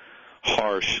like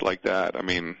harsh like that. I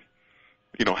mean,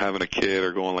 having a kid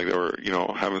or going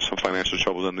having some financial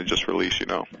troubles and they just release,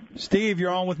 Steve,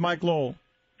 you're on with Mike Lowell.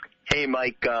 Hey,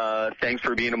 Mike, thanks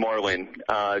for being a Marlin.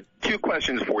 2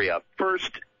 questions for you.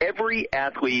 First, every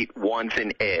athlete wants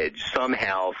an edge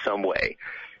somehow, some way.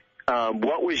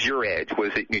 What was your edge?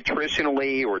 Was it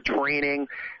nutritionally or training,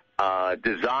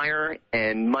 desire?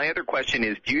 And my other question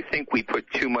is, do you think we put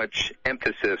too much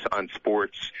emphasis on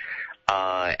sports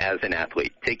as an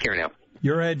athlete? Take care now.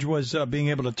 Your edge was being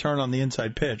able to turn on the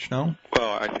inside pitch, no?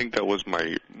 Well, I think that was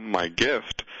my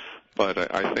gift,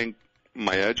 but I think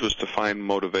my edge was to find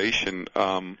motivation.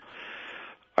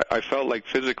 I felt like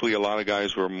physically a lot of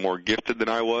guys were more gifted than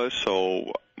I was,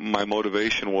 so my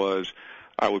motivation was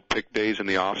I would pick days in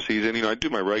the off season. I do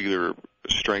my regular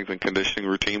strength and conditioning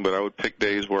routine, but I would pick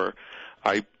days where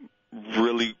I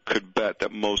really could bet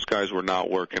that most guys were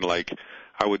not working. Like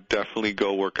I would definitely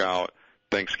go work out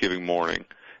Thanksgiving morning.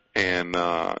 And,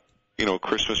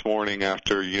 Christmas morning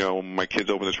after, my kids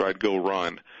open this ride, I'd go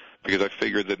run because I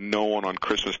figured that no one on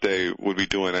Christmas Day would be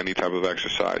doing any type of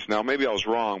exercise. Now, maybe I was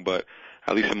wrong, but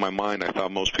at least in my mind, I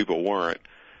thought most people weren't.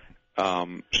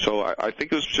 So I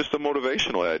think it was just a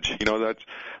motivational edge.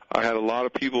 I had a lot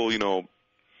of people, a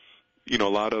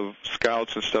lot of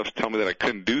scouts and stuff tell me that I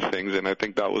couldn't do things, and I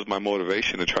think that was my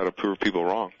motivation to try to prove people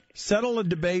wrong. Settle a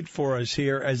debate for us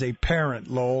here as a parent,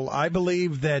 Lowell. I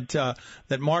believe that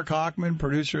Mark Hochman,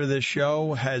 producer of this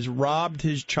show, has robbed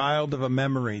his child of a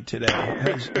memory today.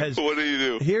 What do you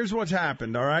do? Here's what's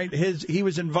happened, all right? He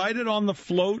was invited on the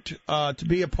float to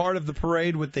be a part of the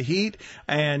parade with the Heat,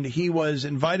 and he was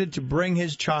invited to bring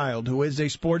his child, who is a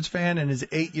sports fan and is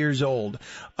 8 years old.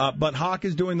 But Hoch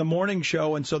is doing the morning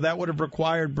show, and so that would have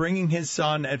required bringing his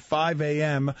son at 5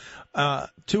 a.m.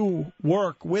 To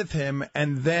work with him,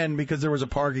 and then because there was a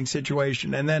parking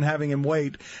situation, and then having him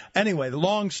wait. Anyway,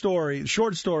 the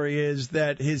short story is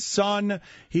that his son,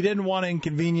 he didn't want to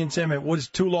inconvenience him. It was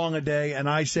too long a day, and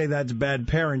I say that's bad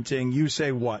parenting. You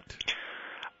say what?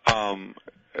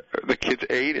 The kid's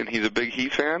 8, and he's a big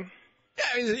Heat fan?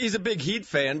 Yeah, he's a big Heat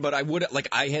fan, but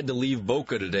I had to leave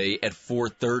Boca today at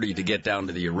 4:30 to get down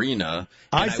to the arena.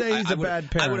 I say he's a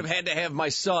bad parent. I would have had to have my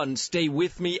son stay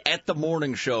with me at the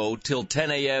morning show till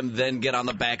 10 a.m., then get on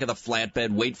the back of the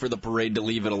flatbed, wait for the parade to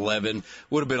leave at 11.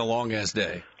 Would have been a long-ass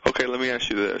day. Okay, let me ask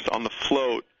you this. On the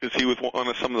float, is he with one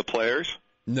of some of the players?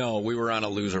 No, we were on a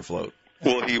loser float.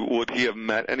 Would he have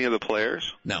met any of the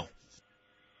players? No.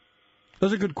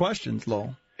 Those are good questions,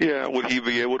 Lowell. Yeah, would he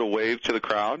be able to wave to the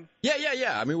crowd?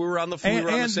 Yeah. I mean, we were on the same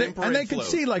parade and they could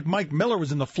see, like, Mike Miller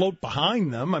was in the float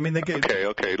behind them. I mean, they could.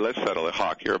 Okay, let's settle it.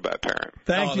 Hoch, you're a bad parent.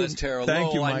 Thank you. That's terrible.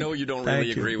 Thank you, Mike. I know you don't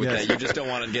really agree with that. You just don't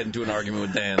want to get into an argument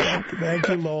with Dan. Thank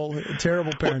you, Lowell.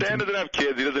 Terrible parenting. Well, Dan doesn't have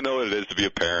kids. He doesn't know what it is to be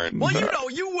a parent. Well,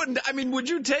 you wouldn't. I mean, would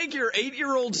you take your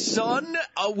 8-year-old son?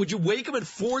 Would you wake him at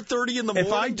 4:30 in the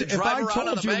morning to drive around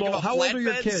on the back of a how old are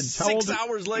your flatbed kids? 6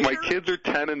 hours later? My kids are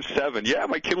 10 and 7. Yeah,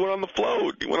 my kid went on the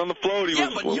float. He went on the float.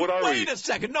 Wait a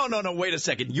second. No, wait a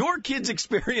second. Your kid's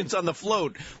experience on the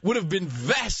float would have been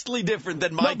vastly different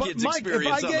than my kid's experience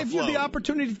on the float. If I gave you the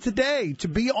opportunity today to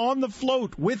be on the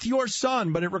float with your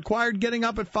son, but it required getting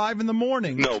up at 5 in the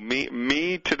morning. No,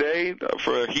 me today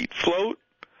for a Heat float?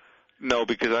 No,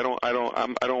 because I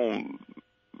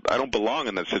don't belong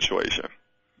in that situation.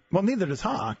 Well, neither does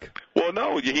Hoch. Well,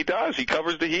 no, he does. He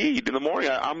covers the Heat in the morning.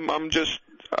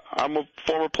 I'm a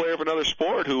former player of another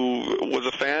sport who was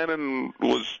a fan and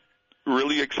was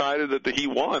really excited that the Heat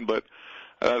won, but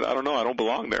I don't know. I don't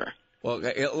belong there. Well,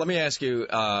 let me ask you,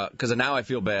 because now I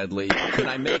feel badly. Can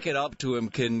I make it up to him?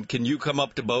 Can you come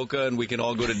up to Boca and we can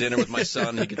all go to dinner with my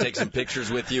son? He can take some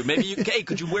pictures with you. Maybe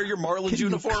could you wear your Marlins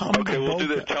uniform? Okay, we'll do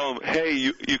that. Tell him, hey,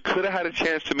 you could have had a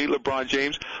chance to meet LeBron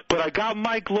James, but I got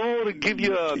Mike Lowell to give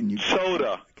you a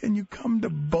soda. can you come to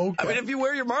Boca? I mean, if you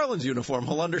wear your Marlins uniform,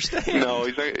 he'll understand. No,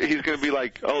 he's going to be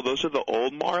like, oh, those are the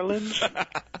old Marlins?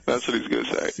 That's what he's going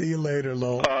to say. See you later,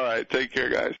 Lowell. All right, take care,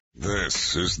 guys.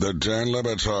 This is the Dan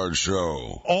LeBatard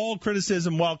Show. All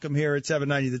criticism welcome here at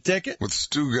 790 The Ticket. With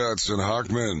Stugotz and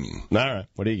Hochman. All right,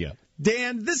 what do you got?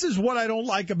 Dan, this is what I don't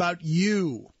like about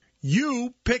you.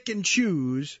 You pick and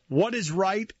choose what is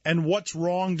right and what's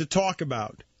wrong to talk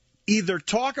about. Either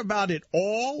talk about it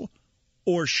all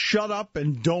or shut up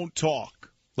and don't talk.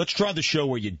 Let's try the show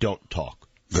where you don't talk.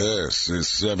 This is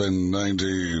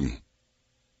 790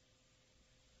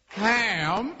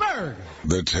 Hamburger.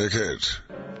 The Ticket.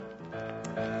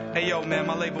 Hey, yo, man,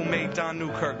 my label mate Don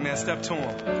Newkirk, man. Step to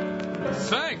him.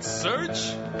 Thanks,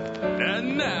 Serge.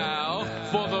 And now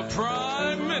for the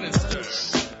Prime Minister.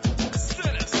 Sinister.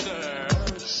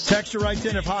 Texter writes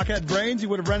in, if Hawk had brains, he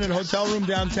would have rented a hotel room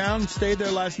downtown and stayed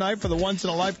there last night for the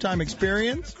once-in-a-lifetime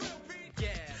experience.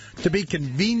 To be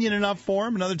convenient enough for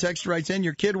him. Another texter writes in,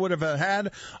 your kid would have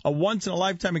had a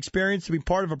once-in-a-lifetime experience to be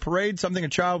part of a parade, something a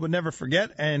child would never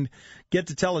forget, and get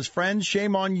to tell his friends.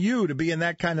 Shame on you to be in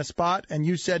that kind of spot, and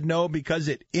you said no because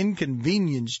it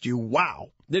inconvenienced you. Wow.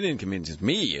 It didn't inconvenience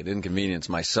me. It inconvenienced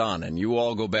my son, and you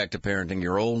all go back to parenting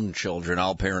your own children.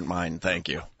 I'll parent mine. Thank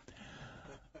you.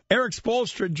 Eric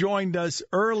Spoelstra joined us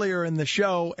earlier in the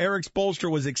show. Eric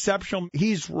Spoelstra was exceptional.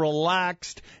 He's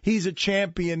relaxed. He's a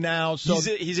champion now. So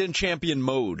he's in champion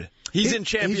mode. He's in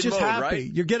champion he's just mode, happy. right?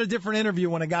 You get a different interview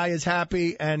when a guy is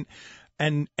happy and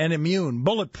immune,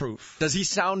 bulletproof. Does he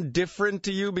sound different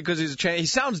to you because he's a champion? He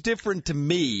sounds different to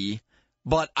me,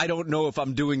 but I don't know if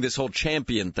I'm doing this whole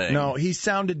champion thing. No, he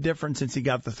sounded different since he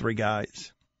got the three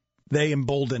guys. They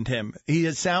emboldened him. He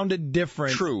has sounded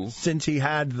different since he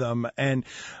had them, and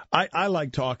I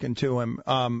like talking to him.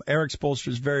 Eric Spoelstra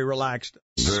is very relaxed.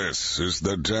 This is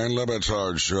the Dan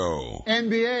LeBatard Show.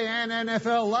 NBA and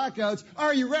NFL lockouts.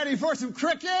 Are you ready for some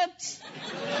cricket?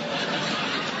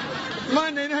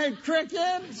 Monday night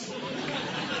cricket?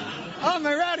 Oh,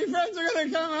 my rowdy friends are going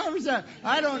to come over.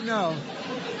 I don't know.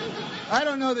 I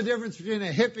don't know the difference between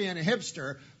a hippie and a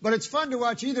hipster, but it's fun to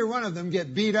watch either one of them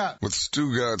get beat up. With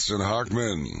Stugotz and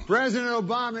Hochman. President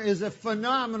Obama is a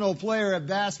phenomenal player at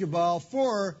basketball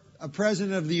for a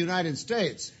president of the United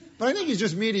States. But I think he's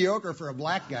just mediocre for a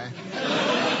black guy.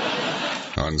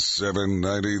 On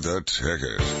 790 The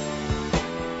Ticket.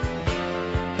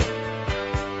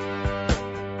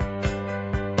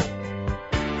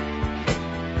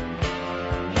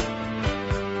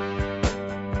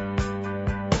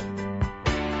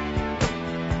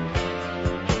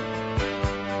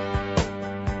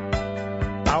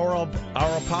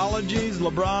 Our apologies.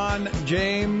 LeBron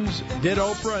James did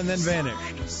Oprah and then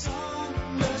vanished.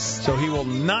 So he will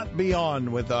not be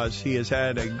on with us. He has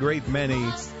had a great many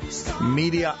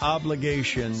media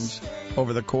obligations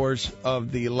over the course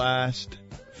of the last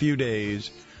few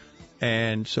days.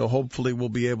 And so hopefully we'll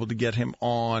be able to get him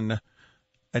on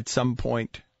at some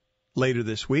point later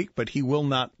this week. But he will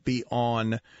not be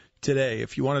on today.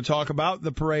 If you want to talk about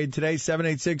the parade today,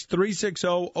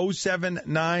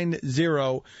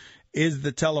 786-360-0790 is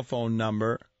the telephone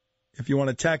number. If you want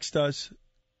to text us,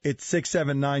 it's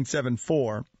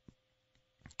 67974.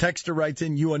 Texter writes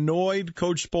in, you annoyed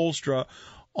Coach Spoelstra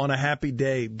on a happy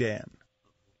day, Dan.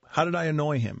 How did I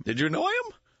annoy him? Did you annoy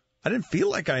him? I didn't feel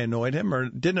like I annoyed him or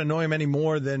didn't annoy him any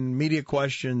more than media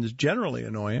questions generally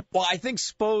annoy him. Well, I think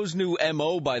Spo's new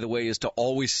MO, by the way, is to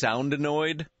always sound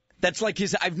annoyed. That's like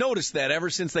I've noticed that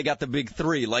ever since they got the big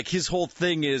three. Like his whole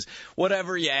thing is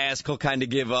whatever you ask, he'll kind of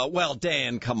give a, well,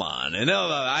 Dan, come on. And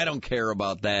I don't care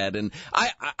about that. And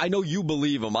I know you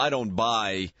believe him. I don't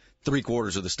buy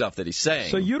 3/4 of the stuff that he's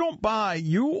saying. So you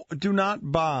do not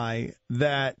buy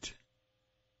that.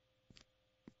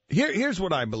 Here's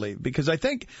what I believe, because I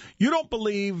think you don't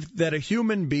believe that a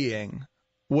human being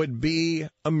would be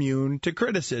immune to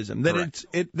criticism,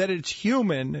 that it's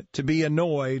human to be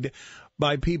annoyed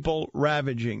by people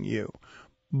ravaging you.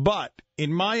 But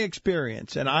in my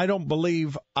experience, and I don't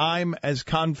believe I'm as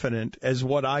confident as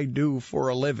what I do for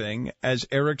a living as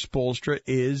Eric Spoelstra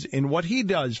is in what he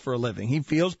does for a living. He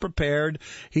feels prepared.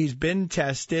 He's been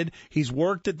tested. He's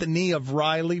worked at the knee of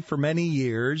Riley for many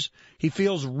years. He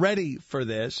feels ready for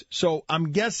this. So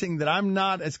I'm guessing that I'm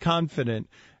not as confident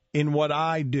in what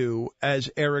I do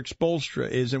as Eric Spoelstra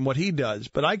is in what he does.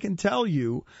 But I can tell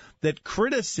you that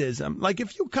criticism, like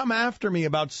if you come after me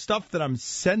about stuff that I'm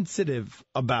sensitive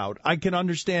about, I can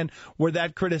understand where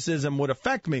that criticism would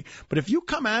affect me. But if you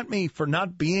come at me for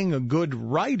not being a good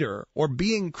writer or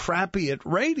being crappy at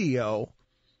radio,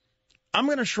 I'm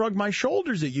going to shrug my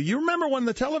shoulders at you. You remember when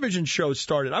the television show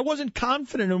started? I wasn't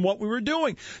confident in what we were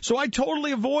doing. So I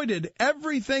totally avoided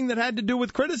everything that had to do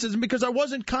with criticism because I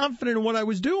wasn't confident in what I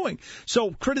was doing.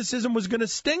 So criticism was going to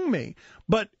sting me.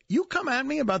 But you come at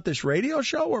me about this radio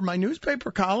show or my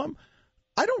newspaper column,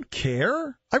 I don't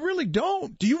care. I really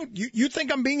don't. Do you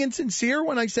think I'm being insincere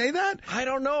when I say that? I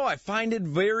don't know. I find it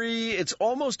it's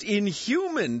almost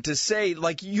inhuman to say,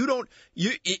 like, you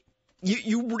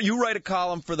write a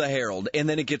column for the Herald, and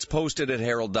then it gets posted at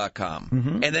Herald.com.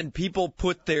 Mm-hmm. And then people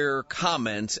put their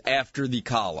comments after the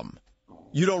column.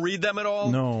 You don't read them at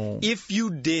all? No. If you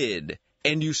did,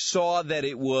 and you saw that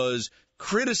it was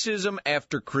criticism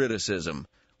after criticism,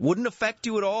 wouldn't affect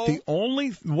you at all? The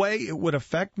only way it would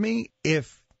affect me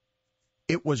if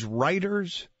it was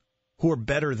writers who are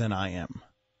better than I am.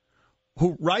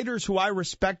 Writers who I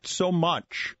respect so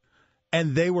much,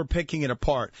 and they were picking it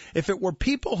apart. If it were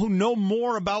people who know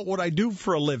more about what I do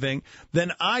for a living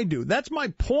than I do. That's my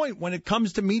point when it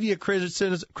comes to media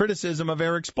criticism of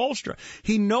Eric Spoelstra.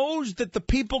 He knows that the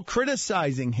people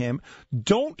criticizing him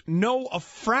don't know a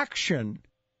fraction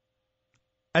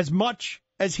as much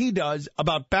as he does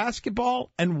about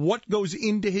basketball and what goes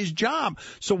into his job.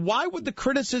 So why would the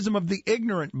criticism of the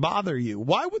ignorant bother you?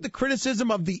 Why would the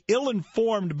criticism of the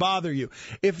ill-informed bother you?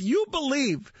 If you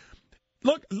believe,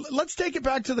 look, let's take it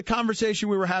back to the conversation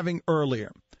we were having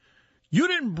earlier. You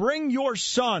didn't bring your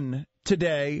son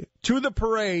today to the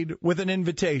parade with an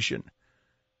invitation.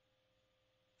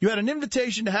 You had an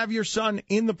invitation to have your son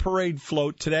in the parade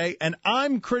float today, and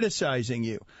I'm criticizing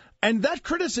you. And that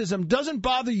criticism doesn't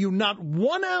bother you not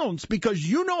 1 ounce because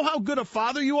you know how good a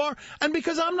father you are and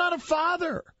because I'm not a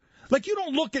father. Like, you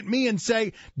don't look at me and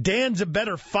say, Dan's a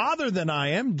better father than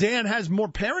I am. Dan has more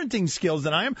parenting skills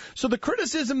than I am. So the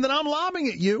criticism that I'm lobbing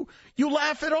at you, you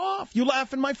laugh it off. You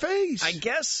laugh in my face. I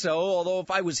guess so, although if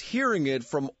I was hearing it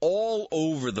from all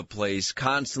over the place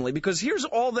constantly, because here's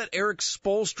all that Eric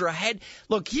Spoelstra had.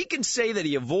 Look, he can say that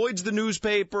he avoids the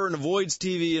newspaper and avoids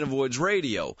TV and avoids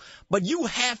radio, but you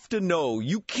have to know,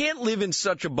 you can't live in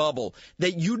such a bubble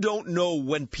that you don't know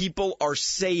when people are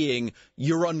saying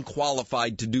you're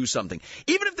unqualified to do something.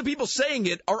 Even if the people saying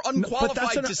it are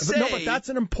unqualified to say. No, but that's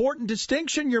an important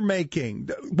distinction you're making.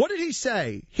 What did he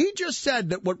say? He just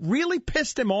said that what really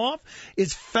pissed him off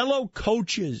is fellow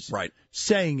coaches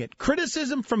saying it.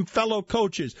 Criticism from fellow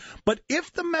coaches. But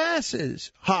if the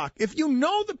masses, Hawk, if you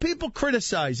know the people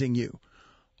criticizing you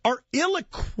are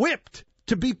ill-equipped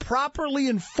to be properly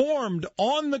informed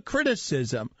on the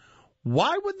criticism,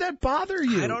 why would that bother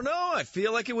you? I don't know. I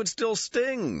feel like it would still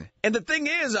sting. And the thing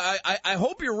is, I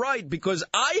hope you're right, because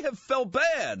I have felt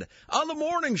bad. On the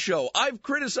morning show, I've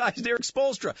criticized Eric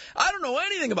Spoelstra. I don't know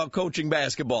anything about coaching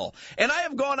basketball. And I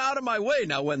have gone out of my way.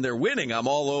 Now, when they're winning, I'm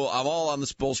all on the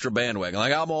Spoelstra bandwagon.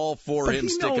 Like, I'm all for him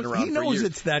sticking around for years. He knows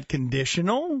it's that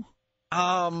conditional.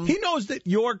 He knows that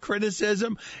your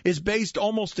criticism is based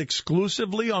almost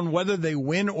exclusively on whether they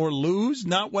win or lose,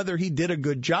 not whether he did a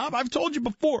good job. I've told you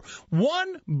before,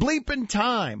 one bleeping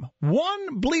time,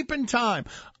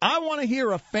 I want to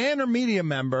hear a fan or media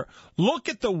member look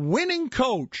at the winning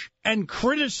coach and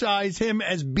criticize him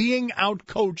as being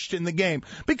outcoached in the game.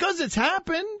 Because it's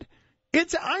happened.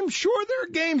 I'm sure there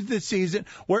are games this season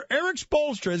where Eric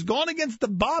Spoelstra has gone against the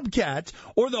Bobcats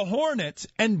or the Hornets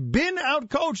and been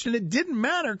outcoached, and it didn't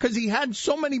matter because he had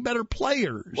so many better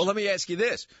players. Well, let me ask you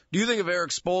this. Do you think if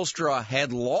Eric Spoelstra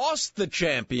had lost the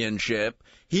championship,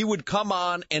 he would come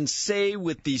on and say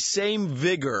with the same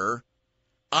vigor,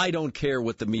 I don't care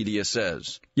what the media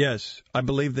says? Yes, I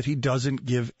believe that he doesn't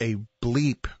give a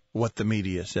bleep what the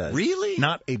media says. Really?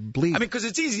 Not a bleep. I mean, because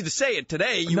it's easy to say it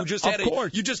today. You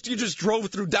just drove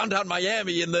through downtown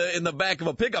Miami in the back of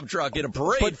a pickup truck in a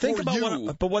parade. But think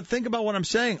about what I'm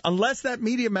saying. Unless that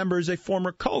media member is a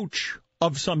former coach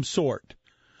of some sort,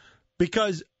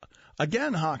 because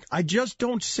again, Hawk, I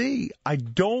don't see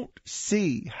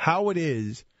how it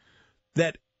is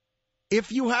that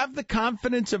if you have the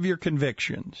confidence of your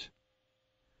convictions,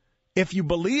 if you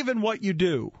believe in what you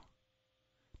do.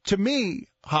 To me,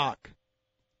 Hawk,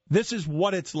 this is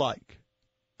what it's like.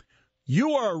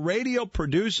 You are a radio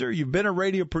producer. You've been a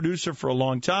radio producer for a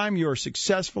long time. You are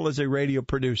successful as a radio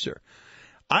producer.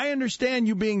 I understand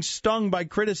you being stung by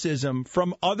criticism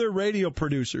from other radio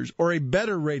producers or a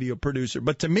better radio producer.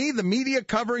 But to me, the media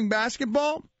covering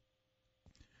basketball,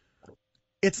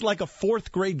 it's like a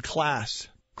fourth grade class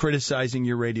criticizing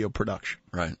your radio production.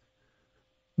 Right.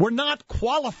 We're not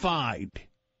qualified.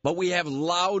 But we have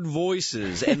loud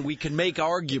voices, and we can make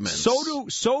arguments.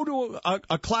 So do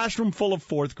a classroom full of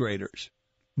fourth graders.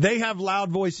 They have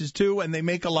loud voices, too, and they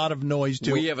make a lot of noise,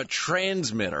 too. We have a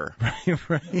transmitter.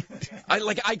 Right.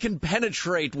 I can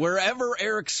penetrate wherever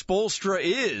Eric Spoelstra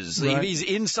is. Right. If he's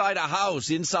inside a house,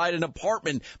 inside an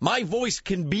apartment, my voice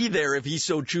can be there if he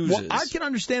so chooses. Well, I can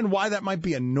understand why that might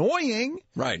be annoying.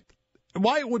 Right.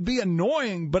 Why it would be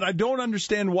annoying, but I don't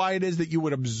understand why it is that you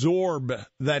would absorb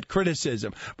that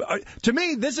criticism. To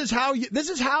me, this is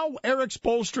how Eric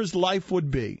Spoelstra's life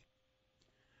would be.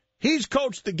 He's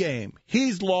coached the game.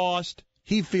 He's lost.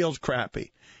 He feels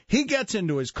crappy. He gets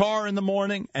into his car in the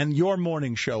morning, and your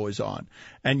morning show is on.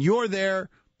 And you're there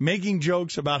making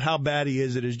jokes about how bad he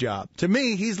is at his job. To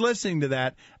me, he's listening to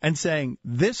that and saying,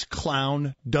 this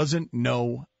clown doesn't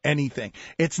know anything.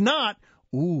 It's not,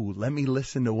 ooh, let me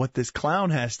listen to what this clown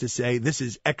has to say. This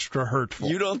is extra hurtful.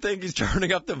 You don't think he's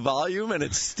turning up the volume and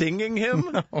it's stinging him?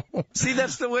 No. See,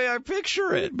 that's the way I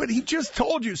picture it. But he just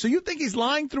told you. So you think he's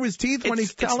lying through his teeth when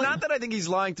he's telling? It's not that I think he's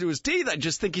lying through his teeth. I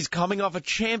just think he's coming off a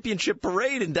championship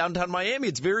parade in downtown Miami.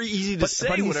 It's very easy to say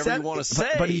whatever you want to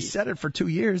say. But he said it for 2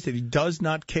 years that he does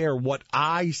not care what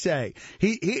I say.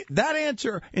 That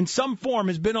answer in some form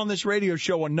has been on this radio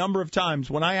show a number of times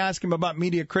when I ask him about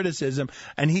media criticism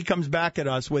and he comes back at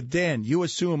us with, Dan, you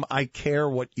assume I care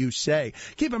what you say.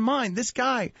 Keep in mind, this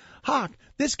guy, Hawk,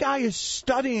 this guy is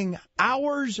studying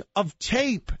hours of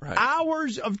tape. Right.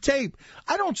 Hours of tape.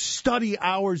 I don't study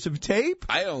hours of tape.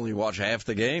 I only watch half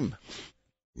the game.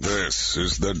 This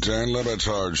is the Dan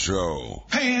LeBatard Show.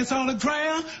 Pants on the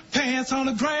ground,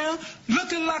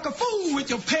 looking like a fool with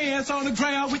your pants on the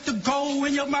ground, with the gold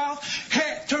in your mouth,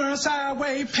 hat turned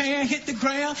sideways, pants hit the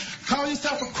ground, call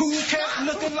yourself a cool cat,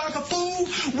 looking like a fool,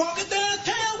 walking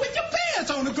downtown with your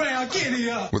pants on the ground, get it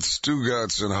up. With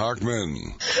Stugotz and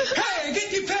Hochman. Hey,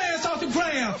 get your pants off the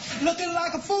ground, looking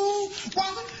like a fool,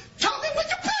 walking, talking with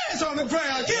your pants on the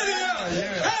ground, get it up.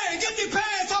 Hey, get your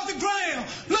pants off the ground,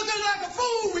 looking like a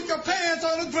fool with your pants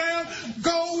on the ground,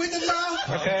 go in the mouth,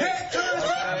 head turned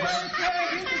sideways,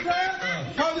 hit the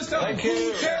ground, call yourself a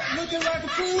cool cat, looking like a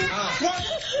fool,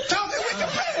 talking with your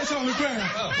pants on the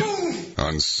ground, boom.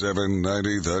 On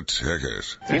 790 The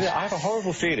Ticket. You know, I have a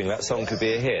horrible feeling that song could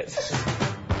be a hit.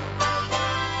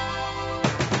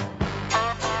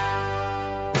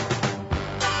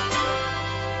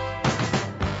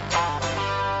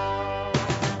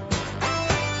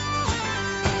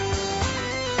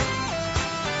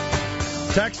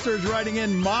 Texters writing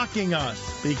in mocking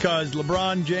us because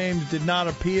LeBron James did not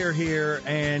appear here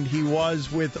and he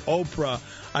was with Oprah.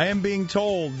 I am being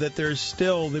told that there's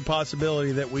still the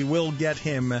possibility that we will get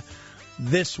him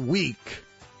this week.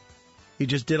 He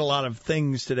just did a lot of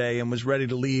things today and was ready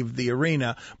to leave the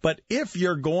arena. But if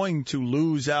you're going to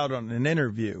lose out on an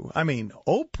interview, I mean,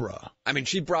 Oprah. I mean,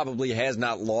 she probably has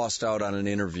not lost out on an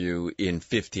interview in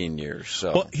 15 years.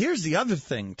 So. Well, here's the other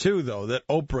thing, too, though, that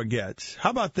Oprah gets. How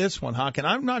about this one, Hawk? And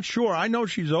I'm not sure. I know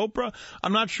she's Oprah.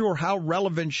 I'm not sure how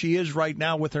relevant she is right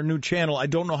now with her new channel. I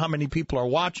don't know how many people are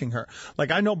watching her.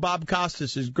 Like, I know Bob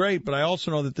Costas is great, but I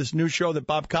also know that this new show that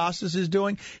Bob Costas is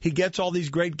doing, he gets all these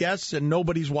great guests and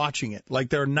nobody's watching it. Like,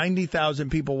 there are 90,000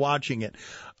 people watching it.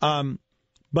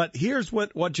 But here's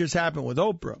what just happened with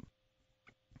Oprah.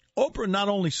 Oprah not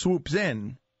only swoops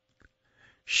in,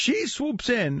 she swoops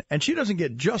in, and she doesn't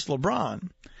get just LeBron.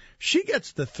 She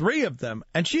gets the three of them,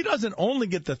 and she doesn't only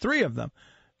get the three of them.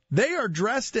 They are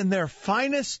dressed in their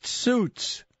finest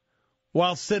suits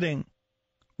while sitting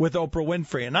with Oprah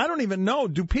Winfrey. And I don't even know,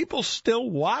 do people still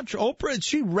watch Oprah? Is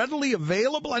she readily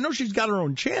available? I know she's got her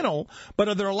own channel, but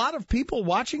are there a lot of people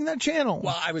watching that channel?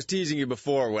 Well, I was teasing you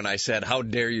before when I said, how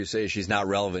dare you say she's not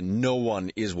relevant? No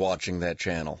one is watching that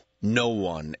channel. No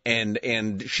one.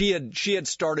 And she had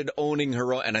started owning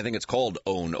her own, and I think it's called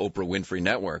Own Oprah Winfrey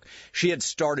Network. She had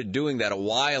started doing that a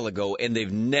while ago, and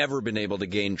they've never been able to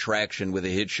gain traction with a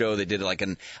hit show. They did like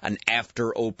an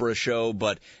after Oprah show,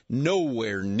 but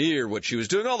nowhere near what she was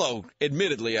doing. Although,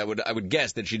 admittedly, I would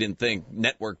guess that she didn't think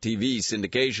network TV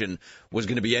syndication was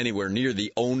going to be anywhere near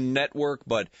the Own network,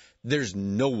 but there's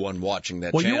no one watching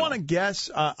that channel. Well, you want to guess?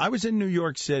 I was in New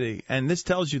York City, and this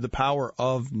tells you the power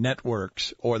of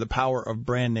networks or the power of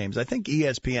brand names. I think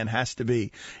ESPN has to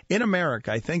be. In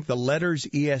America, I think the letters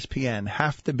ESPN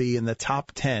have to be in the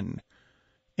top 10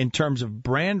 in terms of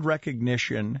brand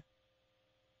recognition,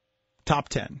 top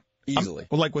 10. Easily.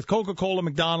 Like with Coca-Cola,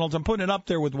 McDonald's, I'm putting it up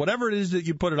there with whatever it is that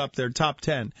you put it up there, top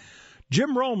 10.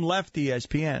 Jim Rome left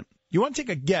ESPN. You want to take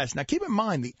a guess. Now, keep in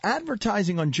mind, the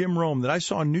advertising on Jim Rome that I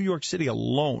saw in New York City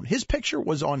alone, his picture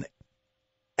was on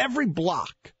every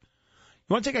block.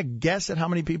 You want to take a guess at how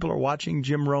many people are watching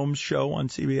Jim Rome's show on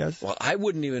CBS? Well, I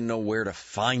wouldn't even know where to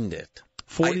find it.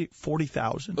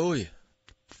 40,000. Oh, yeah.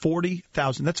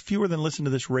 40,000. That's fewer than listen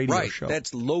to this radio show. Right,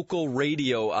 that's local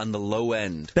radio on the low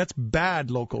end. That's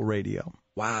bad local radio.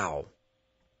 Wow.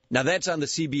 Now, that's on the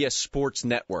CBS Sports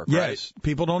Network, right? Yes.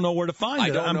 People don't know where to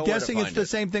find it. I'm guessing it's the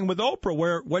same thing with Oprah,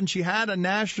 where when she had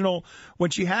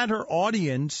her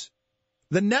audience,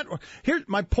 the network. Here,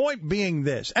 my point being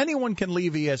this. Anyone can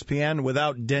leave ESPN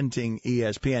without denting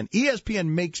ESPN. ESPN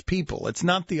makes people. It's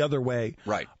not the other way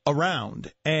around.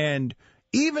 And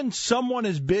even someone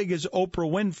as big as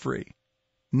Oprah Winfrey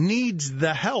needs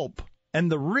the help and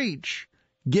the reach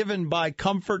given by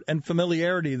comfort and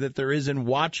familiarity that there is in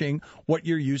watching what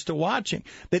you're used to watching.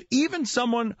 That even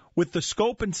someone with the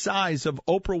scope and size of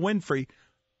Oprah Winfrey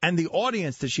and the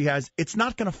audience that she has, it's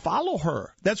not going to follow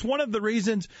her. That's one of the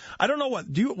reasons. I don't know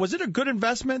was it a good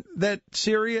investment that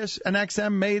Sirius and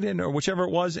XM made or whichever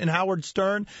it was in Howard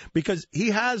Stern? Because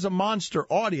he has a monster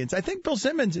audience. I think Bill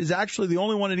Simmons is actually the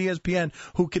only one at ESPN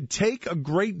who could take a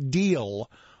great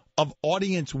deal of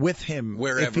audience with him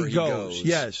wherever if he goes.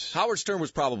 Yes. Howard Stern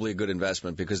was probably a good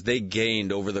investment because they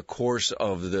gained over the course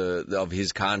of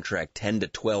his contract 10 to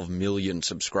 12 million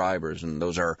subscribers, and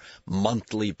those are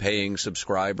monthly paying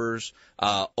subscribers.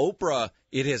 Oprah,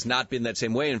 it has not been that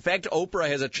same way. In fact, Oprah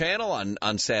has a channel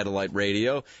on satellite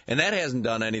radio, and that hasn't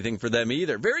done anything for them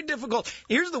either. Very difficult.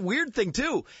 Here's the weird thing,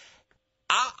 too.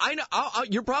 I know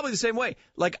you're probably the same way.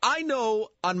 Like, I know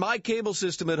on my cable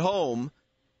system at home,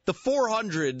 the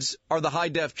 400s are the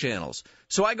high-def channels.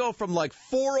 So I go from like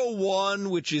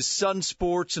 401, which is Sun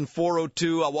Sports, and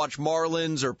 402, I'll watch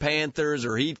Marlins or Panthers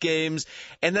or Heat games,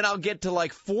 and then I'll get to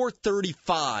like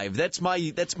 435. That's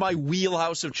my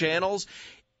wheelhouse of channels.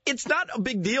 It's not a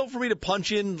big deal for me to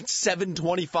punch in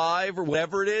 725 or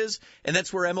whatever it is, and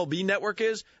that's where MLB Network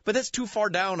is, but that's too far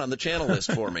down on the channel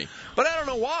list for me. But I don't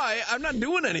know why. I'm not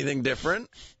doing anything different.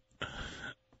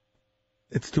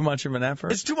 It's too much of an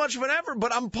effort? It's too much of an effort,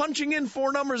 but I'm punching in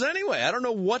 4 numbers anyway. I don't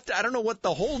know what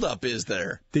the holdup is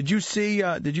there. Did you see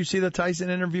the Tyson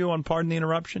interview on Pardon the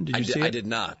Interruption? Did you see it? I did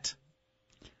not.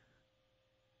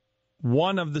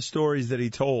 One of the stories that he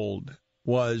told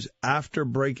was after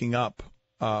breaking up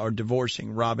or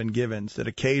divorcing Robin Givens, that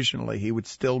occasionally he would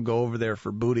still go over there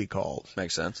for booty calls.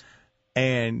 Makes sense.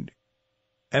 And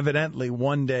evidently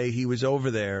one day he was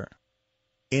over there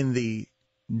in the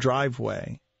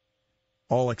driveway,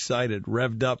 all excited,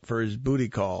 revved up for his booty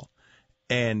call,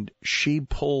 and she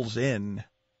pulls in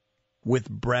with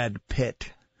Brad Pitt.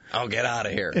 Oh, get out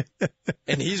of here.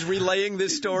 And he's relaying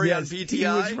this story on PTI? He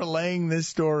was relaying this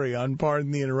story on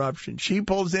Pardon the Interruption. She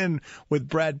pulls in with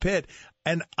Brad Pitt,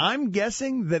 and I'm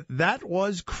guessing that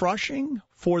was crushing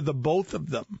for the both of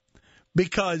them.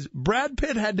 Because Brad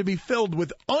Pitt had to be filled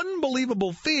with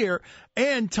unbelievable fear,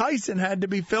 and Tyson had to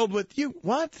be filled with,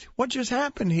 what? What just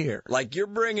happened here? Like, you're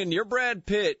bringing your Brad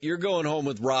Pitt, you're going home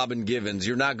with Robin Givens.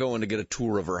 You're not going to get a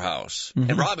tour of her house. Mm-hmm.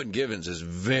 And Robin Givens is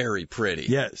very pretty.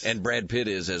 Yes. And Brad Pitt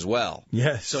is as well.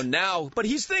 Yes. So now, but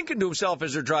he's thinking to himself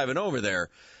as they're driving over there,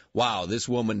 wow, this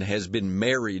woman has been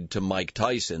married to Mike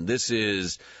Tyson. This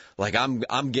is, like,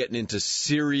 I'm getting into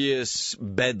serious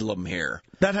bedlam here.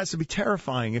 That has to be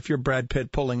terrifying if you're Brad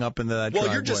Pitt pulling up into that driveway.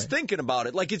 Well, you're just thinking about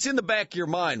it. Like, it's in the back of your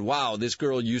mind. Wow, this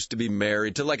girl used to be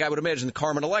married to, like, I would imagine the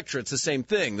Carmen Electra. It's the same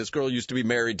thing. This girl used to be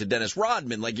married to Dennis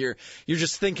Rodman. Like, you're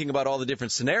just thinking about all the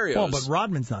different scenarios. Well, but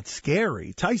Rodman's not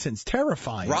scary. Tyson's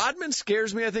terrifying. Rodman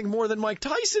scares me, I think, more than Mike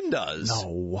Tyson does.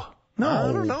 No.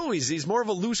 I don't know. He's more of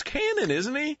a loose cannon,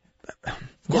 isn't he? Of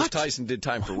course, Tyson did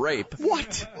time for rape.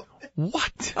 What?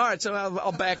 All right, so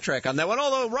I'll backtrack on that one.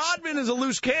 Although Rodman is a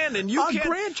loose cannon,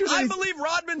 I believe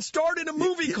Rodman started a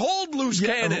movie called Loose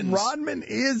Cannons. Rodman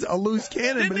is a loose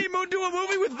cannon. Didn't he do a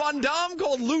movie with Van Damme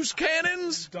called Loose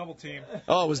Cannons? Double Team.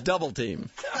 Oh, it was Double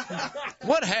Team.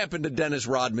 What happened to Dennis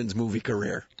Rodman's movie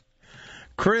career?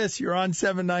 Chris, you're on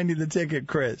 790 The Ticket,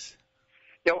 Chris.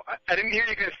 I didn't hear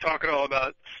you guys talk at all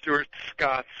about Stuart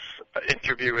Scott's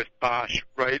interview with Bosch,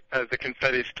 right? As the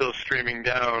confetti's still streaming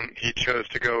down, he chose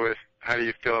to go with, how do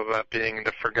you feel about being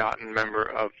the forgotten member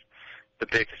of the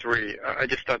Big Three? I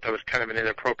just thought that was kind of an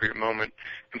inappropriate moment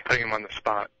and putting him on the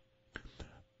spot.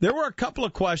 There were a couple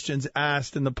of questions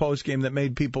asked in the postgame that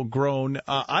made people groan.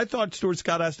 I thought Stuart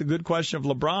Scott asked a good question of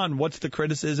LeBron, what's the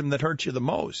criticism that hurts you the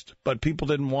most? But people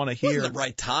didn't want to hear. It wasn't the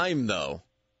right time, though.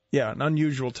 Yeah, an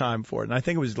unusual time for it. And I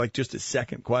think it was like just his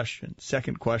second question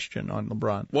on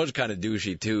LeBron. Was kind of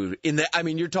douchey, too.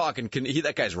 You're talking,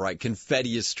 that guy's right.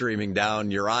 Confetti is streaming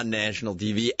down. You're on national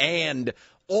TV. And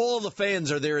all the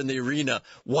fans are there in the arena.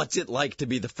 What's it like to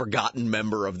be the forgotten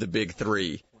member of the Big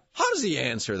Three? How does he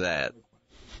answer that?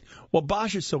 Well,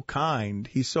 Bosch is so kind.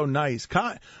 He's so nice.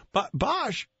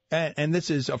 Bosch and this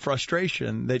is a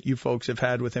frustration that you folks have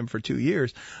had with him for 2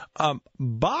 years,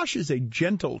 Bosch is a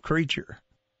gentle creature.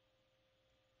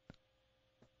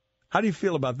 How do you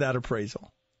feel about that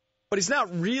appraisal? But he's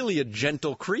not really a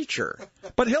gentle creature.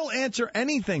 But he'll answer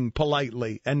anything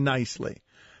politely and nicely.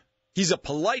 He's a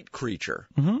polite creature.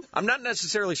 Mm-hmm. I'm not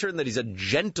necessarily certain that he's a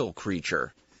gentle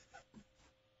creature.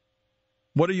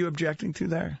 What are you objecting to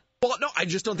there? Well, no, I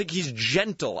just don't think he's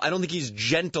gentle. I don't think he's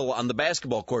gentle on the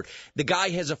basketball court. The guy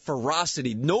has a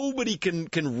ferocity. Nobody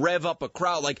can rev up a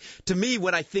crowd. Like, to me,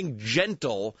 when I think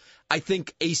gentle, I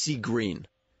think AC Green.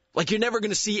 Like, you're never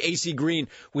going to see AC Green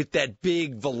with that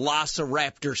big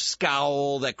velociraptor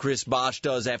scowl that Chris Bosh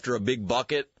does after a big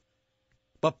bucket.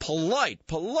 But polite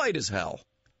as hell.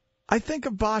 I think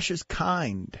of Bosh as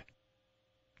kind.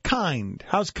 Kind.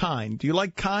 How's kind? Do you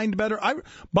like kind better?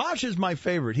 Bosh is my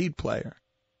favorite Heat player.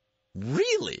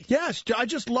 Really? Yes, I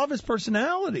just love his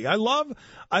personality. I love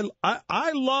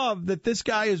that this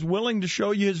guy is willing to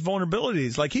show you his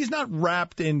vulnerabilities. Like, he's not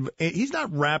wrapped in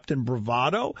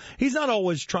bravado. He's not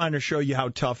always trying to show you how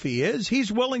tough he is.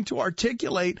 He's willing to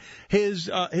articulate his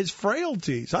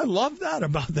frailties. I love that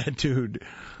about that dude.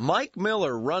 Mike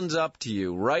Miller runs up to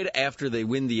you right after they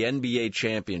win the NBA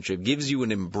championship, gives you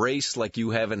an embrace like you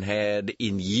haven't had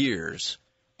in years,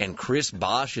 and Chris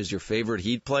Bosh is your favorite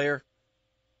Heat player?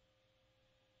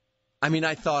 I mean,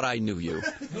 I thought I knew you.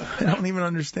 I don't even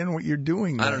understand what you're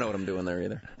doing there. I don't know what I'm doing there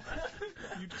either.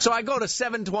 So I go to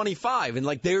 725, and,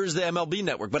 like, there's the MLB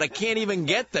network, but I can't even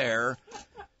get there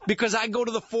because I go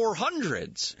to the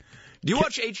 400s. Do you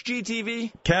watch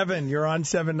HGTV? Kevin, you're on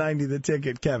 790 The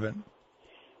Ticket. Kevin.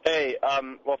 Hey,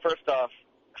 well, first off,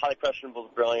 highly questionable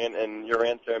is brilliant, and your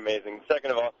answer amazing.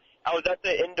 Second of all, I was at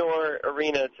the indoor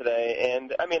arena today,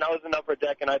 and, I mean, I was in upper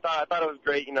deck, and I thought it was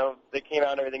great, you know, they came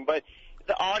out and everything, but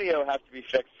the audio has to be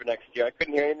fixed for next year. I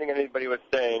couldn't hear anything anybody was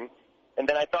saying, and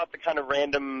then I thought the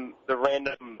random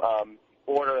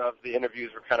order of the interviews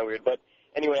were kind of weird. But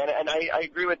anyway, and I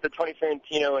agree with the Tony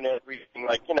Ferrantino and everything,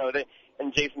 like, you know,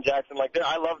 and Jason Jackson. Like,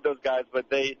 I love those guys, but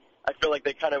I feel like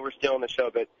they kind of were stealing the show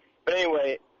a bit. But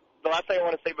anyway, the last thing I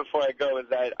want to say before I go is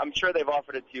that I'm sure they've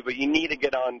offered it to you, but you need to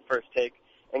get on First Take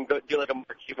and go do like a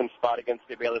Mark Cuban spot against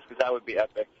the Bayless, because that would be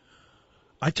epic.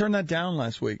 I turned that down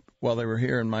last week while they were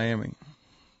here in Miami.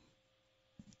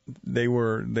 They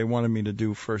wanted me to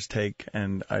do First Take,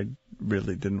 and I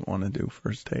really didn't want to do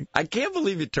First Take. I can't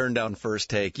believe you turned down First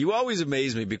Take. You always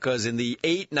amaze me, because in the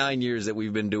 8-9 years that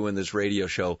we've been doing this radio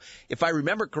show, if I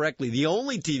remember correctly, the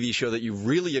only TV show that you've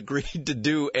really agreed to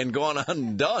do and gone on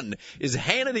and done is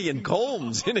Hannity and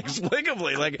Combs,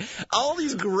 inexplicably. Like, all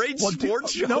these great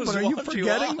sports shows. No, but are you want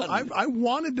forgetting? you on. I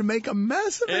wanted to make a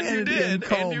mess of Hannity and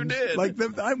Combs. And you did.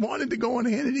 Like, I wanted to go on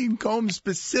Hannity and Combs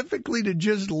specifically to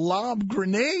just lob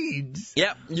grenades.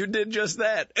 Yep, you did just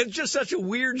that. It's just such a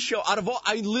weird show. Out of all,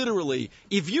 I literally,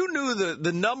 if you knew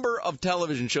the number of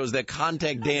television shows that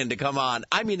contact Dan to come on,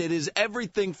 I mean, it is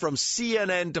everything from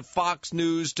CNN to Fox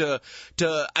News to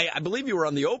I believe you were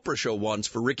on the Oprah show once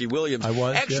for Ricky Williams. I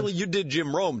was. Actually, yes. You did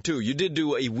Jim Rome, too. You did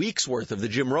do a week's worth of the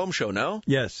Jim Rome show, no?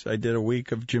 Yes, I did a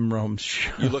week of Jim Rome's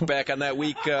show. You look back on that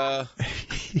week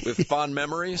with fond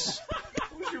memories?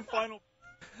 What was your final...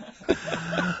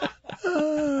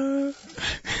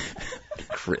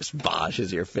 Chris Bosh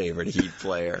is your favorite Heat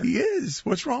player. He is.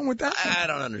 What's wrong with that? I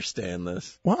don't understand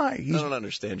this. Why? I don't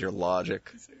understand your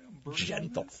logic.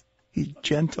 Gentle. He's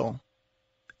gentle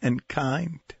and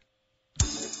kind.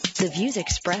 The views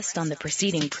expressed on the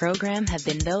preceding program have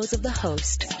been those of the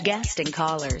host, guest, and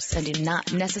callers, and do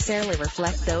not necessarily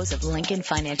reflect those of Lincoln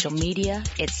Financial Media,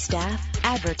 its staff,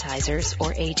 advertisers,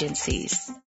 or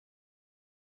agencies.